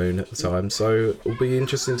Dark Moon at the time, so it'll be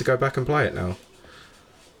interesting to go back and play it now.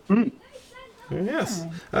 Yes.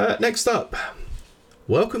 Next up,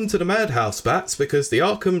 welcome to the Madhouse, Bats, because the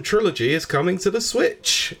Arkham trilogy is coming to the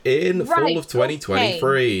Switch in fall Right, of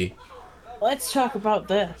 2023. Let's talk about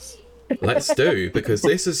this. Let's do, because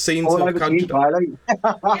this has seemed to All have over to you, conjured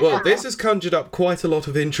up. Violet. Well, this has conjured up quite a lot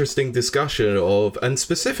of interesting discussion of, and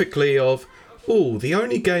specifically of, the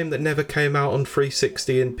only game that never came out on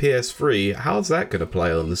 360 and PS3, how's that going to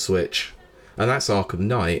play on the Switch? And that's Arkham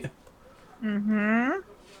Knight.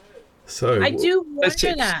 So, I do It's-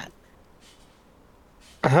 wonder that.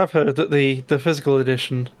 I have heard that the physical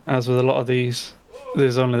edition, as with a lot of these,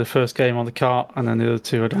 there's only the first game on the cart, and then the other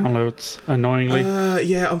two are downloads. Annoyingly,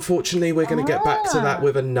 Yeah, unfortunately, we're going to get back to that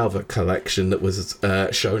with another collection that was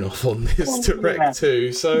shown off on this Direct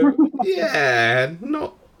too. So, yeah,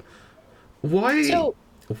 not... Why? So-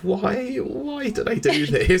 Why do they do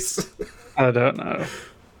this? I don't know.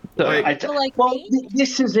 Like, Like well, me?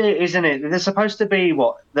 this is it, isn't it? They're supposed to be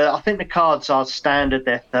I think the cards are standard.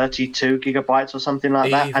 They're 32 gigabytes or something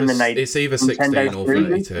like that, and then it's either 16 or Nintendo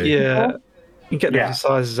 32. Yeah, you get Yeah. different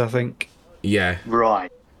sizes, I think. Yeah.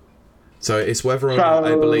 Right. So it's whether or not I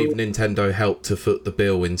So- believe Nintendo helped to foot the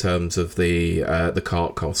bill in terms of the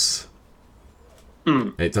cart costs.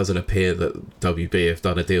 It doesn't appear that WB have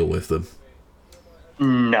done a deal with them.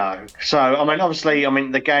 No. So I mean, obviously,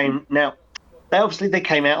 the game now. They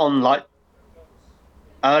came out on like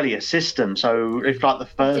earlier systems. So if like the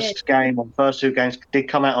first game or first two games did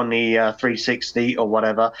come out on the 360 or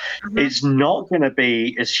whatever, it's not going to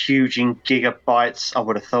be as huge in gigabytes. I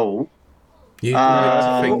would have thought. You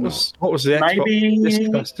What was the Xbox Maybe disc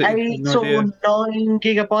capacity? 8 No idea. or 9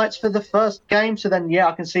 gigabytes for the first game. So then, yeah,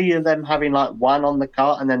 I can see them having like one on the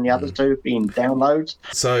cart and then the other two being downloads.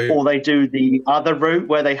 So Or they do the other route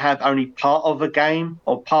where they have only part of a game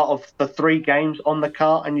or part of the 3 games on the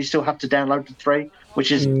cart, and you still have to download the 3,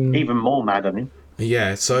 which is even more maddening.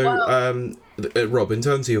 yeah, so Rob, in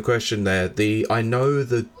terms of your question there, I know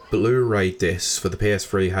the Blu-ray discs for the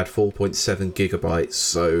PS3 had 4.7 gigabytes,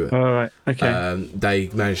 so All right. Okay. they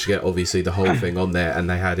managed to get obviously the whole thing on there, and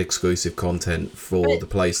they had exclusive content for the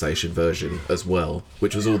PlayStation version as well,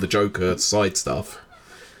 which was all the Joker side stuff,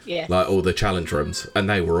 Yeah. like all the challenge rooms, and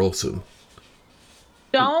they were awesome.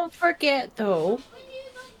 Don't forget though,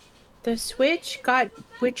 the Switch got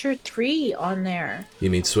Witcher 3 on there. You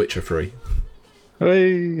mean Switcher free?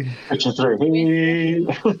 Hey. Witcher 3.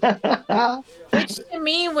 Which to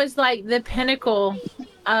me was like the pinnacle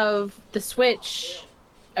of the Switch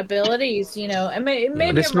abilities, you know. I mean, it may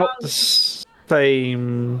But be it's wrong. not the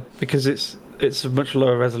same because it's a much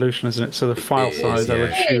lower resolution, isn't it? So the file It is, size, I would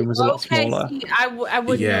yeah. assume, is a lot Okay, smaller. see, I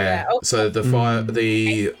wouldn't know Yeah. that. Okay. So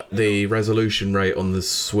the resolution rate on the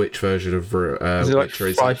Switch version of Is it like Witcher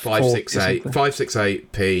is like 540 or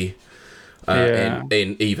 568p. Yeah.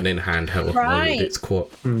 In even in handheld Right. mode, it's quite.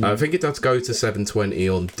 I think it does go to 720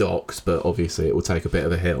 on docks, but obviously it will take a bit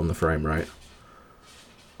of a hit on the frame rate.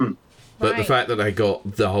 But the Right. fact that they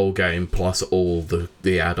got the whole game plus all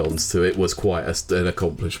the add-ons to it was quite an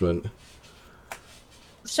accomplishment.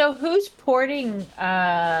 So who's porting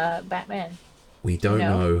Batman? We don't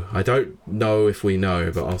No. know. I don't know if we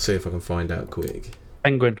know, but I'll see if I can find out quick.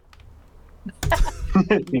 Penguin.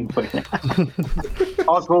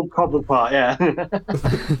 Oswald Cobblepot, yeah.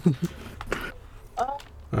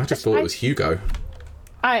 I just thought it was Hugo.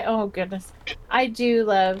 Oh goodness, I do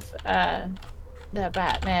love the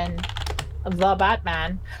Batman, but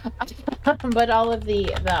all of the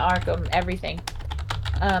Arkham everything.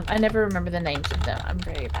 I never remember the names of them. I'm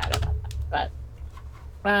very bad about that.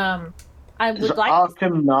 But I would There's like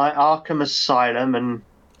Arkham Knight, Arkham Asylum, and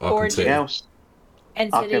Arkham Origin. City. anything else.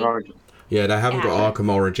 and City. Arkham Origin. Yeah, they haven't got Yeah.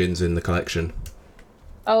 Arkham Origins in the collection.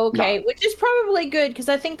 Oh, okay, which is probably good because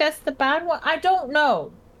I think that's the bad one. I don't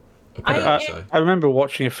know. I I- think so. I remember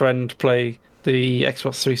watching a friend play the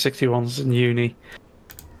Xbox 360 ones in uni,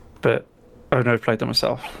 but I've never played them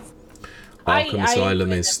myself. Arkham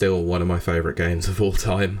Asylum is still one of my favourite games of all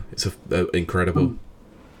time. It's incredible.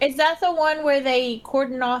 Is that the one where they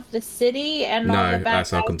cordon off the city and all No, the bad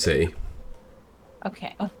that's Arkham guys? City.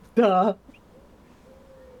 Okay. Oh, duh.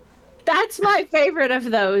 That's my favorite of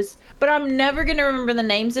those, but I'm never gonna remember the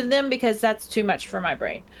names of them because that's too much for my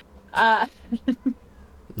brain.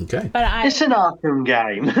 Okay. But It's an Arkham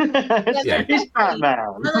game. Yeah. It's Batman.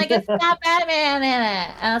 I'm like, it's got Batman in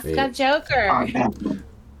it, and it's got Joker.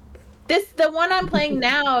 The one I'm playing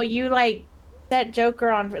now, you like set Joker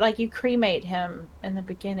on, like you cremate him in the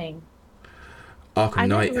beginning. Arkham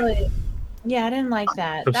Knight. Yeah, I didn't like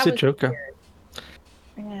that. I've That seen was Joker. weird.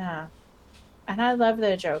 Yeah, and I love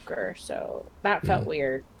the Joker, so that felt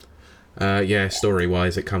weird. Yeah,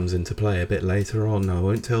 story-wise, it comes into play a bit later on. I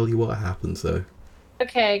won't tell you what happens, though.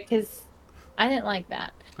 Okay, because I didn't like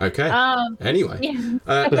that. Okay. Anyway. Yeah.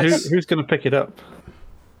 But who's going to pick it up?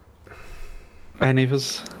 Any of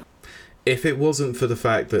us? If it wasn't for the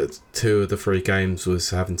fact that 2 of the 3 games was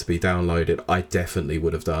having to be downloaded, I definitely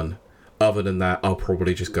would have done. Other than that, I'll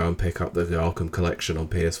probably just go and pick up the Arkham Collection on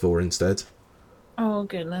PS4 instead. Oh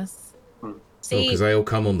goodness. Because See, they all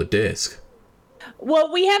come on the disc.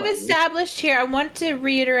 well, we have established here. I want to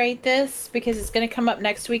reiterate this because it's going to come up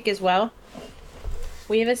next week as well.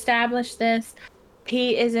 We have established this.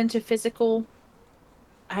 He is into physical.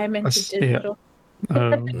 I'm into Yeah. digital.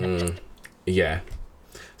 Yeah.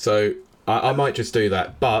 So I might just do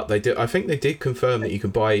that. But I think they did confirm that you can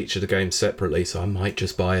buy each of the games separately. So I might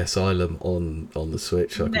just buy Asylum on the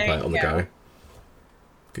Switch. So I can There play it you on the go. go.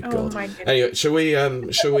 Good Oh God. my goodness. Anyway,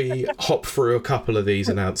 shall we hop through a couple of these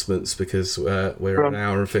announcements because we're an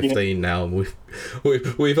hour and 15 now, and we've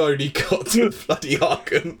only got to bloody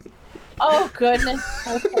Arkham. Oh goodness.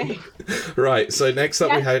 Okay. Right. So next up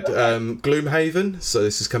we Yes, had go ahead. Gloomhaven. So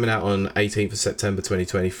this is coming out on 18th of September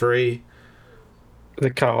 2023. The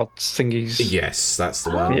card thingies. Yes, that's the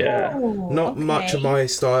one. Yeah. Oh, Not much of okay. my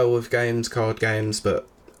style of games, card games, but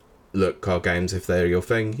look, card games, if they're your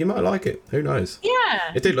thing, you might like it. Who knows?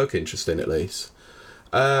 Yeah. It did look interesting, at least.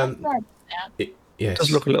 That's Yes. It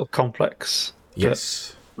does look a little complex.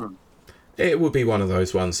 Yes. It will be one of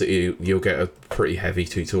those ones that you'll get a pretty heavy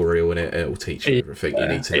tutorial in it. It will teach you everything you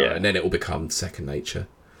need to know, Yeah. and then it will become second nature.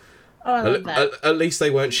 Oh, I love that. At least they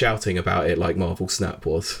weren't shouting about it like Marvel Snap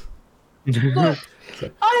was. Look,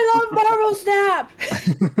 I love Marvel Snap.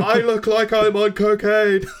 I look like I'm on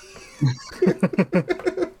cocaine.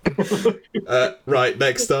 Right,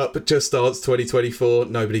 next up, Just Dance 2024.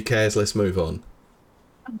 Nobody cares. Let's move on.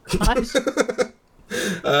 Gosh.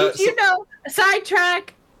 You know,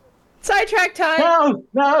 sidetrack time. No,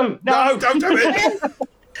 no, No, no. don't do it.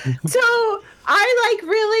 So I like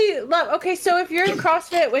really love. Okay, so if you're in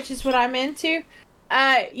CrossFit, which is what I'm into,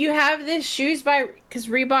 you have this shoes because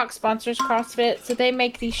Reebok sponsors CrossFit, so they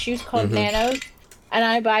make these shoes called Nanos, and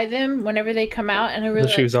I buy them whenever they come out, and I really The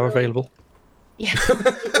shoes are available. Yeah,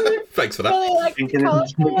 Thanks for that. really like the Thinking in color.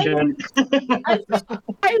 description.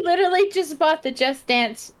 I literally just bought the Just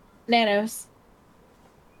Dance Nanos,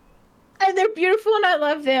 and they're beautiful, and I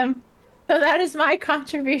love them. So that is my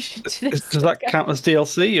contribution to this. Does that count as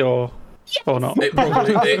DLC or not?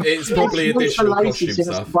 It's probably additional The costume laces, you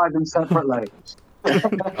have to stuff. buy them separately.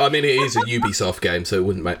 I mean, it is a Ubisoft game, so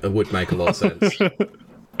it would make a lot of sense.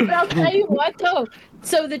 But I'll tell you what, though.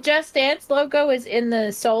 So the Just Dance logo is in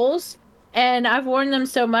the soles, and I've worn them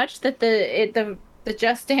so much that the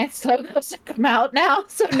Just Dance logos have come out now.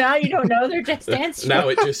 So now you don't know they're Just Dance. Now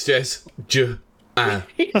it just says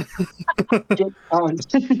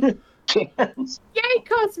Yay,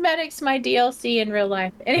 cosmetics, my DLC in real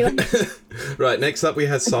life. Anyway, Right, next up we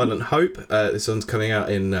had Silent Hope. This one's coming out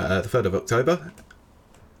in the 3rd of October.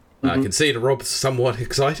 I can see that Rob's somewhat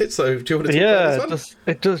excited, so do you want to talk Yeah, about this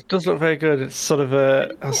it does look very good. It's sort of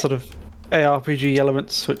has sort of ARPG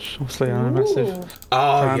elements, which obviously are massive. Ooh.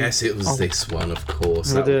 Oh, yes, it was this one, of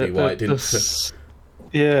course. That With would be why it didn't...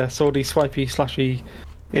 yeah, swordy, swipey, slashy.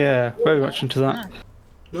 Yeah, very much into that.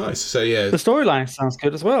 Nice, so yeah. The storyline sounds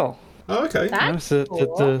good as well. Oh, okay. That's You know,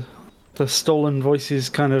 cool. the stolen voices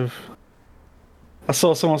kind of. I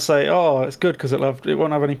saw someone say, "Oh, it's good because it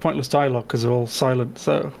won't have any pointless dialogue because they're all silent."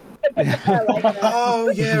 So I like that. Oh,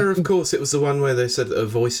 yeah, of course. It was the one where they said that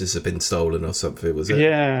voices had been stolen or something, was it?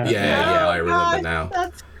 yeah, Yeah, I remember Oh, now.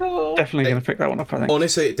 That's cool. definitely going to pick that one up. I think.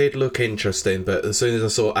 Honestly, it did look interesting, but as soon as I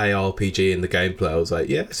saw ARPG in the gameplay, I was like,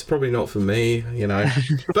 yeah, it's probably not for me, you know.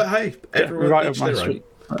 But hey, everyone right each up my their own. street.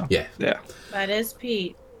 So, Yeah. yeah. That is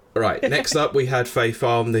Pete. Right, next up we had Fae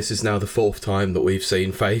Farm. This is now the 4th time that we've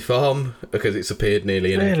seen Fae Farm, because it's appeared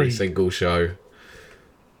nearly in every Really? single show.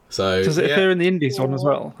 So Does it yeah, appear in the Indies one as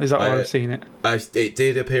well? Is that where I've seen it? it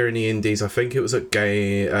did appear in the Indies. I think it was at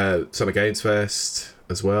Summer Games Fest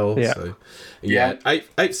as well. Yeah. So yeah,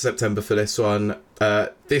 8th September for this one.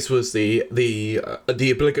 This was the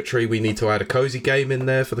obligatory. We need to add a cozy game in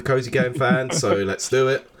there for the cozy game fans. So let's do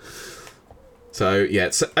it. So yeah,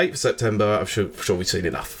 it's 8th September. I'm sure we've seen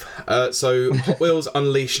enough. So Hot Wheels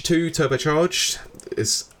Unleashed 2 Turbocharged.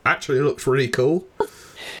 It actually looks really cool.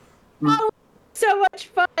 So much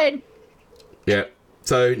fun. Yeah.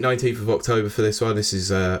 So 19th of October for this one. This is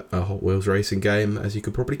a Hot Wheels racing game, as you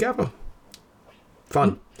could probably gather.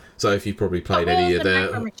 Fun. So if you probably played any of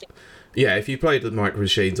the... Yeah, if you played the Micro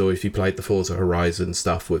Machines or if you played the Forza Horizon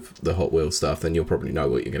stuff with the Hot Wheels stuff, then you'll probably know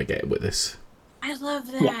what you're going to get with this. I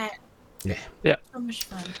love that. Yeah. So much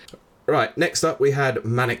fun. Right, next up we had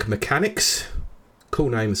Manic Mechanics. Cool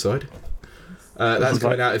name aside. That's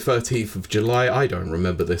coming out on 13th of July. I don't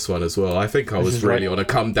remember this one as well. I think I was is really right. on a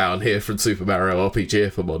come down here from Super Mario RPG,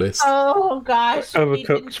 if I'm honest. Oh gosh. He didn't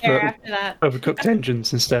Overcooked, care but- after that. Overcooked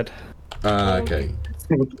engines instead, Okay.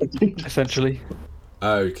 essentially.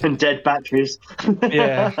 Okay. And dead batteries.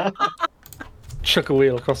 Yeah. Chuck a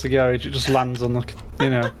wheel across the garage, it just lands on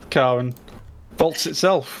the car and bolts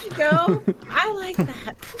itself. Go. I like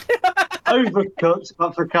that. Overcooked,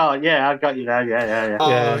 but for car. Yeah, I got you now.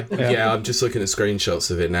 Yeah. Yeah, I'm just looking at screenshots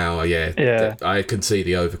of it now. Yeah. Yeah. I can see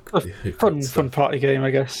the over. Fun party game, I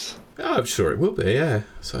guess. Oh, I'm sure it will be, yeah.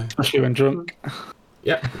 So, Especially when drunk.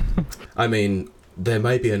 yeah. I mean, there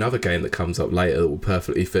may be another game that comes up later that will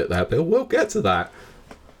perfectly fit that bill. We'll get to that.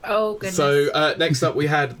 Oh, goodness. So next up we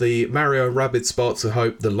had the Mario & Rabbids Sparks of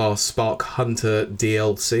Hope, The Last Spark Hunter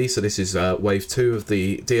DLC. So this is wave 2 of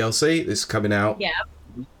the DLC. This is coming out. Yeah.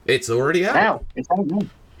 It's already out. Now, it's out now.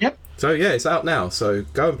 Yep. So yeah, it's out now. So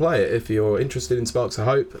go and play it if you're interested in Sparks of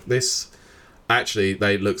Hope. This actually,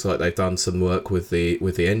 looks like they've done some work with the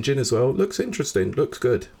engine as well. Looks interesting. Looks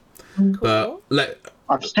good. Cool. But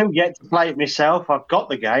I've still yet to play it myself. I've got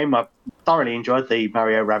the game. I've thoroughly enjoyed the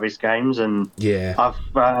Mario Rabbids games, and yeah,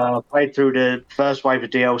 I've played through the first wave of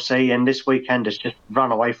DLC, and this weekend has just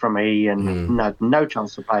run away from me, and no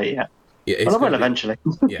chance to play it yet. yeah, But I will eventually.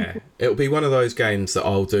 Yeah, it'll be one of those games that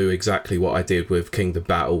I'll do exactly what I did with Kingdom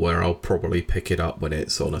Battle, where I'll probably pick it up when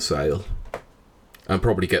it's on a sale, and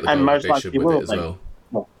probably get the And gold most edition likely with it will as be. well.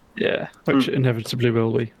 Yeah, which inevitably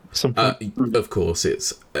will be at some point. Of course,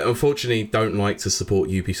 it's unfortunately don't like to support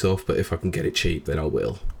Ubisoft, but if I can get it cheap, then I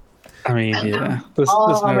will. I mean, yeah, there's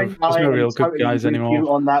I no real good totally guys with you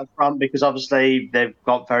anymore. on that front, because obviously they've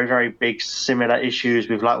got very, very big similar issues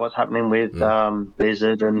with like what's happening with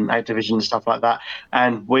Blizzard and Activision and stuff like that.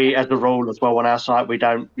 And we, as a rule, as well on our site, we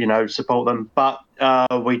don't, support them, but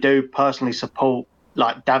we do personally support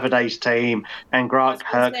like Davide's team and Grant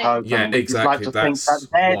Kirkhope. Yeah, and we'd exactly. like to think That's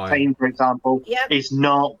that their why. team, for example, Yep. is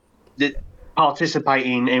not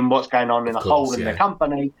participating in what's going on in the course, whole in yeah. the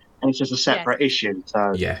company, and it's just a separate issue.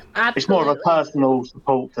 So Yeah, it's more of a Absolutely. personal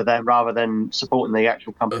support for them rather than supporting the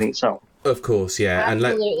actual company itself. of course, yeah. And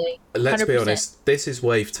Absolutely. let's be 100%. honest, this is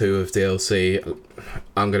wave 2 of DLC.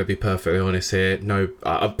 I'm going to be perfectly honest here. No,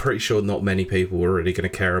 I'm pretty sure not many people were really going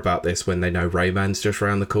to care about this when they know Rayman's just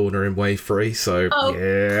around the corner in wave 3. So Oh.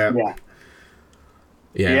 yeah,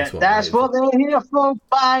 Yeah, that's that's what they're here for,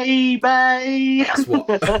 baby. That's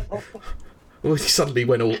what. Well, he suddenly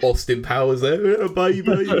went all Austin Powers there, "Yeah, baby."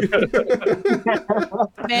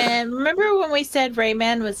 Man, remember when we said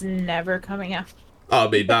Rayman was never coming out? I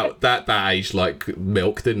mean, that aged like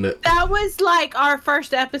milk, didn't it? That was like our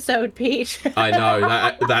first episode, Pete. I know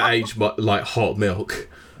that aged like hot milk.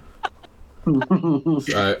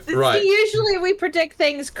 Right. Usually we predict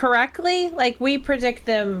things correctly. Like we predict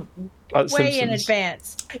them Like way in Simpsons.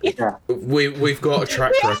 advance. We've got a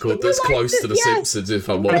track record that's close to the Yes. Simpsons, if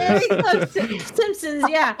I'm honest. Very close to Simpsons,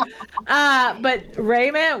 yeah. But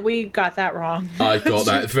Rayman, we got that wrong. I got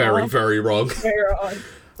that very, very wrong. Very wrong.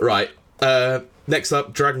 Right. Next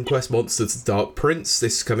up, Dragon Quest Monsters: Dark Prince.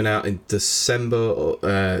 This is coming out in December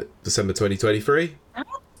 2023.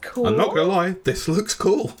 Cool. I'm not gonna lie, this looks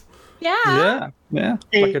cool. Yeah. Yeah.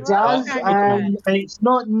 It Like a does, dark and it's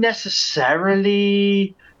not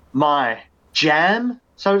necessarily my jam,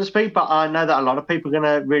 so to speak, but I know that a lot of people are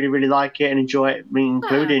going to really, really like it and enjoy it, me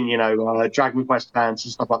including, Dragon Quest fans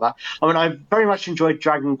and stuff like that. I mean, I very much enjoyed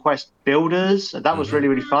Dragon Quest Builders. That was really,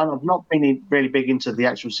 really fun. I've not been really big into the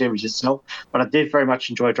actual series itself, but I did very much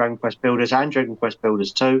enjoy Dragon Quest Builders and Dragon Quest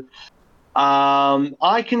Builders 2.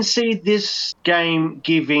 I can see this game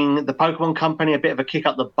giving the Pokemon Company a bit of a kick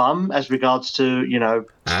up the bum as regards to,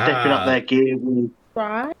 stepping up their gear with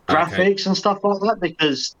Right. graphics and stuff like that,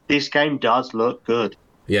 because this game does look good.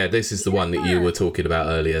 Yeah, this is the one that you were talking about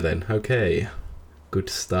earlier. Then, okay, good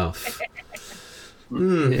stuff.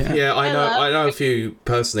 Yeah, I know a few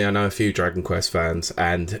personally. I know a few Dragon Quest fans,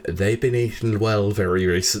 and they've been eating well very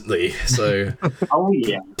recently. So Oh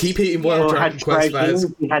yeah. keep eating well, We Dragon had Quest fans.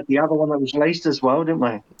 We had the other one that was released as well, didn't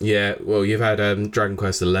we? Yeah, well, you've had Dragon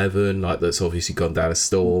Quest 11, like that's obviously gone down a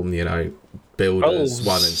storm. Builders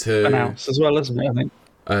 1 and 2. Announced as well, isn't it? I think.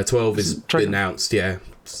 12 is Dragon- announced, yeah,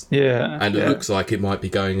 Yeah. and yeah. it looks like it might be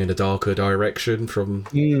going in a darker direction from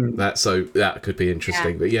that, so that could be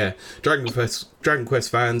interesting. Yeah. But yeah, Dragon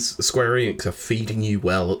Quest fans, Square Enix are feeding you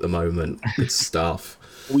well at the moment. Good stuff.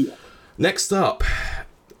 Oh, yeah. Next up,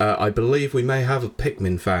 I believe we may have a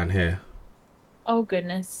Pikmin fan here, Oh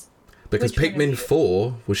goodness. because Which one Pikmin of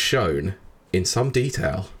 4 was shown in some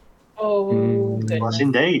detail. Oh Yes, goodness.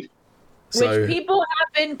 indeed. So Which people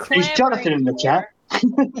have been clamoring Is Jonathan in the for. chat?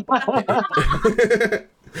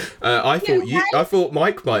 I thought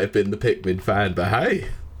Mike might have been the Pikmin fan, but hey.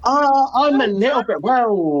 I'm a little bit.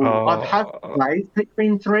 Well, Oh. I have played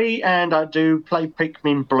Pikmin 3, and I do play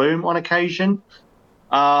Pikmin Bloom on occasion.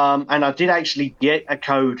 And I did actually get a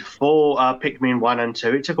code for Pikmin 1 and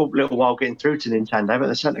 2. It took a little while getting through to Nintendo, but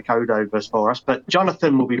they sent the code over for us. But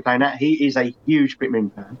Jonathan will be playing that. He is a huge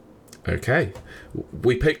Pikmin fan. Okay.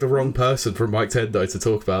 We picked the wrong person from Mike Tendo to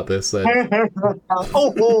talk about this then.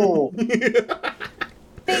 Oh,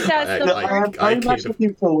 Thing think that's the I- I am very much kid.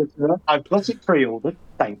 looking forward to it. I've got it pre-ordered.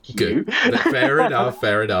 Thank you. Good. Fair enough,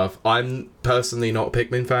 fair enough. I'm personally not a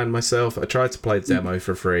Pikmin fan myself. I tried to play the demo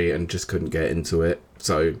for free and just couldn't get into it.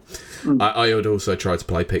 So I would also try to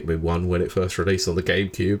play Pikmin 1 when it first released on the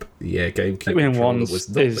GameCube. Yeah, GameCube Pikmin controller 1 was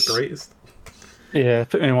not is- the greatest. Yeah,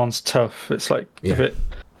 Pikmin 1's tough. It's like Yeah. a bit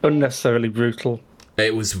unnecessarily brutal.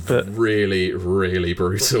 It was But- really, really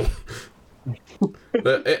brutal.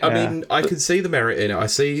 But I Yeah. mean, I can see the merit in it. I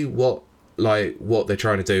see what they're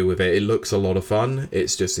trying to do with it. It looks a lot of fun.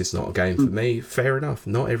 It's just it's not a game for me. Fair enough.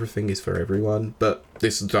 Not everything is for everyone, but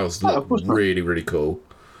this does look of course not. really, really cool.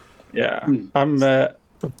 Yeah, I'm they're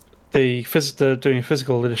doing a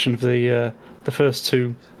physical edition for the first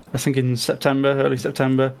two. I think in September, early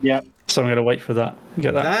September. Yeah. So I'm gonna wait for that.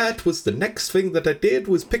 Get that. That was the next thing that I did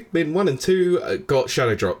was Pikmin 1 and 2 got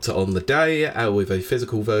shadow dropped on the day with a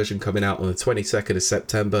physical version coming out on the 22nd of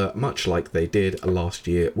September, much like they did last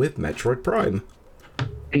year with Metroid Prime.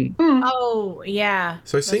 Oh, yeah.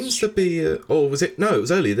 So it seems to be... or was it... No, it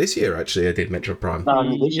was earlier this year, actually, I did Metroid Prime.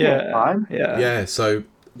 This year time. Yeah. Yeah, so...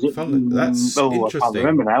 Is it- That's I can't interesting.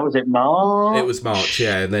 remember now. Was it March? It was March,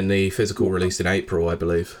 yeah, and then the physical released in April, I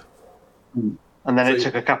believe. And then it So-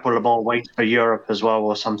 took a couple of more weeks for Europe as well,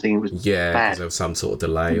 or something. It was Yeah, bad. because there was some sort of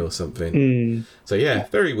delay or something. Mm. So yeah,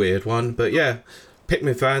 very weird one. But yeah,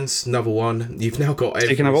 Pikmin fans, another one. You've now got every So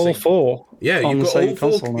you can have all four. Yeah, on you've the got same all four.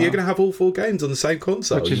 console now. You're going to have all four games on the same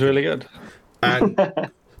console, Which is really good. And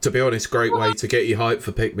to be honest, great way to get you hyped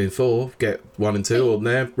for Pikmin 4. Get 1 and 2 on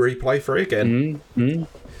there, replay 3 again.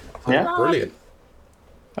 Yeah. Brilliant.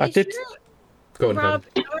 I Is did. your- Go on, Rob,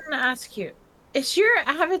 Helen. I want to ask you: is your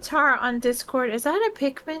avatar on Discord? Is that a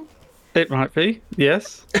Pikmin? It might be.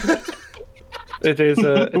 Yes. It is.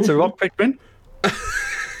 It's a rock Pikmin.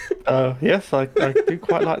 Yes, I do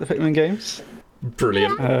quite like the Pikmin games.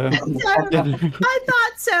 Brilliant. I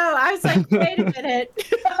thought so. I was like, wait a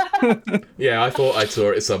minute. Yeah, I thought I saw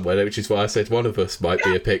it somewhere, which is why I said one of us might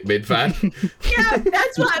be a Pikmin fan. Yeah,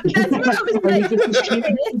 that's what I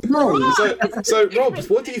was like. So Rob,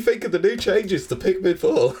 what do you think of the new changes to Pikmin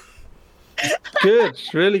 4? Good,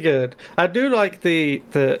 really good. I do like the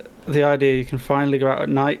idea you can finally go out at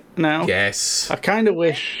night now. Yes. I kind of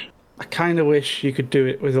wish you could do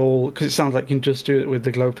it with all, because it sounds like you can just do it with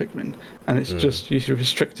the glow Pikmin, and it's just usually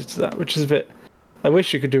restricted to that, which is a bit. I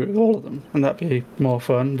wish you could do it with all of them, and that'd be more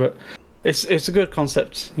fun. But it's a good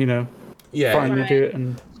concept, you know. Yeah. Finally do it,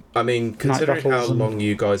 and I mean, considering how battles and- long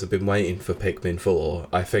you guys have been waiting for Pikmin 4,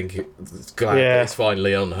 I think it's glad Yeah. that it's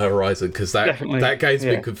finally on the horizon, because Definitely, that game's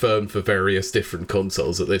yeah. been confirmed for various different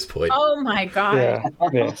consoles at this point. Oh my god. yeah,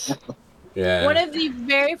 yes, Yeah. One of the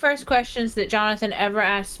very first questions that Jonathan ever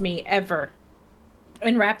asked me, ever,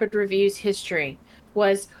 in Rapid Reviews history,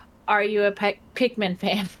 was, "Are you a Pikmin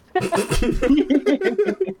fan?"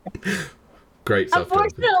 Great stuff.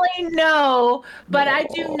 Jonathan. Unfortunately, no, but I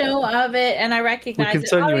do know of it, and I recognize can it.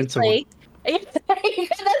 turn you into Obviously.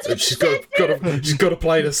 That's what She's she said. got to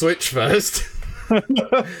play the Switch first.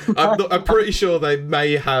 I'm pretty sure they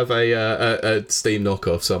may have a Steam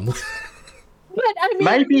knockoff somewhere. But I mean,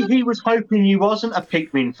 Maybe he was hoping you wasn't a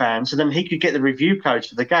Pikmin fan, so then he could get the review codes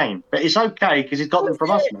for the game. But it's okay because he's got them from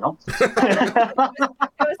us now. it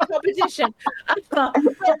was competition.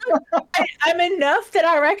 I'm enough that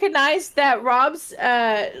I recognize that Rob's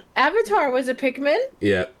avatar was a Pikmin.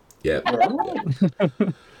 Yeah. very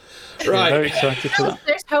Right. excited for that.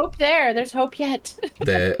 There's hope there. There's hope yet.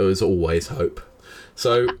 There is always hope.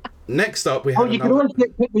 So next up we have Oh, you can another. always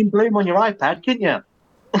get Pikmin Bloom on your iPad, couldn't you?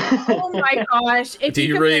 Oh my gosh! If Do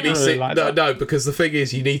you could really play- see? like No, that. no, because the thing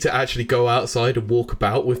is, you need to actually go outside and walk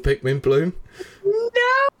about with Pikmin Bloom. No.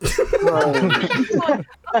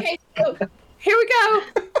 Okay, so here we go.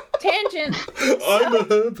 Tangent. I'm a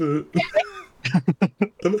Herbert.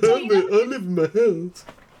 I'm a Herbert. I live in my house.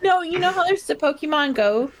 No, you know how there's the Pokemon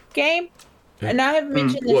Go game, and I have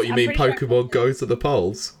mentioned this. What you I'm mean, pretty sure- Pokemon Go to the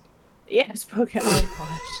polls? Yes, Pokemon. Oh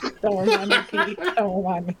gosh! Don't remind me, Pete. Don't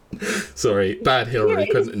remind me. Sorry, bad Hillary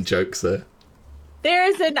Clinton jokes there. There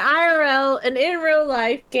is an IRL, an in real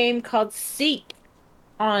life game called Seek.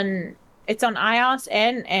 It's on iOS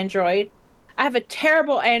and Android. I have a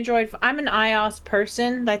terrible Android. I'm an iOS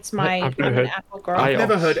person. That's my I've never I'm an heard Apple girl. iOS. I've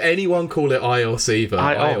never heard anyone call it iOS either.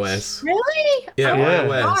 iOS. iOS. Really? Yeah, Oh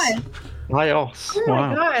my iOS. God. iOS. Oh my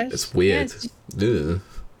Wow. gosh. It's weird. Yes. Ugh.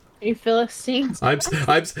 You Philistines. I'm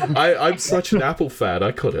such an Apple fan.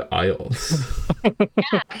 I call it iOS.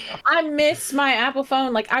 I miss my Apple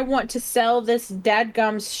phone. Like, I want to sell this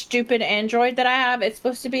dadgum stupid Android that I have. It's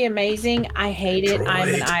supposed to be amazing. I hate it. I'm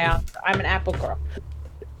an Android. iOS. I'm an Apple girl.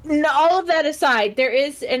 No, all of that aside, there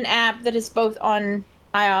is an app that is both on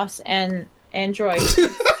iOS and Android.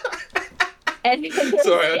 And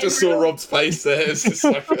Sorry, I just saw Rob's face there. It's just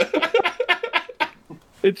like...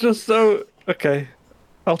 It's just so okay.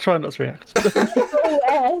 I'll try not to react.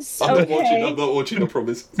 iOS. I'm Okay. not watching, I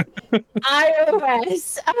promise.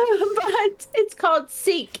 iOS, but it's called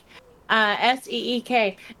Seek,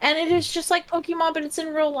 Seek, and it is just like Pokemon, but it's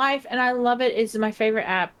in real life, and I love it. It's my favorite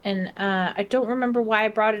app, and I don't remember why I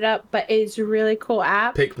brought it up, but it's a really cool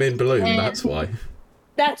app. Pikmin Bloom, And- that's why.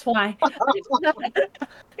 That's why.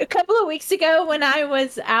 A couple of weeks ago, when I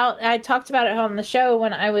was out, I talked about it on the show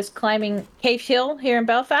when I was climbing Cave Hill here in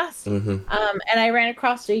Belfast, and I ran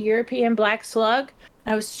across a European black slug.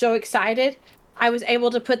 I was so excited. I was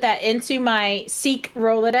able to put that into my Seek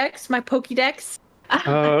Rolodex, my Pokédex.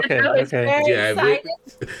 Oh, okay, I was okay. very Yeah,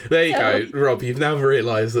 excited. there you go, Rob. You've now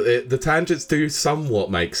realised that the tangents do somewhat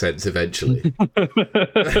make sense eventually.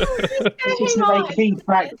 Isn't they keep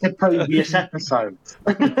back to previous episodes?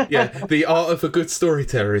 Yeah, the art of a good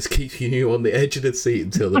storyteller is keeping you on the edge of the seat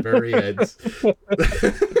until the very end.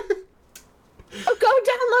 Oh, go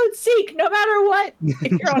download Seek, no matter what.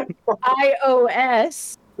 If you're on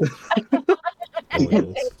iOS.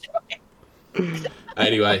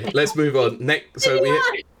 Anyway, let's move on. Next,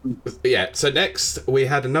 so next we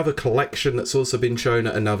had another collection that's also been shown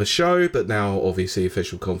at another show, but now obviously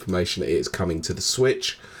official confirmation it is coming to the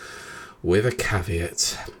Switch with a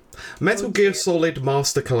caveat. Metal Gear Solid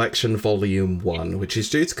Master Collection Volume 1, which is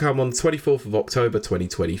due to come on the 24th of October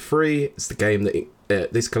 2023. It's the game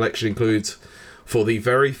that this collection includes for the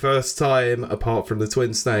very first time, apart from the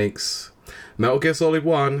Twin Snakes, Metal Gear Solid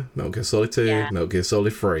 1, Metal Gear Solid 2, Metal Gear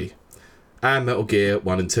Solid 3. And Metal Gear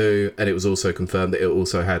 1 and 2, and it was also confirmed that it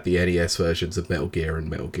also had the NES versions of Metal Gear and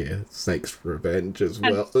Metal Gear Snake's Revenge as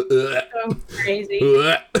well. So crazy.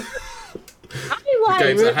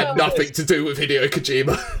 Games that had nothing to do with Hideo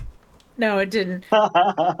Kojima. No, it didn't.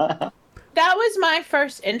 That was my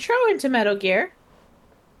first intro into Metal Gear.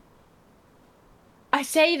 I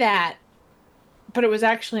say that, but it was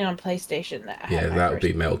actually on PlayStation that I had my that would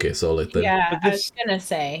first- be Metal Gear Solid then. Yeah, But I was gonna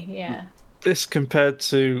say, yeah. This compared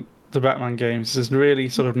to the Batman games, there's really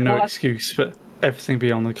sort of no What? excuse for everything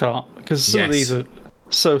being on the cart because some of Yes. these are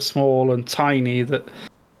so small and tiny that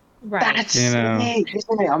Right. That's You know. it,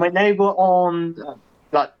 isn't it? I mean, they were on,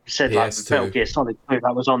 like you said, like PS2. Metal Gear Solid 2,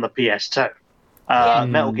 that was on the PS2. Yeah.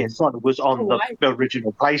 Metal Gear Solid was on Oh, the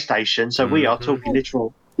original PlayStation, so we are talking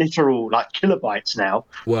literal like kilobytes now.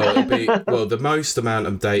 Well, the most amount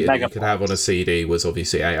of data that you could have on a CD was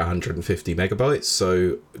obviously 850 megabytes.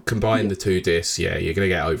 So combine the two discs, you're gonna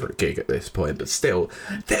get over a gig at this point. But still,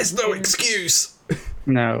 there's no excuse.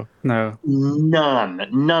 no.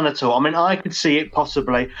 None at all. I mean, I could see it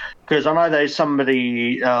possibly because I know there's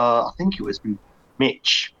somebody, I think it was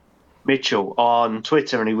Mitchell on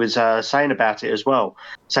Twitter, and he was saying about it as well,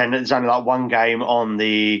 saying that there's only like one game on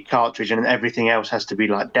the cartridge and everything else has to be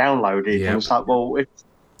like downloaded. Yeah. And it's like, well, if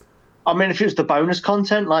it was the bonus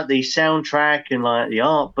content, like the soundtrack and like the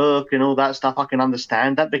art book and all that stuff, I can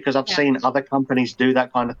understand that because I've seen other companies do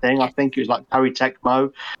that kind of thing. I think it was like Koei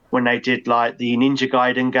Tecmo when they did like the Ninja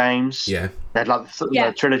Gaiden games. Yeah. They had like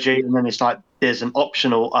the trilogy, and then it's like there's an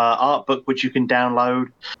optional art book which you can download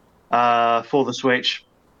for the Switch.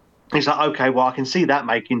 It's like, okay, well, I can see that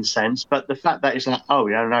making sense, but the fact that it's like, oh,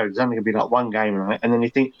 no, there's only going to be like one game, right? And then you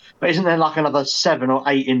think, but isn't there like another 7 or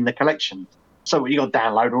 8 in the collection? So you got to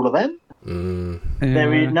download all of them?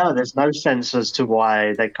 There's no sense as to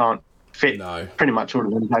why they can't fit pretty much all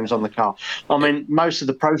of them games on the car. I mean, most of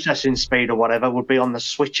the processing speed or whatever would be on the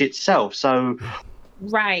Switch itself, so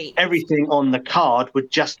Right. everything on the card would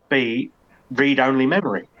just be read-only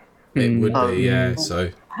memory. It would be, yeah. So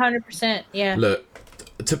 100%, yeah. look,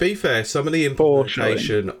 to be fair, some of the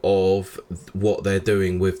implementation of what they're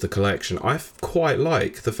doing with the collection, I quite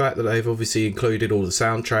like the fact that they've obviously included all the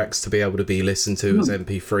soundtracks to be able to be listened to as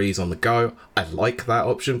MP3s on the go. I like that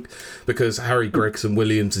option because Harry Gregson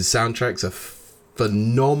Williams' soundtracks are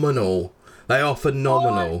phenomenal. They are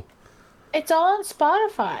phenomenal. It's all on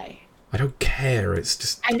Spotify. I don't care. It's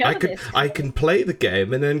just I know I can play the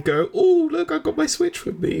game and then go, oh look, I got my Switch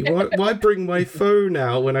with me. Why bring my phone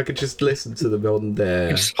out when I could just listen to them on there?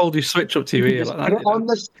 Just hold your Switch up to your ear Just like put that. it on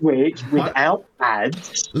the Switch without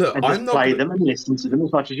ads, Look, and just I'm not play gonna- them and listen to them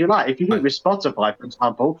as much as you like. If you do it with Spotify, for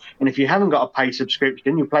example, and if you haven't got a paid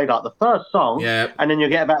subscription, you play like the first song, Yeah. and then you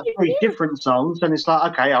get about 3 different songs, and it's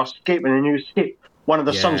like, okay, I'll skip, and then you skip one of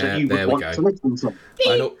the songs that you there would we want go. to listen to.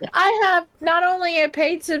 I know- I have not only a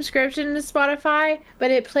paid subscription to Spotify,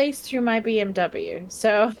 but it plays through my BMW.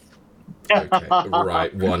 So Okay,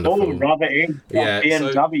 right, wonderful. Oh, rub it in. Yeah,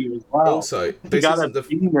 BMW as well. Also, this got isn't a the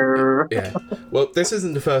beamer. yeah. Well, this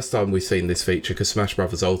isn't the first time we've seen this feature because Smash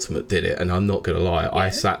Brothers Ultimate did it, and I'm not gonna lie, I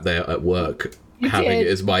sat there at work having did. it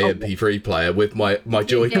as my MP3 player with my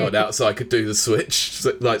Joy-Con did. out so I could do the switch,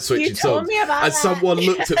 like switching You told songs. me about And that. someone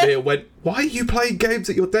looked at me and went, "Why are you playing games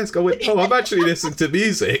at your desk?" I went, "Oh, I'm actually listening to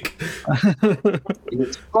music."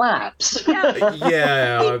 It slaps.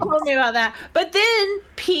 Yeah, You told me about that. But then,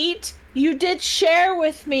 Pete, you did share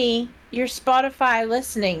with me your Spotify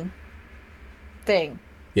listening thing.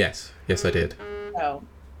 yes, I did. So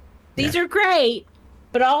these are great,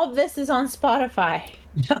 but all of this is on Spotify.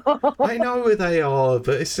 I know where they are,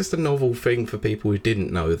 but it's just a novel thing for people who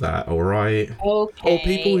didn't know that, alright? Okay. Or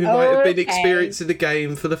people who might have been okay. experiencing the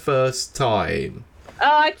game for the first time.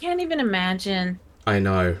 Oh, I can't even imagine. I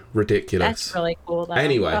know, ridiculous. That's really cool, though.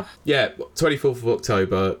 Anyway, Ugh. yeah, 24th of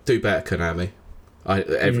October, do better, Konami.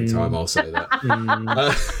 Every time I'll say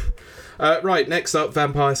that. Right, next up,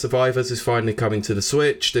 Vampire Survivors is finally coming to the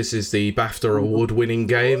Switch. This is the BAFTA award-winning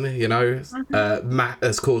game, you know.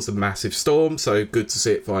 Has caused a massive storm, so good to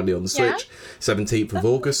see it finally on the Yeah. Switch. 17th of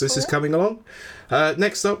August, this is cool. coming along.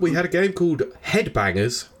 Next up, we had a game called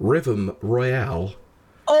Headbangers Rhythm Royale.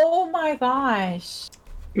 Oh my gosh.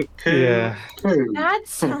 Yeah. That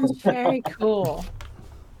sounds very cool.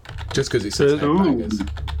 Just because it says Ooh. Headbangers.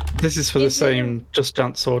 This is for the Is it- same Just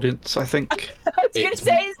Dance audience, I think. I was going to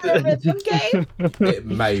say, is it a rhythm game? It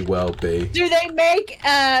may well be. Do they make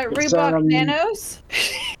Reebok Nanos?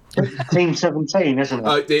 Team 17, isn't it?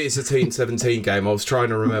 Oh, it's a Team 17 game. I was trying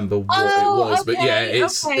to remember what Oh, it was, but yeah, okay,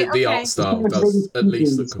 it's okay, the okay. art style does at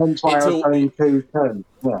least look. That's why I It's was all, going to turn.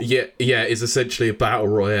 Yeah. yeah, it's essentially a battle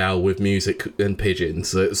royale with music and pigeons.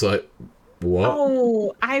 So it's like, what?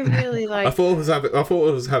 Oh, I really like. I thought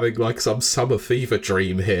I was having like some summer fever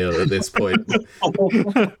dream here at this point.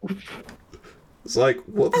 It's like,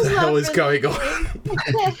 what the hell is going on?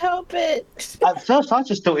 I can't help it. At first, I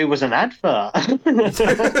just thought it was an advert. Goodness.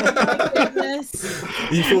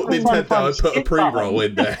 You thought Nintendo had put a pre-roll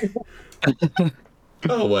in there.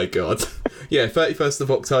 Oh my god. Yeah, 31st of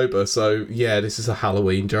October, so yeah, this is a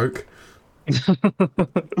Halloween joke.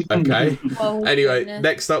 Okay. Oh, Anyway, goodness.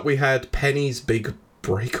 next up we had Penny's Big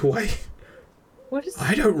Breakaway. What is?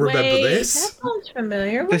 I don't remember Wait, this. That sounds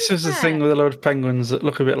familiar. What This is was the that? thing with a load of penguins that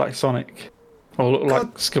look a bit like Sonic. Or look like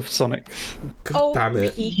God. Scuffed Sonic. God Oh, damn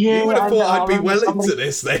it. Pete. Yeah, You would have I thought know, I'd be I well remember into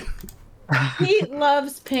this then. Pete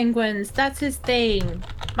loves penguins. That's his thing.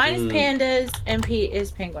 Mine is pandas, and Pete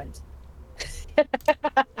is penguins.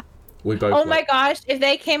 We both Oh my like- gosh, if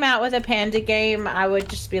they came out with a panda game, I would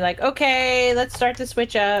just be like, okay, let's start to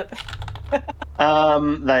switch up.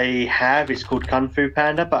 They have. It's called Kung Fu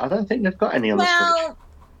Panda, but I don't think they've got any on the Well,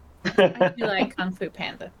 Switch. I do like Kung Fu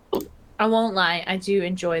Panda. I won't lie, I do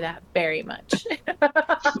enjoy that very much.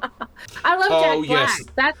 I love Oh, Jack Black. yes.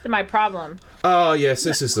 That's my problem. Oh yes,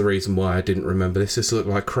 this is the reason why I didn't remember this. This looked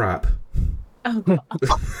like crap. Oh, God.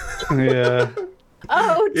 Yeah.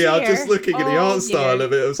 Oh dear. Yeah, I'm just looking at the Oh, art style dear.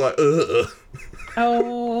 of it. I was like, ugh.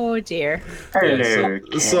 Oh dear. Hello. Yeah,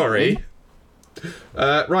 Ken. sorry.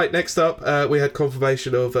 Right, next up, we had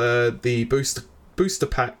confirmation of the booster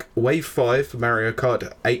pack Wave 5 for Mario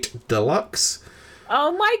Kart 8 Deluxe.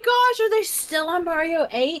 Oh my gosh, are they still on Mario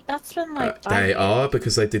 8? That's been like 5 They years. are,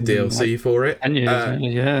 because they did DLC for it. And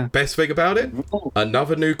yeah. Best thing about it,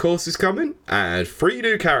 another new course is coming, and 3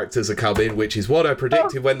 new characters are coming, which is what I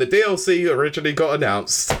predicted when the DLC originally got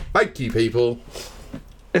announced. Thank you, people.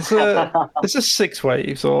 It's a 6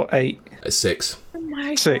 waves or 8. 6. Oh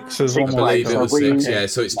my 6 God. is one I more. believe it was So we- 6, yeah.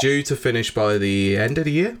 So it's due to finish by the end of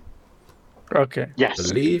the year, Okay. I Yes.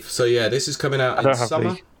 believe. So yeah, this is coming out I in don't have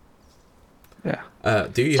summer. Yeah.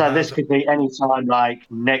 Do you So have... this could be any time like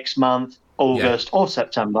next month, August or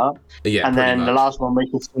September. Yeah, And pretty then the much. last one we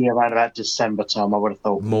could see around about December time, I would have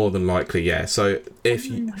thought. More than likely, yeah. So if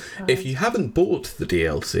Oh you my if you haven't bought the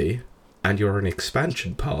DLC and you're an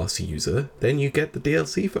expansion pass user, then you get the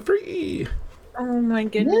DLC for free. Oh my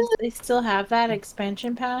goodness, they still have that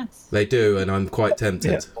expansion pass? They do, and I'm quite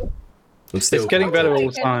tempted. I'm still It's getting quite better all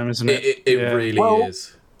tempted. the time, isn't it? It Yeah. really Well-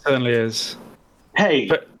 is. certainly is. Hey,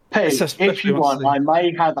 But hey, it's if especially you want, once I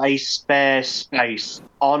may have a spare space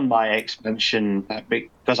on my expansion pack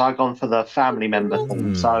because I've gone for the family member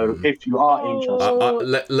thing. So if you are Oh.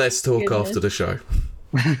 interested, Let's talk Goodness. after the show.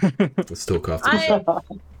 Let's talk after the show.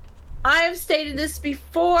 I have stated this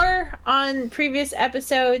before on previous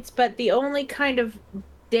episodes, but the only kind of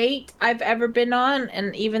date I've ever been on,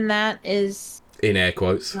 and even that is In air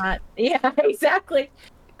quotes. not, yeah, exactly,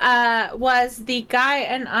 was the guy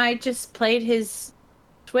and I just played his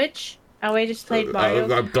Switch. Oh, we just played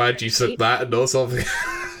Mario. I'm glad you said that and not something.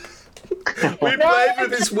 We played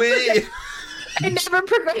with this Wii. I never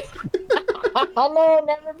progressed. No,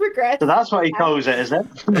 never progressed. So that's what he calls it, is it?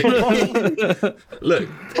 Look,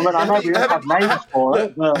 I mean, I know we don't have names for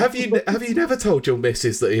it, but have you never told your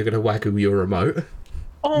missus that you're going to waggle your remote?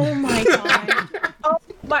 Oh my god. Oh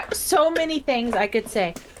my, so many things I could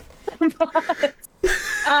say. But,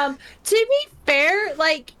 to be fair,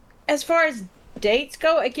 like, as far as dates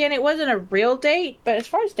go, again, it wasn't a real date, but as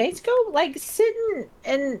far as dates go, like, sitting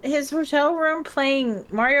in his hotel room playing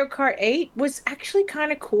Mario Kart 8 was actually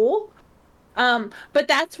kind of cool. But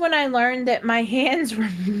that's when I learned that my hands were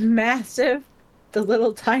massive, the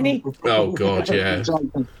little tiny. Oh god, yeah.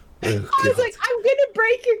 Exactly. Oh, I was God. like, I'm gonna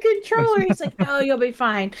break your controller. He's like, no, you'll be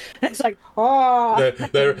fine. And it's like, oh.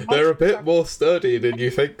 They're a bit more sturdy than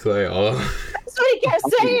you think they are. That's what he kept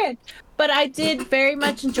saying. But I did very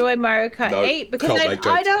much enjoy Mario Kart No, 8 because can't I make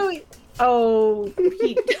jokes. don't. Oh,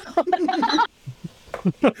 Pete.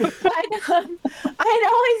 I'd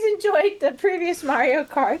always enjoyed the previous Mario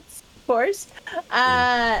Karts, of course.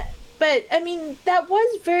 But I mean, that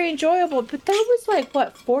was very enjoyable. But that was like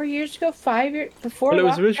what, 4 years ago, 5 years before. Well, it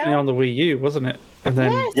was lockdown? originally on the Wii U, wasn't it? And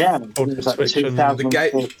then Yes. Yeah, Oh, it was like Switch and-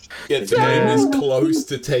 2006. The game is close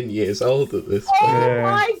to 10 years old at this point. Oh Yeah.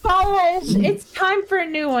 my gosh! It's time for a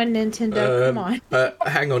new one, Nintendo. Come on.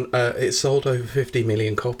 Hang on, it sold over 50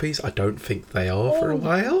 million copies. I don't think they are for a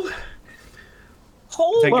while.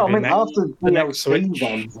 Holy think Well, I it'd mean, be after the the next DLC Switch.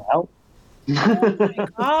 runs out, oh my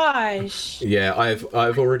gosh! Yeah, I've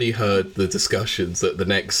already heard the discussions that the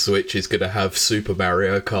next Switch is going to have Super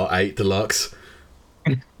Mario Kart 8 Deluxe.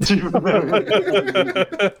 That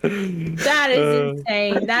is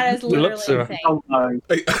insane. That is literally looks are- insane. oh no.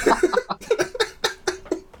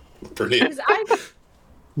 Brilliant. 'Cause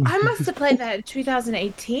I must have played that in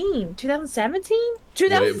 2018, 2017,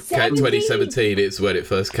 When it came 2017. 2017, it's when it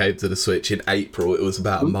first came to the Switch in April. It was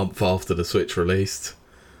about a month after the Switch released.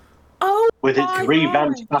 Oh With its my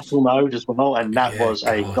revamped gosh. battle mode as well, and that Yeah, was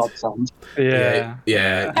a God. godsend. yeah.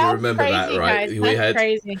 Yeah, you That's remember that, crazy, right? guys. We That's had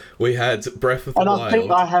crazy. we had Breath of the And I think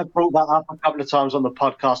Wild. I have brought that up a couple of times on the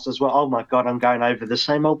podcast as well. Oh my god, I'm going over the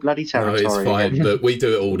same old bloody No, territory. it's fine. again. Look, we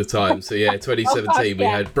do it all the time. So yeah, 2017 we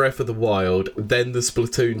yeah. had Breath of the Wild, then the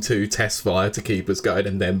Splatoon 2 test fire to keep us going,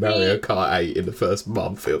 and then Mario Kart 8 in the first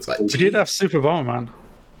month. It was like, We did have Super Bomberman.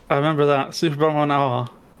 I remember that. Super Bomberman R.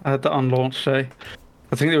 I had that on launch day.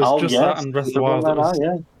 I think it was Oh just yes, that and Breath of the Wild.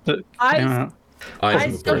 yeah. That I- came out. I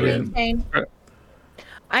items were still brilliant. maintain.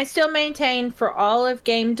 I still maintain for all of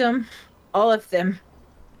gamedom, all of them.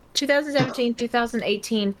 2017,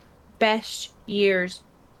 2018, best years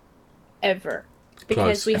ever. Because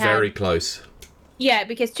Close, we had very close. Yeah,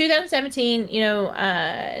 because 2017, the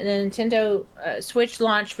Nintendo Switch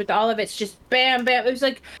launched with all of its just bam, bam. It was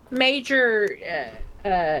like major.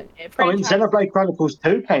 I mean, franchise. Xenoblade Chronicles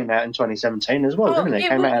 2 came out in 2017 as well, didn't it? it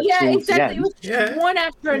Came was- out yeah, towards the exactly. It end. was just Yeah. one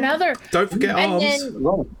after another. Don't forget And Arms. then,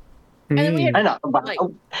 Right. and then we had And like,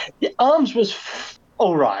 Arms was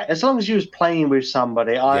all right as long as you was playing with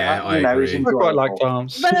somebody. Yeah, I it was agree. I quite enjoyable. liked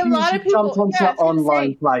Arms. but a lot of people. jumped onto Yeah, I was gonna online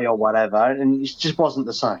say, play or whatever, and it just wasn't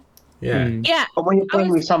the same. Yeah. Mm. yeah, But when you're playing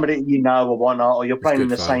was- with somebody that you know or whatnot, or you're playing good in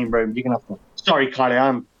the fun. same room, you're gonna have fun. Sorry, Kylie,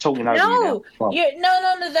 I'm talking over you now. no, Well,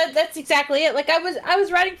 no. That's exactly it. Like I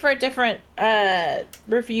was writing for a different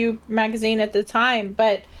review magazine at the time,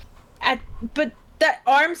 but that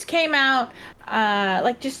Arms came out.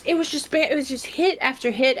 It was just hit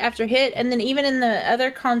after hit after hit, and then even in the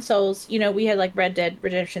other consoles, we had like Red Dead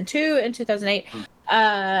Redemption 2 in 2008,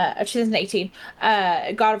 2018,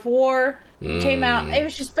 God of War came out. It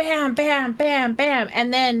was just bam, bam, bam, bam,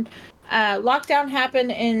 and then lockdown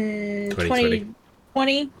happened in 2020.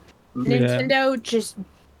 2020. Nintendo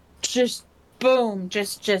just boom,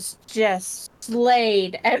 just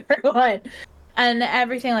slayed everyone and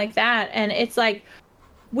everything like that, and it's like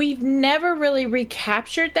we've never really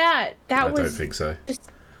recaptured that. That I don't was think so.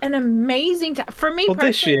 an amazing time for me. Well,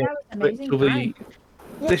 this personally, year, that was an amazing Switch will be, time.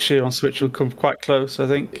 this year on Switch will come quite close, I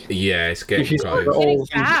think. Yeah, it's If getting you close. look at all Getting the things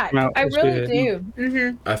that back. come out I this really year.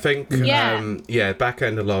 do. I think, Yeah. back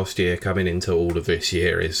end of last year, coming into all of this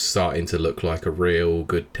year, is starting to look like a real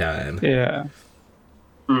good time. Yeah.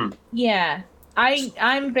 Yeah,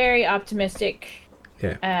 I'm very optimistic.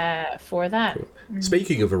 For that.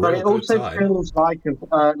 Speaking of a But real it good also time, feels like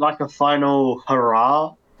a final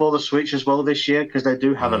hurrah for the Switch as well this year, because they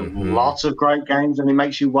do have Mhm. a lot of great games, and it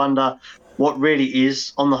makes you wonder what really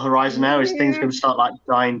is on the horizon now. Is things going to start like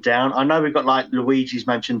dying down? I know we've got like Luigi's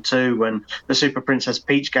Mansion 2 and the Super Princess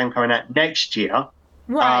Peach game coming out next year.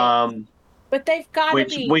 Right, but they've got to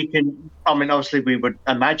Which be. we can. I mean, obviously, we would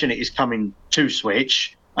imagine it is coming to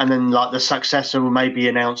Switch. and then like the successor will maybe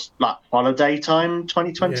announced like holiday time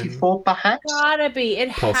 2024, perhaps. Gotta be. It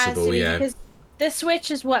has Possible, to be yeah. because the Switch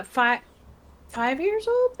is what 5 years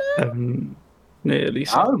old now. Nearly.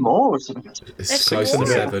 No more. It's It's close to more.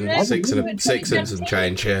 7, It's 6 and some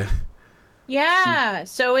change, yeah. Yeah,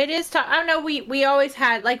 so it is. I don't know. We always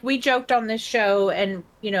had like we joked on this show, and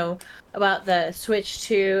about the Switch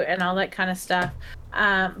 2 and all that kind of stuff.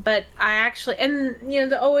 But I actually, and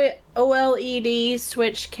the OLED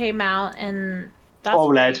Switch came out, and that's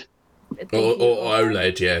OLED. Or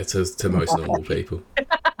OLED, yeah, to most normal people.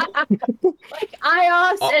 like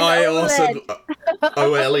iOS and iOS OLED. and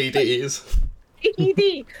OLEDs.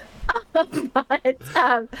 ED.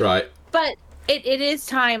 Right. But it is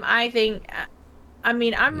time, I think. I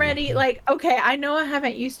mean, I'm ready. Like, okay, I know I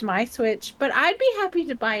haven't used my Switch, but I'd be happy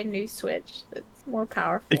to buy a new Switch that's more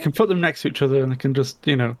powerful. You can put them next to each other and they can just,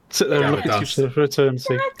 sit there Yeah, and look at each other for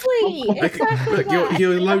eternity. Exactly. Look,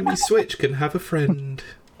 your lonely Switch can have a friend.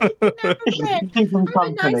 It's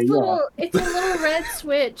a little red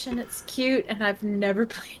Switch, and it's cute, and I've never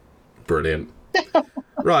played. Brilliant.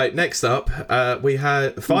 Right, next up, we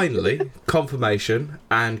had finally confirmation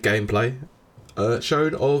and gameplay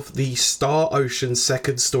shown of the Star Ocean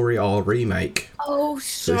Second Story R remake. Oh,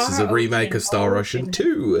 So this is a remake of Star Ocean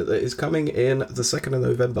 2 that is coming in the 2nd of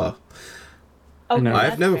November. Okay, No.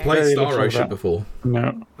 I've never played Very Star little Ocean that. before.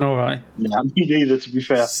 No, all right. Yeah, me neither, to be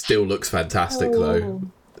fair. Still looks fantastic though.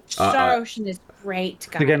 Star Ocean is great,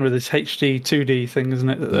 guys. Again with this HD 2D thing, isn't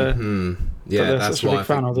it? That they're, Yeah, they're that's such a why big I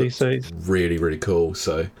fan think of these days. really, really cool.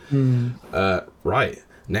 So, right,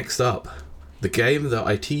 next up, the game that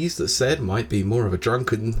I teased that said might be more of a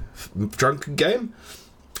drunken game.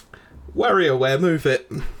 WarioWare Move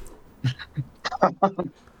It.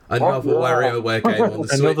 Another WarioWare game on the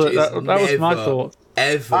Switch is that was my never, thought.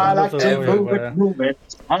 ever, I like to Another move it.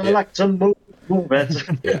 I Yeah. like to move it.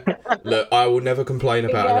 Yeah. Look, I will never complain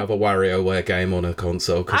about another WarioWare game on a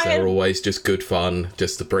console because they're always just good fun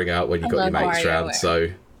just to bring out when you got your love mates around. WarioWare. So,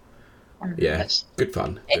 yeah, Yes. good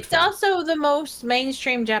fun. Good It's fun. also the most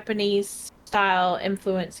mainstream Japanese style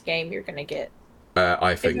influence game you're gonna get.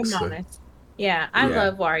 I If think I'm so. honest. Yeah, I Yeah.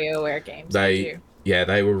 love WarioWare games. I do.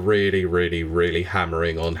 They were really, really, really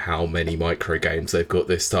hammering on how many micro games they've got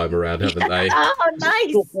this time around, haven't they? Oh,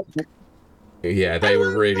 nice. Yeah, they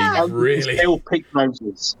were really, really. Still pick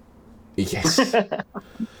noses. Yes.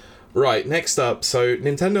 Right, next up. So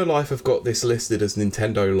Nintendo Live have got this listed as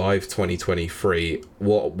Nintendo Live 2023.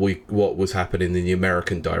 What was happening in the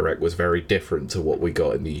American Direct was very different to what we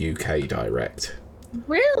got in the UK Direct.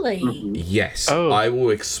 Really? Yes, Oh. I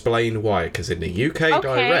will explain why. Because in the UK Okay.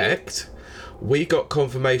 Direct, we got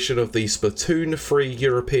confirmation of the Splatoon 3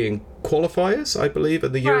 European qualifiers, I believe,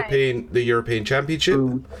 and the Right. European Championship,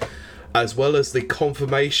 as well as the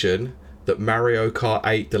confirmation that Mario Kart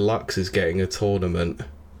 8 Deluxe is getting a tournament.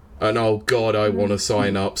 And oh god, I want to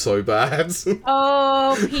sign up so bad.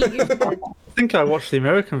 Oh, Pete, you said I think I watched the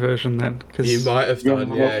American version then. Cause You might have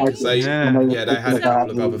done, yeah, because they had a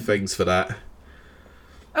couple of other things for that.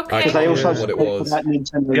 okay. I Because they also what it speak was. about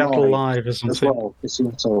Nintendo Seattle Live Live or as something. well. It's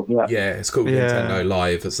also, yeah. Yeah, it's called Yeah. Nintendo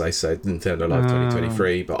Live, as they said, Nintendo Live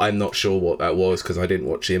 2023, but I'm not sure what that was because I didn't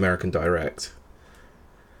watch the American Direct.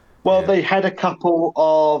 Well, Yeah. they had a couple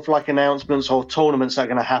of like announcements or tournaments that are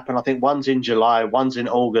going to happen. I think one's in July, one's in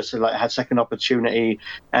August. So like had second opportunity,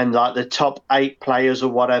 and like the top 8 players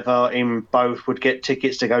or whatever in both would get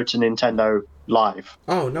tickets to go to Nintendo Live.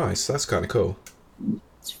 Oh, nice. That's kind of cool.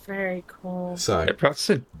 It's very cool. So, Get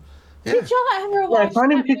practicing. yeah. Did y'all ever Yeah, watch if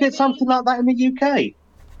only we that could get movie? something like that in the UK.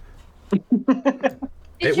 Did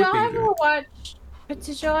It would y'all be ever good. watch? But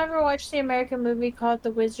did y'all ever watch the American movie called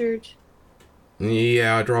The Wizard,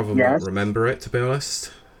 Yeah, I'd rather Yes. not remember it, to be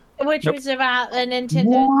honest. which Nope. was about a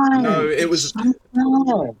Nintendo? No, it was...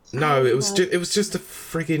 Oh, No, it was just a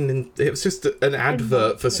friggin'... It was just an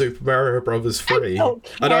advert for Super Mario Brothers 3. don't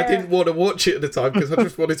And I care. didn't want to watch it at the time because I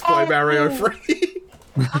just wanted to play Mario 3.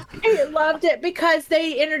 I loved it because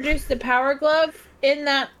they introduced the Power Glove in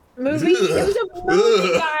that movie. It was a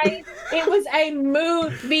movie, guys. It was a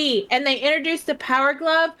movie, and they introduced the Power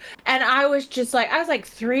Glove, and I was like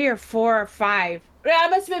 3 or 4 or 5. I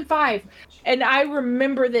must have been 5, and I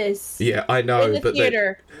remember this Yeah, I know, in the but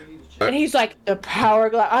theater. And he's like, the Power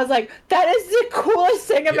Glove. I was like, that is the coolest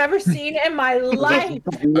thing I've ever seen in my life.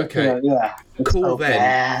 Okay. Yeah. Cool So then.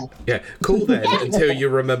 bad. Yeah, cool then until you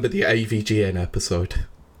remember the AVGN episode.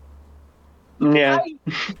 Yeah.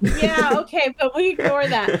 Yeah, okay, but we ignore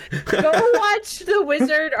that. Go watch The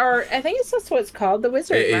Wizard, or I think that's what it's called, The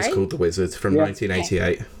Wizard, It is right? called The Wizard from Yeah.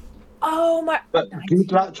 1988. Oh my! But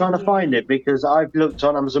good luck trying to find it because I've looked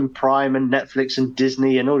on Amazon Prime and Netflix and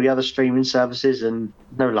Disney and all the other streaming services and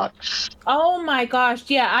no luck. Oh my gosh!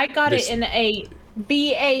 Yeah, I got This- it in a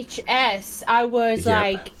VHS. I was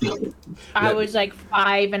Yeah. like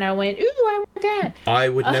 5, and I went, "Ooh, I want that." I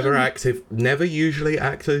would never usually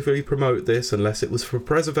actively promote this unless it was for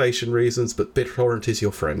preservation reasons, but BitTorrent is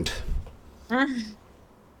your friend.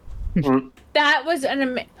 That was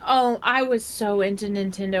I was so into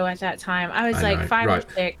Nintendo at that time. I was I like know, 5 right.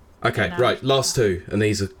 or 6. Okay, No. right, last two, and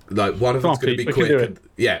these are like one of Come them's on, going to Pete, be we can quick. do it.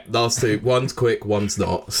 Yeah, last two. One's quick, one's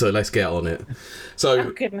not. So let's get on it. So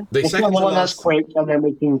Oh, goodness. the Let's second go to one that's last, quick and then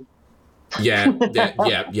we can. yeah.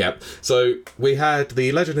 So we had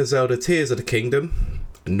the Legend of Zelda: Tears of the Kingdom.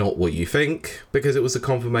 Not what you think, because it was a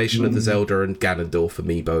confirmation of the Zelda and Ganondorf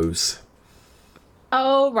amiibos.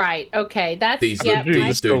 Oh right, okay. That's These yeah. look- Dude, these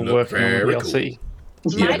they're still do look working on the very DLC.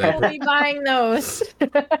 Yeah, Mike they're will be buying those.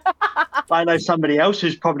 I know somebody else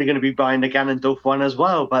who's probably going to be buying the Ganondorf one as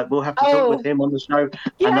well, but we'll have to talk with him on the show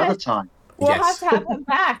another time. We'll Yes. have to have him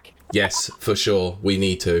back. Yes, for sure. We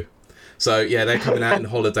need to. So, yeah, they're coming out in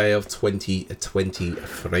holiday of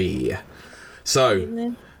 2023.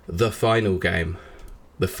 So, the final game.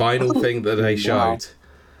 The final thing that they showed.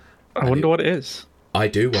 I wonder what it is. I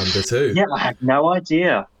do wonder too. Yeah, I have no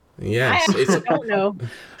idea. Yes, I actually don't know.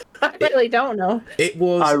 I really don't know. it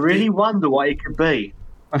was. I really wonder what it could be.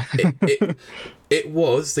 It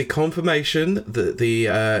was the confirmation that the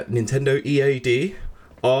Nintendo EAD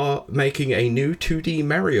are making a new 2D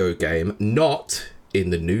Mario game, not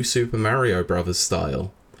in the new Super Mario Brothers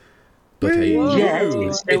style, but a Yeah, new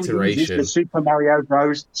it still uses iteration. the Super Mario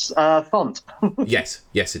Bros. Font. Yes,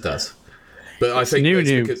 it does. But I think new, that's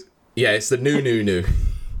new. because it's the new.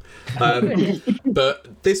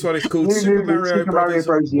 But this one is called New, Super new, Mario Super Mario Brothers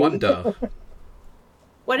Bros. Wonder.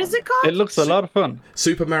 What is it called? It looks a lot of fun.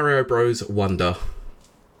 Super Mario Bros. Wonder.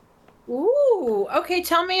 Ooh, okay.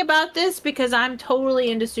 Tell me about this because I'm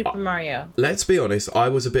totally into Super Mario. Let's be honest, I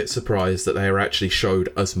was a bit surprised that they actually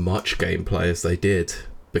showed as much gameplay as they did,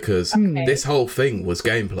 because this whole thing was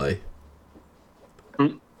gameplay.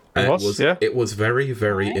 And Yeah. it was very,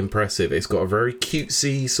 very impressive. It's got a very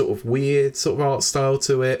cutesy, sort of weird sort of art style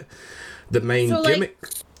to it. The main So, like, gimmick...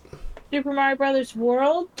 Super Mario Brothers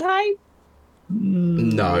World type.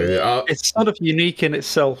 No, It's sort of unique in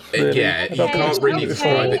itself. Really. yeah, you I don't can't think really it's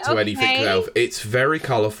describe really it to anything okay. else. It's very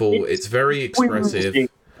colourful, it's very expressive.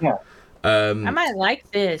 Yeah. I might like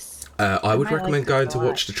this. I would I like recommend this going a to lot.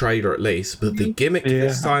 watch the trailer at least, but the gimmick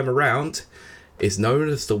this time around is known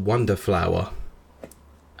as the Wonder Flower,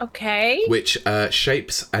 Okay. which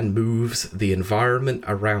shapes and moves the environment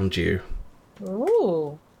around you.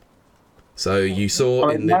 Ooh. So you saw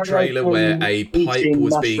in the trailer where a pipe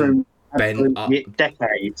was being bent up.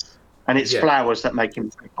 Decades, and it's Yeah. flowers that make him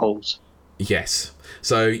take pulls. Yes.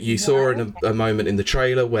 So you saw in a moment in the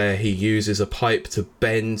trailer where he uses a pipe to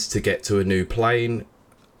bend to get to a new plane,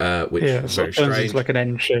 which Yeah, is so very it turns strange. into like an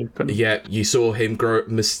N shape. And Yeah, you saw him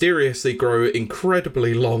mysteriously grow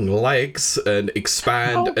incredibly long legs and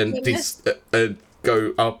expand Oh, and goodness.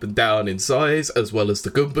 go up and down in size, as well as the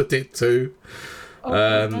Goomba did too.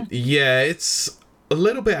 Yeah, it's a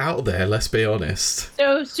little bit out there, let's be honest.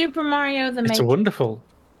 So Super Mario the it's Maker. wonderful.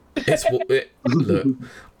 Look,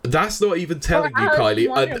 that's not even telling you, Alice in Kylie.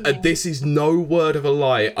 Wonderland. This is no word of a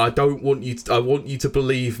lie. I want you to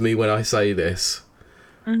believe me when I say this.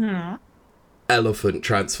 Mm-hmm. Elephant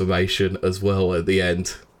transformation as well at the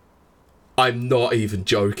end. I'm not even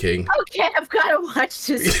joking. Okay, I've got to watch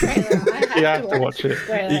this trailer. I You have to watch it. this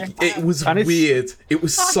trailer. It was And it's- weird. It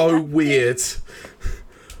was so weird.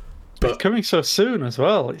 It's coming so soon as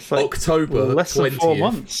well. It's like October less than 4 20th.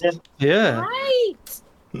 months. Yeah. Yeah. Right.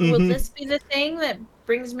 Will this be the thing that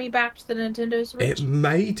brings me back to the Nintendo Switch? It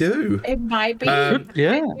may do. It might be.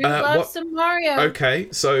 Yeah. We love what- some Mario. Okay,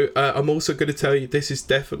 so I'm also going to tell you this is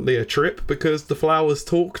definitely a trip because the flowers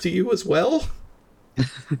talk to you as well.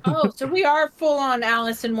 Oh, so we are full on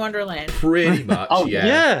Alice in Wonderland. Pretty much, Oh,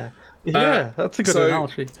 yeah. Yeah, that's a good so-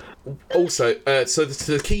 analogy. Also, so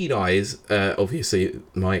the keen eyes, obviously,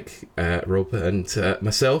 Mike, Rob, and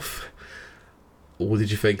myself. What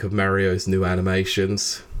did you think of Mario's new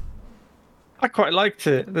animations? I quite liked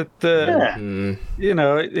it. Yeah. You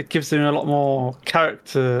know, it gives him a lot more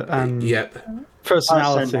character and Yep.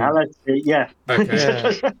 personality. Personality, yeah.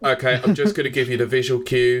 Okay. Yeah. Okay, I'm just going to give you the visual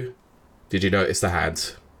cue. Did you notice the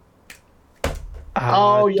hands?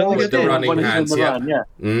 Oh, yeah. don't think I With the did. running when he's on hands, the yeah. run, yeah.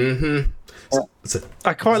 Mm-hmm.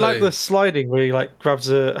 I quite So- like the sliding where he like grabs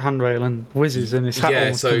a handrail and whizzes and his hat Yeah,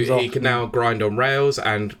 almost so comes he off. can now grind on rails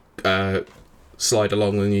and slide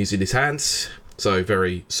along and using his hands. So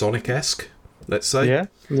very Sonic-esque. let's say.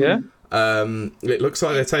 Yeah. It looks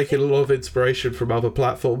like they're taking a lot of inspiration from other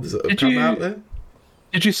platforms that have come out there.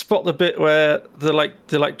 Did you spot the bit where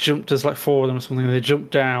they jumped? There's like 4 of them or something. And they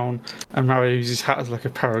jump down, and Mario uses his hat as like a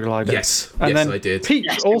paraglider. Yes, and then I did.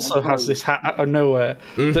 Peach also has this hat out of nowhere.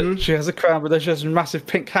 That she has a crown, but then she has a massive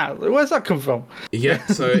pink hat. Where's that come from? Yeah,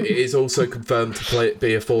 so it is also confirmed to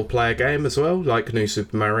be a 4-player game as well, like New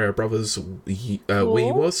Super Mario Brothers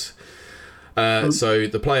Wii was. So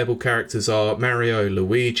the playable characters are Mario,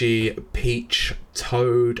 Luigi, Peach,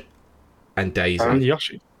 Toad, and Daisy. And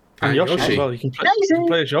Yoshi. And Yoshi as well. You can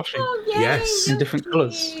play as Yoshi. Oh, yay, Yes. In different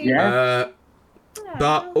colours. Yeah.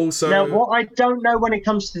 But also... Now, what I don't know when it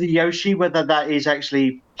comes to the Yoshi, whether that is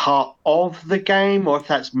actually part of the game or if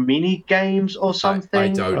that's mini games or something. I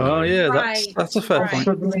don't know. Oh, yeah, Right. that's a fair point.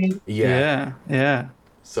 Possibly. Yeah.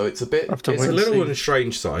 So it's a bit, Have to it's wait a and little see. on the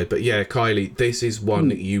strange side, but yeah, Kylie, this is one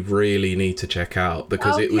that you really need to check out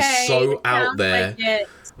because it was so out there.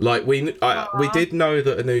 Like we did know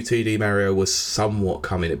that a new 2D Mario was somewhat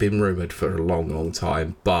coming. It'd been rumored for a long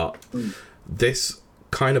time, but this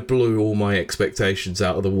kind of blew all my expectations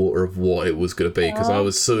out of the water of what it was going to be because I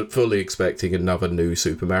was fully expecting another new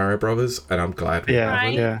Super Mario Brothers, and I'm glad we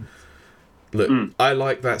haven't. Yeah. Look, I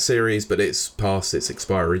like that series, but it's past its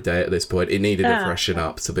expiry date at this point. It needed a freshen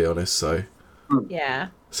up, to be honest. So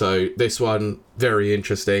this one, very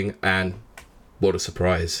interesting, and what a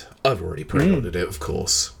surprise. I've already pre-ordered it, of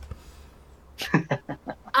course.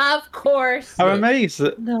 Of course. I'm amazed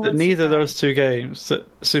that No, neither of those 2 games, that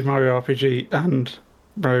Super Mario RPG and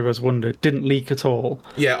Mario Bros. Wonder, didn't leak at all.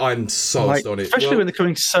 Yeah, I'm sold on it. Especially when they're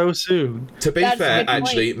coming so soon. To be That's fair, a good point.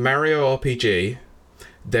 actually, Mario RPG,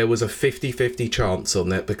 there was a 50-50 chance on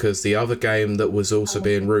that because the other game that was also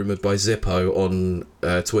being rumoured by Zippo on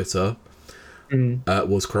Twitter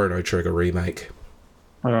was Chrono Trigger Remake.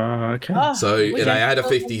 Okay. So they had a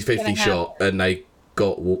 50-50 shot and they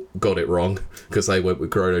got it wrong because they went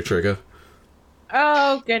with Chrono Trigger.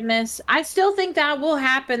 Oh, goodness. I still think that will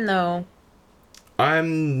happen, though.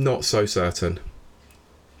 I'm not so certain.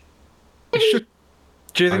 Do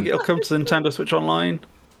you think it'll come to the Nintendo Switch Online?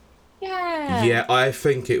 Yeah. Yeah, I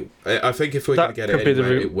think if we're going to get it could be the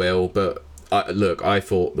anyway, route. it will. But I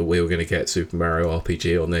thought that we were going to get Super Mario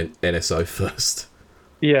RPG on the NSO first.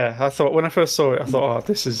 Yeah, I thought when I first saw it, I thought, oh,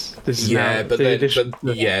 this is Yeah, now but the then edition.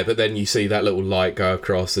 but then you see that little light go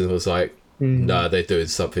across, and it was like, no, they're doing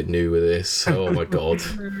something new with this. Oh my god.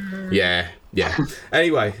 Yeah.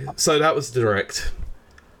 Anyway, so that was the direct.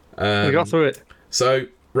 We got through it. So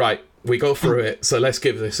right, we got through it. So let's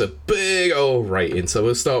give this a big old rating. So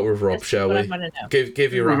we'll start with Rob, That's shall what we? I wanna know.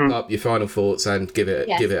 Give your wrap up, your final thoughts, and give it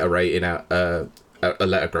Yes. a rating out a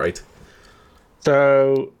letter grade.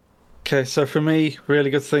 So, okay, so for me, really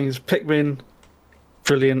good things. Pikmin,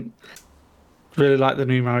 brilliant. Really like the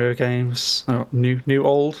new Mario games. Oh,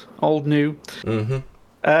 old, new.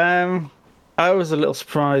 Mm-hmm. I was a little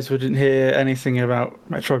surprised we didn't hear anything about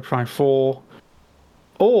Metroid Prime 4,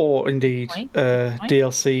 or indeed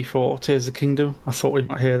DLC for Tears of the Kingdom. I thought we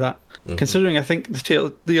might hear that, considering I think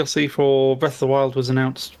the DLC for Breath of the Wild was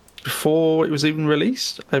announced before it was even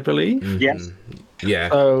released, I believe. Yes. Yeah.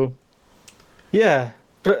 So, yeah,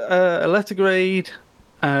 but a letter grade,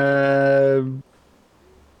 A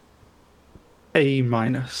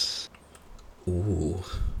minus. Ooh.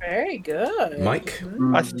 Very good. Mike?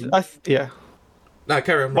 Yeah. No,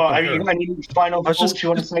 carry on. Well, Rob, have carry you on. got any final was thoughts just- you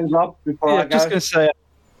want to say, Rob, before I Yeah, go? just going to say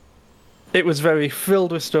it was very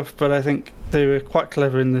filled with stuff, but I think they were quite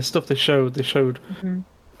clever in the stuff they showed. They showed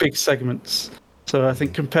big segments. So I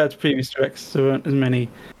think compared to previous directs, there weren't as many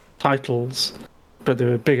titles, but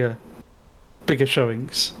there were bigger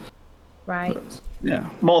showings. Right. Yeah.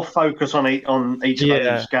 More focus on each of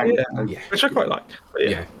those games. Yeah. Which I quite like. But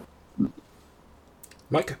Yeah.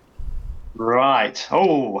 Mike? Right.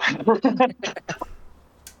 Oh.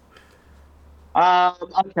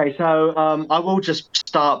 Okay, so I will just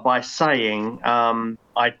start by saying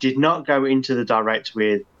I did not go into the direct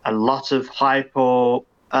with a lot of hype or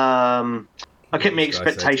I kept my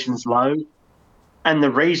expectations low. And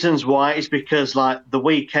the reasons why is because, like, the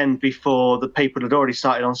weekend before, the people had already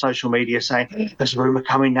started on social media saying there's a rumor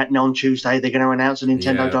coming that on Tuesday they're going to announce a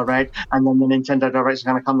Nintendo Direct, and then the Nintendo Directs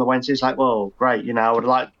are going to come the Wednesday. It's like, well, great, I would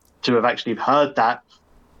like to have actually heard that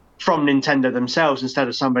from Nintendo themselves instead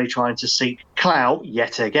of somebody trying to seek clout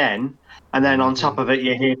yet again And then on top of it,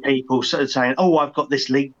 you hear people sort of saying, "Oh, I've got this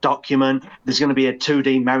leaked document. There's going to be a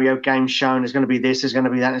 2D Mario game shown. There's going to be this. There's going to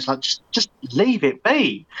be that." And it's like, just leave it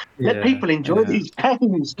be. Let people enjoy these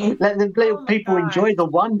games. Let people enjoy the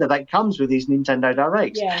wonder that comes with these Nintendo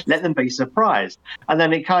Directs. Yes. Let them be surprised. And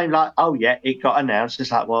then it came like, "Oh yeah, it got announced."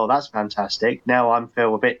 It's like, well, that's fantastic. Now I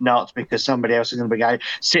feel a bit nuts because somebody else is going to be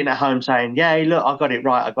sitting at home saying, "Yay, look, I got it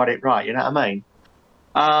right. I got it right." You know what I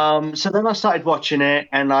mean? So then I started watching it,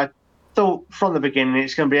 and I thought from the beginning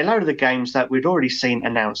it's going to be a load of the games that we'd already seen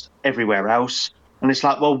announced everywhere else. And it's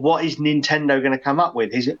like, well, what is Nintendo going to come up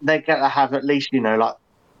with? They're going to have at least, like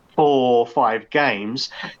 4 or 5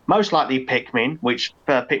 games, most likely Pikmin, which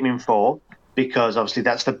Pikmin 4, because obviously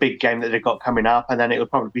that's the big game that they've got coming up. And then it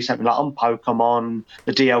would probably be something like on Pokemon,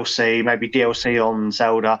 the DLC, maybe DLC on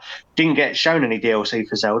Zelda. Didn't get shown any DLC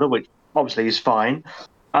for Zelda, which obviously is fine.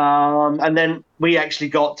 And then we actually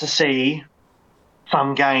got to see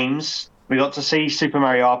some games. We got to see Super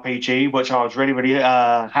Mario RPG, which I was really, really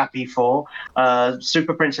happy for.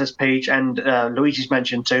 Super Princess Peach and Luigi's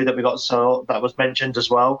mentioned too that that was mentioned as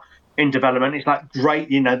well in development. It's like great,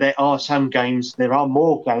 there are some games, there are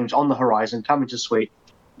more games on the horizon coming to Switch.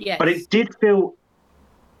 Yes. But it did feel,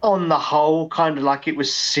 on the whole, kind of like it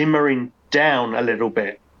was simmering down a little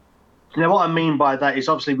bit. Now, what I mean by that is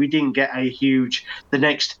obviously we didn't get the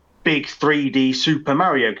next big 3D Super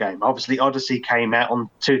Mario game. Obviously, Odyssey came out on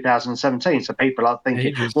 2017, so people are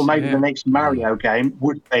thinking, maybe the next Mario game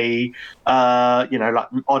would be, like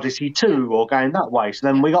Odyssey 2 or going that way. So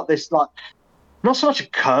then we got this, like, not so much a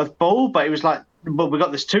curveball, but it was like, well, we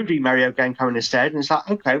got this 2D Mario game coming instead, and it's like,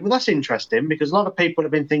 okay, well, that's interesting, because a lot of people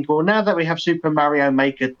have been thinking, well, now that we have Super Mario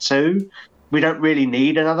Maker 2, we don't really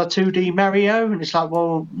need another 2D Mario. And it's like,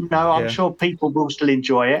 well, no, I'm sure people will still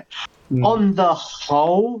enjoy it. On the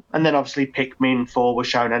whole, and then obviously Pikmin 4 was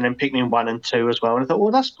shown, and then Pikmin 1 and 2 as well. And I thought,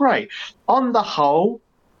 well, that's great. On the whole,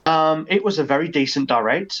 it was a very decent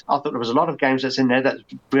Direct. I thought there was a lot of games that's in there that's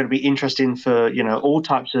going to be interesting for, all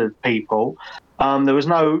types of people. There was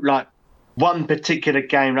no, like, one particular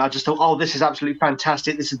game that I just thought, oh, this is absolutely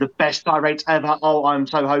fantastic. This is the best Direct ever. Oh, I'm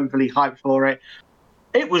so overly hyped for it.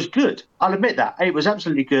 It was good. I'll admit that. It was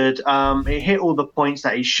absolutely good. It hit all the points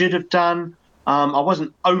that it should have done. I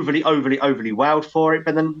wasn't overly wowed for it,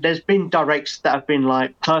 but then there's been Directs that have been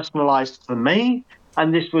like personalized for me,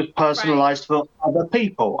 and this was personalized for other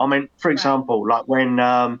people. I mean, for example, like when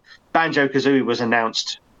Banjo-Kazooie was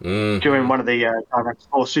announced during one of the Directs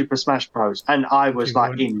for Super Smash Bros, and I was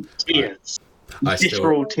like in tears. I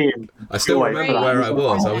still remember where I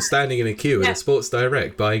was. I was standing in a queue at a Sports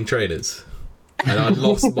Direct buying trainers, and I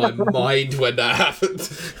lost my mind when that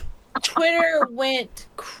happened. Twitter went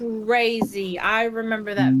crazy. I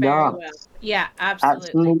remember that very well. Yeah,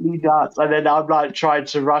 absolutely nuts. And then I'm like trying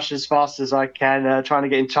to rush as fast as I can, trying to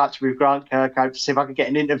get in touch with Grant Kirkhope to see if I could get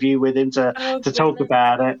an interview with him to talk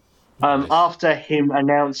about it. After him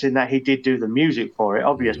announcing that he did do the music for it,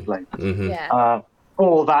 obviously,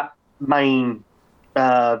 for that main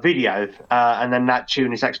video, and then that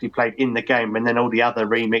tune is actually played in the game, and then all the other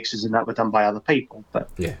remixes and that were done by other people. But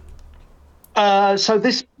so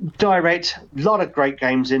this Direct, a lot of great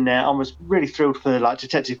games in there. I was really thrilled for like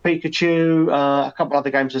Detective Pikachu, a couple other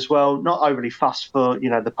games as well. Not overly fussed for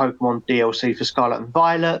the Pokemon DLC for Scarlet and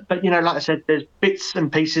Violet, but like I said, there's bits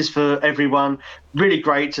and pieces for everyone. Really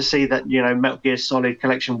great to see that Metal Gear Solid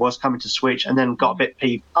Collection was coming to Switch, and then got a bit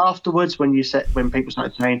peeved afterwards when people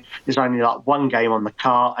started saying there's only like one game on the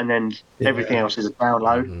cart and then everything else is a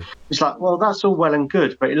download. It's like, well, that's all well and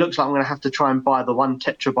good, but it looks like I'm going to have to try and buy the 1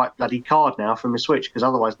 terabyte bloody card now from the Switch, because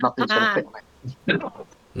otherwise nothing's going to fit me.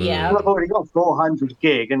 Yeah, I've already got 400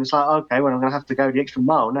 gig, and it's like, okay, well, I'm going to have to go the extra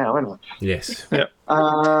mile now, aren't I? Yes.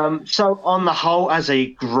 So on the whole, as a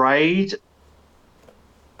grade,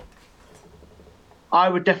 I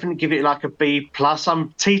would definitely give it like a B+.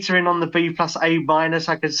 I'm teetering on the B+, A-.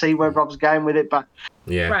 I can see where Rob's going with it, but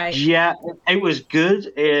it was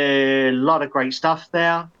good. A lot of great stuff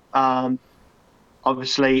there.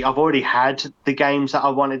 Obviously, I've already had the games that I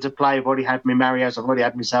wanted to play. I've already had my Marios, I've already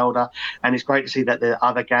had my Zelda, and it's great to see that there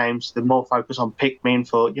are other games, the more focus on Pikmin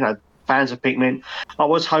for, fans of Pikmin. I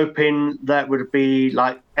was hoping that would be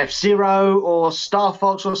like F-Zero or Star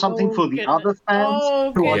Fox or something for the other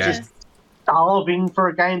fans who are just starving for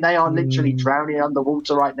a game. They are literally drowning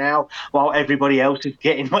underwater right now while everybody else is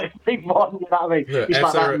getting what they want. You know what I mean? It's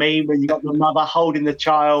like that meme when you got the mother holding the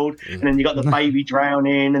child and then you got the baby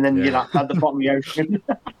drowning and then you're like at the bottom of the ocean.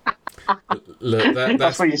 Look,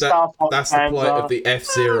 that's the plight of the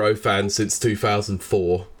F-Zero fans since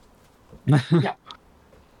 2004.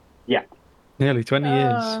 Nearly 20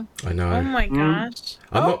 years. I know. Oh my gosh.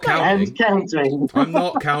 I'm not And counting. counting. I'm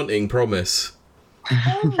not counting, promise.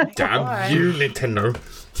 Oh my Damn gosh. you, Nintendo.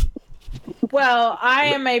 Well, I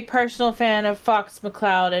am a personal fan of Fox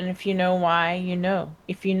McCloud, and if you know why, you know.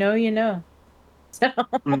 If you know, you know. So,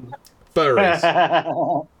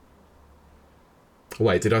 Furries.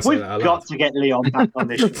 Wait, did I say We've that out got loud? to get Leon back on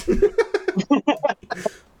this.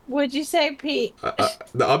 would you say, Pete?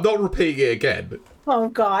 No, I'm not repeating it again. Oh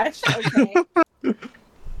gosh. Okay.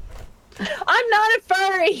 I'm not a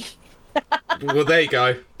furry. Well, there you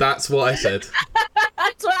go. That's what I said.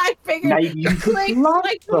 That's what I figured. Maybe you could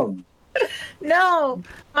like them. No,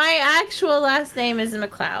 my actual last name is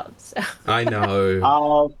McLeod. So. I know.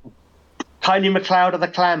 Oh, Kylie McLeod or the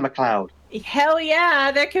Clan McLeod? Hell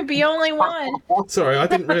yeah, there could be only one. Sorry, I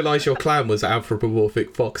didn't realise your clan was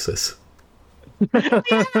anthropomorphic foxes.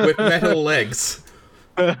 With metal legs.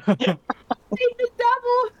 It's a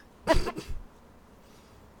double.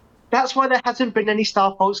 That's why there hasn't been any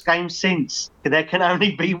Star Fox games since. There can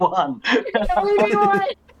only be one. Only be one.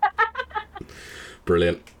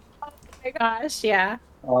 Brilliant. Oh my gosh, yeah.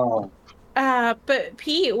 Oh. But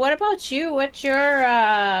Pete, what about you? What's your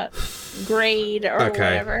grade or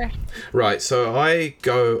whatever? Right, so I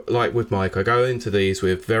go, like with Mike, I go into these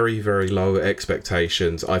with very, very low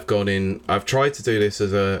expectations. I've tried to do this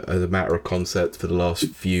as a matter of concept for the last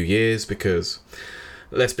few years because,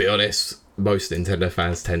 let's be honest, most Nintendo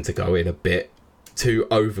fans tend to go in a bit too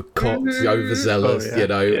overcocked, overzealous, Oh, yeah. you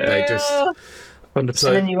know, they just... 100%.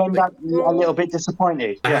 And then you end up a little bit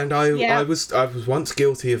disappointed. Yeah. And I was once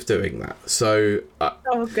guilty of doing that. So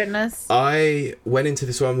Oh goodness. I went into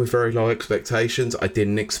this one with very low expectations. I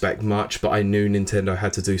didn't expect much, but I knew Nintendo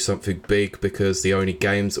had to do something big because the only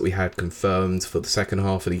games that we had confirmed for the second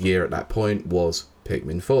half of the year at that point was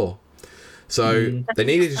Pikmin 4. So they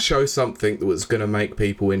needed to show something that was going to make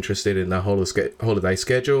people interested in their holiday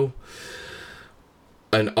schedule.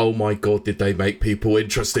 And oh my god, did they make people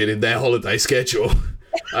interested in their holiday schedule.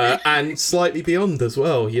 And slightly beyond as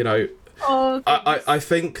well, you know. Oh, I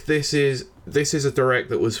think this is a direct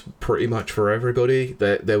that was pretty much for everybody.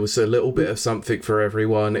 There was a little bit of something for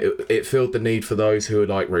everyone. It filled the need for those who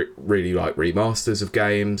like really like remasters of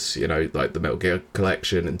games, you know, like the Metal Gear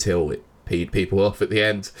Collection until it peed people off at the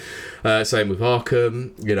end. Same with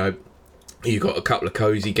Arkham, you know, you got a couple of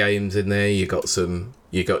cozy games in there. You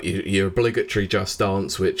got your obligatory Just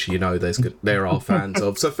Dance, which, you know, there are fans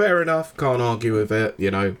of. So fair enough, can't argue with it, you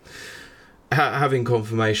know. Having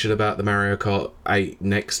confirmation about the Mario Kart 8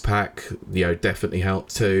 next pack, you know, definitely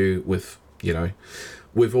helped too with, you know,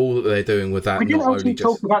 with all that they're doing with that. We didn't not actually only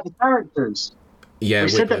just... talk about the characters. Yeah, We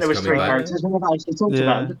said that there was Wiggler's 3 coming back. characters, we never actually talked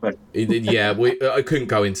about it, did we? Yeah, I couldn't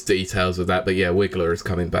go into details of that, but yeah, Wiggler is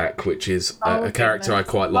coming back, which is a character I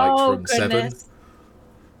quite liked from 7.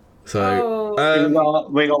 So,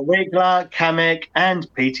 We got Wiggler, Kamek, and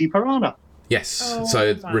PT Piranha. yes, Oh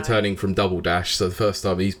so my. returning from Double Dash, so the first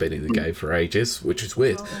time he's been in the game for ages, which is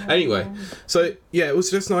weird. Anyway, so yeah, it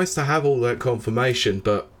was just nice to have all that confirmation,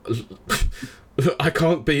 but I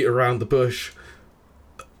can't beat around the bush.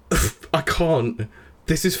 I can't.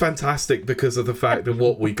 This is fantastic because of the fact of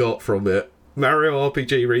what we got from it. Mario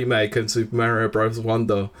RPG Remake and Super Mario Bros.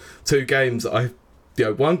 Wonder, 2 games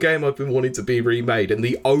that one game I've been wanting to be remade, and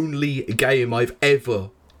the only game I've ever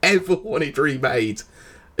wanted remade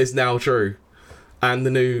is now true. And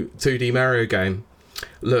the new 2D Mario game.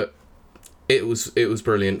 Look, it was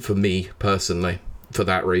brilliant for me personally for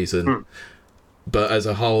that reason. But as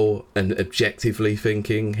a whole and objectively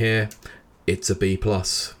thinking here, it's a B+.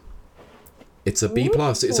 It's a B+.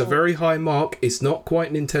 It's a very high mark. It's not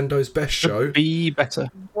quite Nintendo's best show. Be better.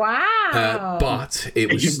 Wow. But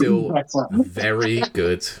it was still very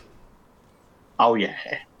good. Oh yeah,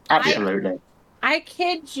 absolutely. I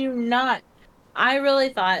kid you not. I really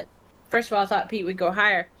thought, first of all, I thought Pete would go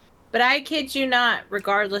higher. But I kid you not,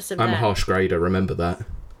 regardless of I'm that. a harsh grader, remember that.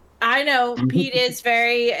 I know, Pete is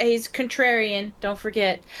he's contrarian, don't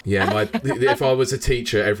forget. Yeah, if I was a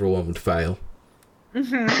teacher, everyone would fail.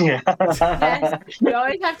 Yeah. Yes, you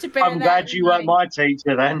always have to bear I'm that glad in you weren't mind. my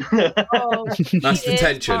teacher then. Oh, That's Pete the is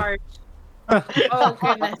tension. harsh. Oh,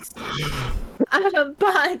 goodness.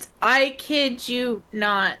 But I kid you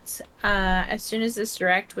not. As soon as this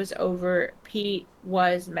direct was over, Pete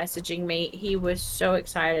was messaging me. He was so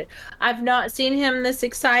excited. I've not seen him this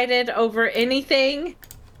excited over anything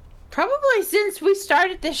probably since we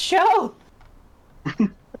started this show.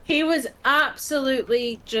 He was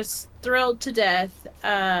absolutely just thrilled to death.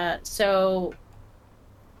 So,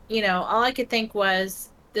 you know, all I could think was,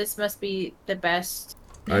 this must be the best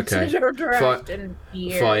Okay. Nintendo Direct in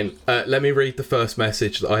years. Fine. Let me read the first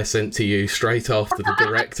message that I sent to you straight after the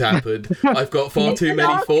Direct happened. I've got far too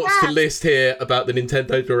many thoughts to list here about the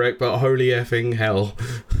Nintendo Direct, but holy effing hell.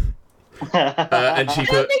 And she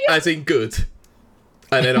put, as in good.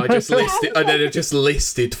 And then I just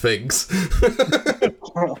listed things. I think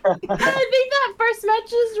that first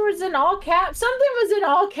message was in all caps. Something was in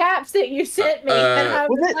all caps that you sent me, and I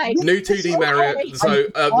was like, New 2D Mario. So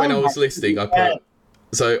when I was listing, I put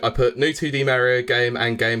new 2D Mario game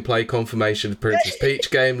and gameplay confirmation, Princess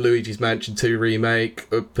Peach game, Luigi's Mansion 2 remake,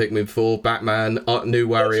 Pikmin 4, Batman, new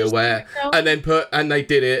WarioWare, and they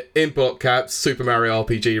did it in block caps, Super Mario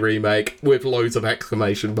RPG remake with loads of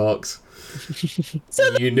exclamation marks. So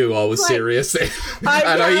you knew I was serious.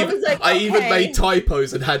 I even made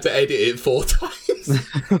typos and had to edit it 4 times.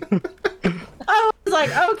 I was like,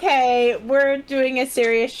 okay, we're doing a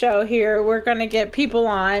serious show here. We're gonna get people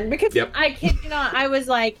on because I kid you not, I was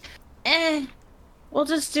like, we'll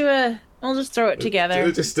just throw it together.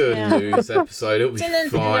 We'll just do a news episode. It'll be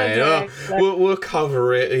fine. We'll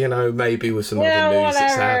cover it, maybe with some other news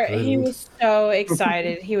that's happened. He was so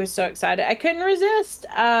excited. I couldn't resist.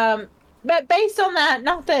 But based on that,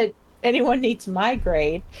 not that anyone needs my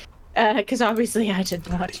grade, because obviously I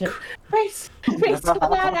didn't watch it. Based on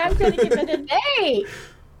that, I'm going to give it an A.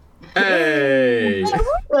 Hey!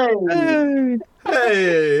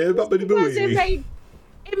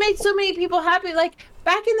 It made so many people happy. Like,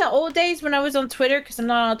 back in the old days when I was on Twitter, because I'm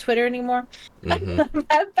not on Twitter anymore. Mm-hmm.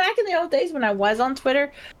 Back in the old days when I was on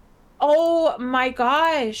Twitter, oh my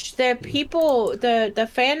gosh, the people, the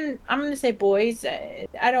fan, I'm going to say boys,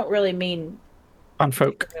 I don't really mean fan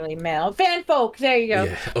folk. Really male. Fan folk, there you go.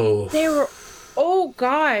 Yeah. Oh. They were, oh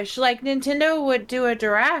gosh, like Nintendo would do a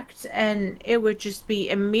direct and it would just be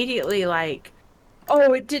immediately like,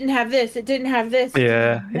 oh, it didn't have this, it didn't have this.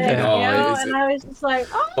 Yeah. And I was just like,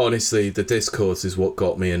 oh. Honestly, the discourse is what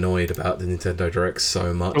got me annoyed about the Nintendo Direct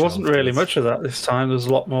so much. There wasn't really much of that this time. There's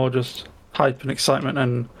a lot more just hype and excitement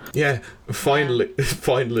and finally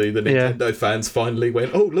the Nintendo fans finally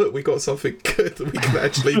went, oh look, we got something good that we can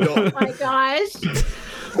actually not. Oh my gosh.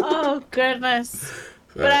 Oh goodness.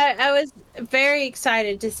 But I was very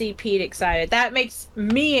excited to see Pete excited. That makes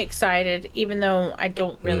me excited, even though I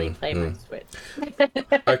don't really play my Switch.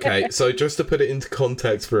 Okay, so just to put it into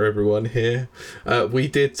context for everyone here, we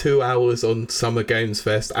did 2 hours on Summer Games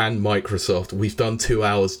Fest and Microsoft. We've done 2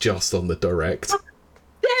 hours just on the Direct.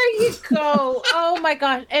 There you go. Oh my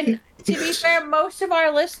gosh. And to be fair, most of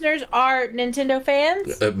our listeners are Nintendo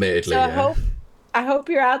fans. Admittedly, so I hope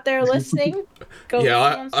you're out there listening. Go listen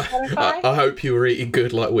on Spotify. I hope you were eating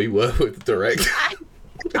good like we were with the Direct.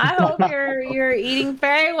 I hope you're eating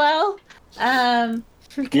very well. Yeah,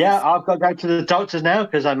 I've got to go to the doctors now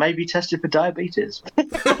because I may be tested for diabetes. I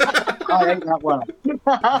ate that well.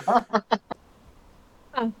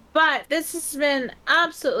 But this has been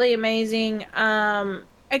absolutely amazing.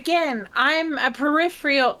 Again, I'm a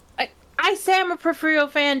peripheral. I say I'm a peripheral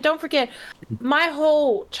fan. Don't forget, my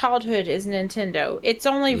whole childhood is Nintendo. It's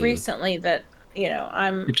only recently that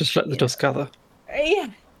I'm. You just let the dust gather.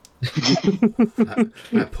 Yeah.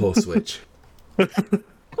 that poor Switch.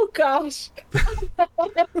 Oh gosh.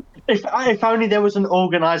 If only there was an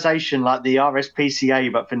organisation like the RSPCA,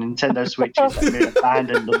 but for Nintendo Switches that have been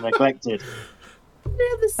abandoned and neglected.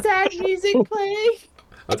 The sad music playing.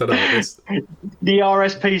 I don't know what this. The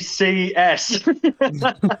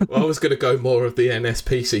RSPCS. Well, I was going to go more of the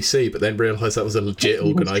NSPCC, but then realised that was a legit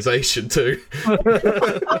organisation too.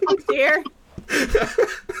 Oh dear.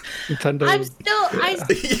 Nintendo. I still.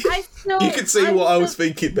 You can see what I was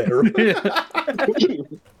thinking there.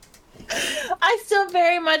 I still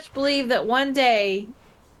very much believe that one day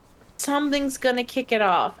something's gonna kick it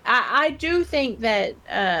off. I do think that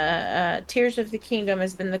Tears of the Kingdom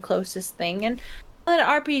has been the closest thing, and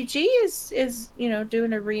that RPG is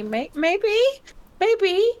doing a remake. Maybe.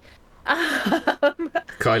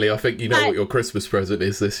 Kylie, I think you know what your Christmas present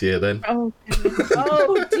is this year. Then. Oh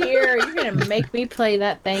dear, you're gonna make me play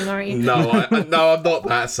that thing, aren't you? No, I'm not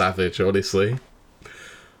that savage, honestly.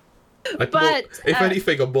 If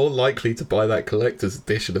anything, I'm more likely to buy that collector's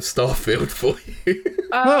edition of Starfield for you.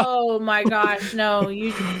 Oh my gosh, no,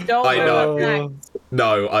 you don't. I know.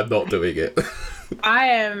 No, I'm not doing it. I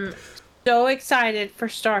am so excited for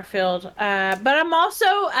Starfield, but I'm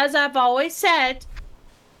also, as I've always said,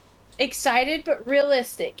 excited but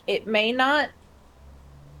realistic. It may not,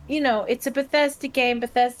 it's a Bethesda game.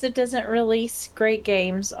 Bethesda doesn't release great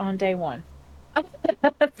games on day one. But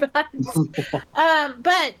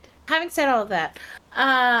having said all of that,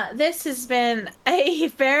 this has been a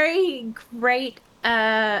very great,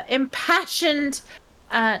 impassioned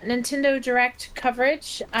Nintendo Direct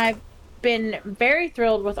coverage. I've been very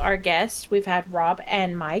thrilled with our guests. We've had Rob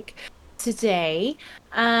and Mike today.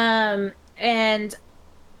 And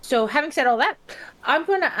so having said all that, I'm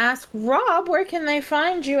going to ask Rob, where can they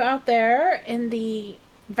find you out there in the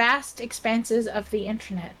vast expanses of the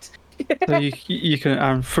internet? So you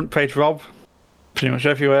can front page Rob, pretty much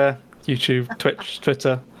everywhere. YouTube, Twitch,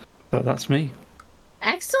 Twitter. So that's me.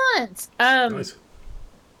 Excellent. Nice.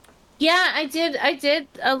 Yeah, I did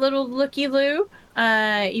a little looky-loo.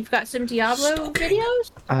 You've got some Diablo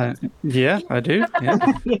videos? Yeah, I do. Yeah.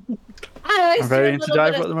 I'm very into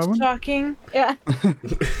Diablo at the moment. Talking. Yeah.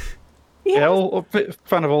 Yeah, a bit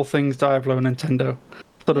fan of all things Diablo and Nintendo.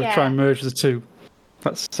 Sort of try and merge the two.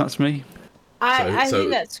 That's me. I think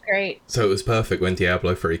that's great. So it was perfect when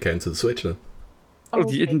Diablo 3 came to the Switch then. Oh,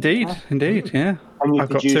 indeed, yeah. And you I've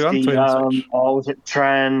could got use two and three on the Switch. was it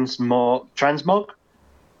transmog?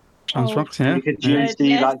 Transmogs, yeah. You could use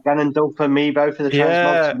the Ganondorf amiibo for the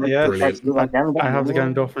transmogs. Yeah. Brilliant. I have the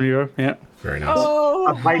Ganondorf from Europe, yeah. Very nice. Oh,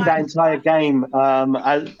 I played that entire game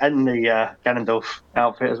and the Ganondorf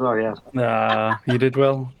outfit as well, yeah. You did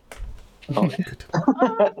well. Oh,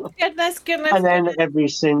 goodness. and then ever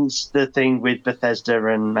since the thing with Bethesda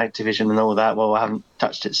and Activision and all that, well, I haven't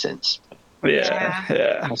touched it since.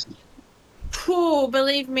 Yeah. Cool,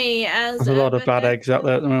 believe me, There's a lot of bad eggs out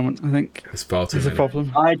there at the moment, I think. It's far too There's a many.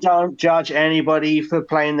 problem. I don't judge anybody for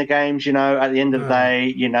playing the games, at the end of the day,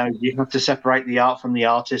 you have to separate the art from the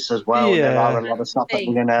artist as well. Yeah. There are a lot of stuff that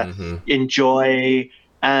you're going to enjoy.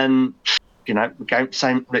 And,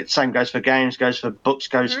 same goes for games, goes for books,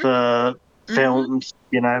 goes for films,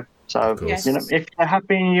 So, if you're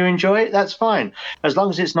happy and you enjoy it, that's fine. As long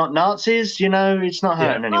as it's not Nazis, it's not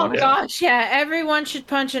hurting anyone. Oh, gosh, yeah. Everyone should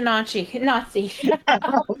punch a Nazi.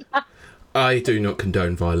 I do not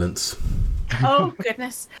condone violence. Oh,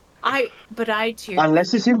 goodness. But I do.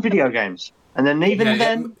 Unless it's in video games. And then even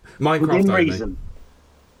then, Minecraft within only. reason.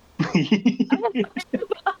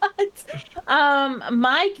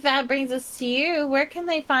 Mike, that brings us to you. Where can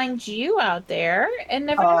they find you out there in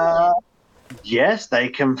Never Yes, they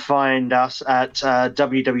can find us at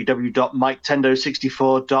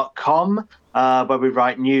www.miketendo64.com, where we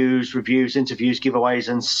write news, reviews, interviews, giveaways,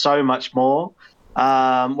 and so much more.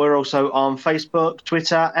 We're also on Facebook,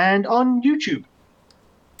 Twitter, and on YouTube.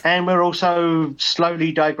 And we're also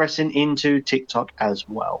slowly digressing into TikTok as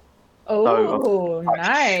well. Oh,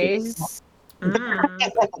 nice.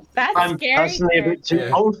 That's I'm scary. personally a bit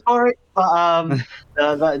too old for it, but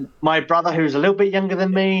my brother, who's a little bit younger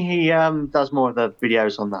than me, he does more of the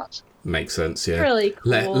videos on that. Makes sense, yeah. Really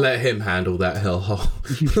cool. Let him handle that hellhole.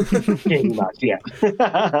 Yeah.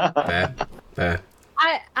 Fair.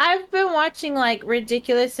 I've been watching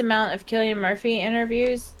ridiculous amount of Cillian Murphy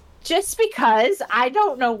interviews just because I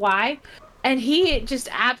don't know why. And he just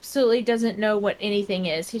absolutely doesn't know what anything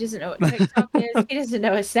is. He doesn't know what TikTok is. He doesn't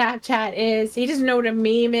know what Snapchat is. He doesn't know what a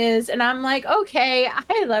meme is. And I'm like, okay,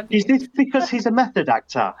 I love you. Is this because he's a method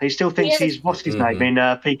actor? He still thinks he's, what's his name,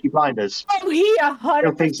 in Peaky Blinders? Oh, he 100%.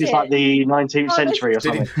 Still thinks he's like the 19th century or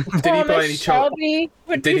something. Did he by any chance?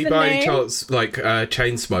 Did he by any chance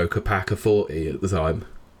chain smoke a pack of 40 at the time?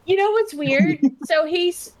 You know what's weird? So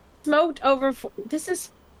he smoked over.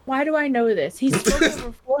 Why do I know this? He smoked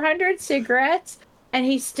over 400 cigarettes, and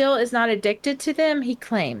he still is not addicted to them. He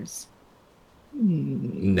claims.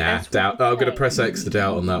 Nah, doubt. I'm gonna press X to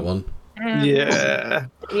doubt on that one. Yeah.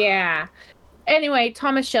 Anyway,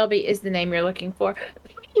 Thomas Shelby is the name you're looking for.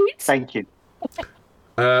 Thank you.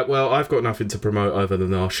 Well, I've got nothing to promote other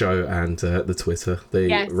than our show and the Twitter,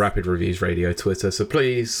 the Rapid Reviews Radio Twitter. So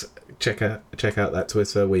please check out that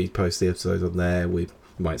Twitter. We post the episodes on there. We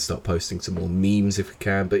might start posting some more memes if we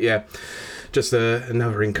can. But yeah, just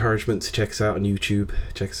another encouragement to check us out on YouTube.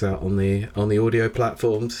 Check us out on the audio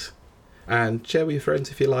platforms, and share with your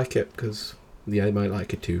friends if you like it, because they might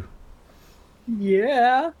like it too.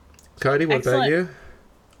 Yeah. Cody, what about you?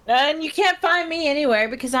 And you can't find me anywhere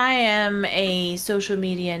because I am a social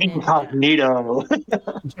media ninja. Incognito.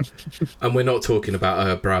 And we're not talking about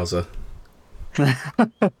a browser.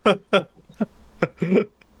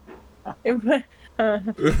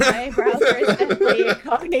 My browser is definitely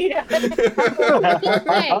incognito.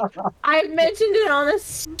 I've mentioned it on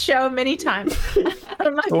this show many times.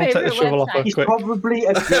 My favorite website. It's probably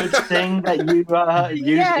a good thing that you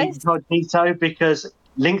use incognito, because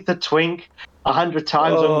link the twink 100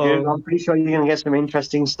 times on Google. I'm pretty sure you're going to get some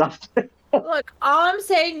interesting stuff. Look, all I'm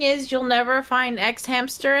saying is you'll never find X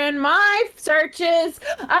Hamster in my searches.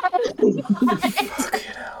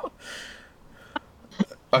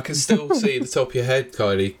 I can still see the top of your head,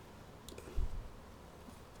 Kylie.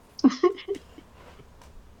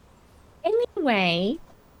 anyway,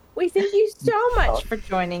 we thank you so much for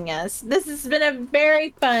joining us. This has been a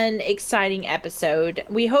very fun, exciting episode.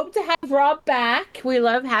 We hope to have Rob back. We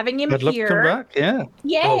love having him I'd love to come back, yeah.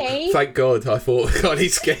 Yay! Oh, thank God. I thought, God, he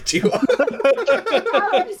scared you off.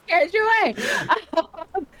 I scared you away.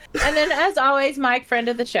 And then, as always, Mike, friend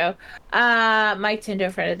of the show. Mike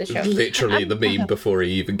Tindo, friend of the show. Literally the meme before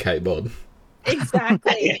he even came on.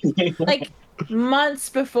 Exactly. Like months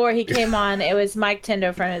before he came on, it was Mike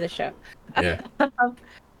Tindo, friend of the show. Yeah.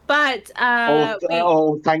 But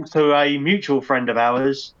all thanks to a mutual friend of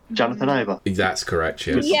ours, Jonathan Over. That's correct,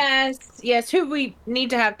 yes. Yes, who we need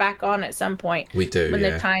to have back on at some point. We do, when yeah.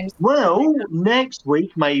 the time's Well, next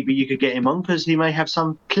week maybe you could get him on because he may have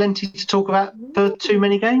plenty to talk about for Too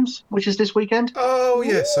Many Games, which is this weekend. Oh,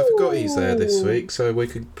 yes, I forgot he's there this Ooh. week, so we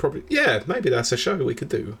could probably... Yeah, maybe that's a show we could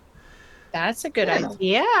do. That's a good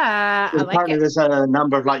idea. I like Apparently it. there's a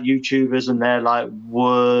number of like YouTubers and they're like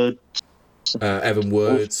Wood. Evan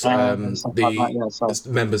Woods, and stuff like that, yeah, so-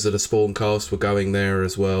 members of the Spawncast were going there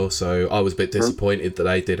as well, so I was a bit disappointed that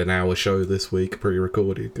they did an hour show this week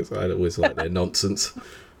pre-recorded because I always like their nonsense.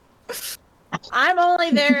 I'm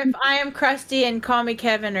only there if I am Krusty and Call Me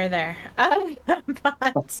Kevin are there.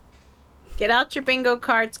 But get out your bingo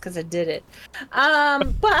cards because I did it.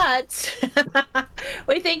 But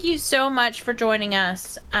we thank you so much for joining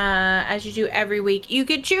us as you do every week. You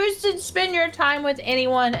could choose to spend your time with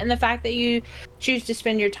anyone, and the fact that you choose to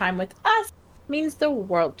spend your time with us means the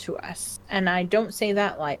world to us. And I don't say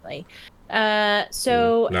that lightly.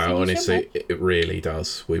 So thank you No, so honestly, much. it really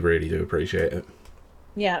does. We really do appreciate it.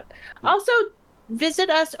 Yeah. Also, visit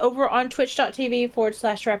us over on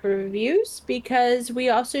twitch.tv/Rapid Reviews because we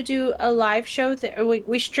also do a live show that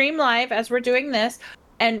we stream live as we're doing this.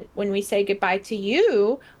 And when we say goodbye to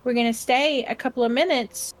you, we're going to stay a couple of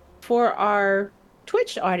minutes for our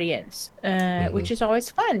Twitch audience, which is always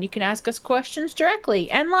fun. You can ask us questions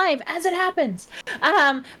directly and live as it happens.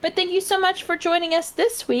 But thank you so much for joining us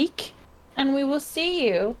this week. And we will see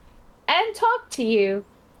you and talk to you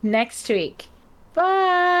next week.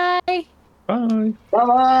 Bye. Bye.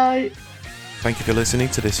 Bye-bye. Thank you for listening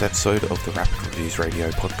to this episode of the Rapid Reviews Radio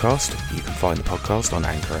podcast. You can find the podcast on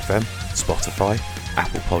Anchor FM, Spotify,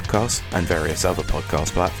 Apple Podcasts, and various other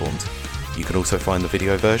podcast platforms. You can also find the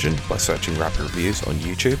video version by searching Rapid Reviews on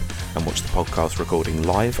YouTube and watch the podcast recording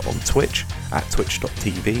live on Twitch at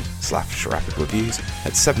twitch.tv/Rapid Reviews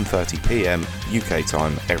at 7:30 PM UK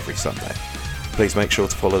time every Sunday. Please make sure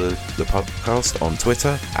to follow the podcast on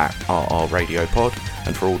Twitter at RRRadioPod,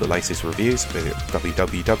 and for all the latest reviews, visit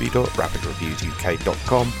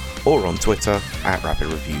www.rapidreviewsuk.com or on Twitter at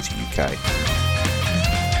RapidReviewsUK.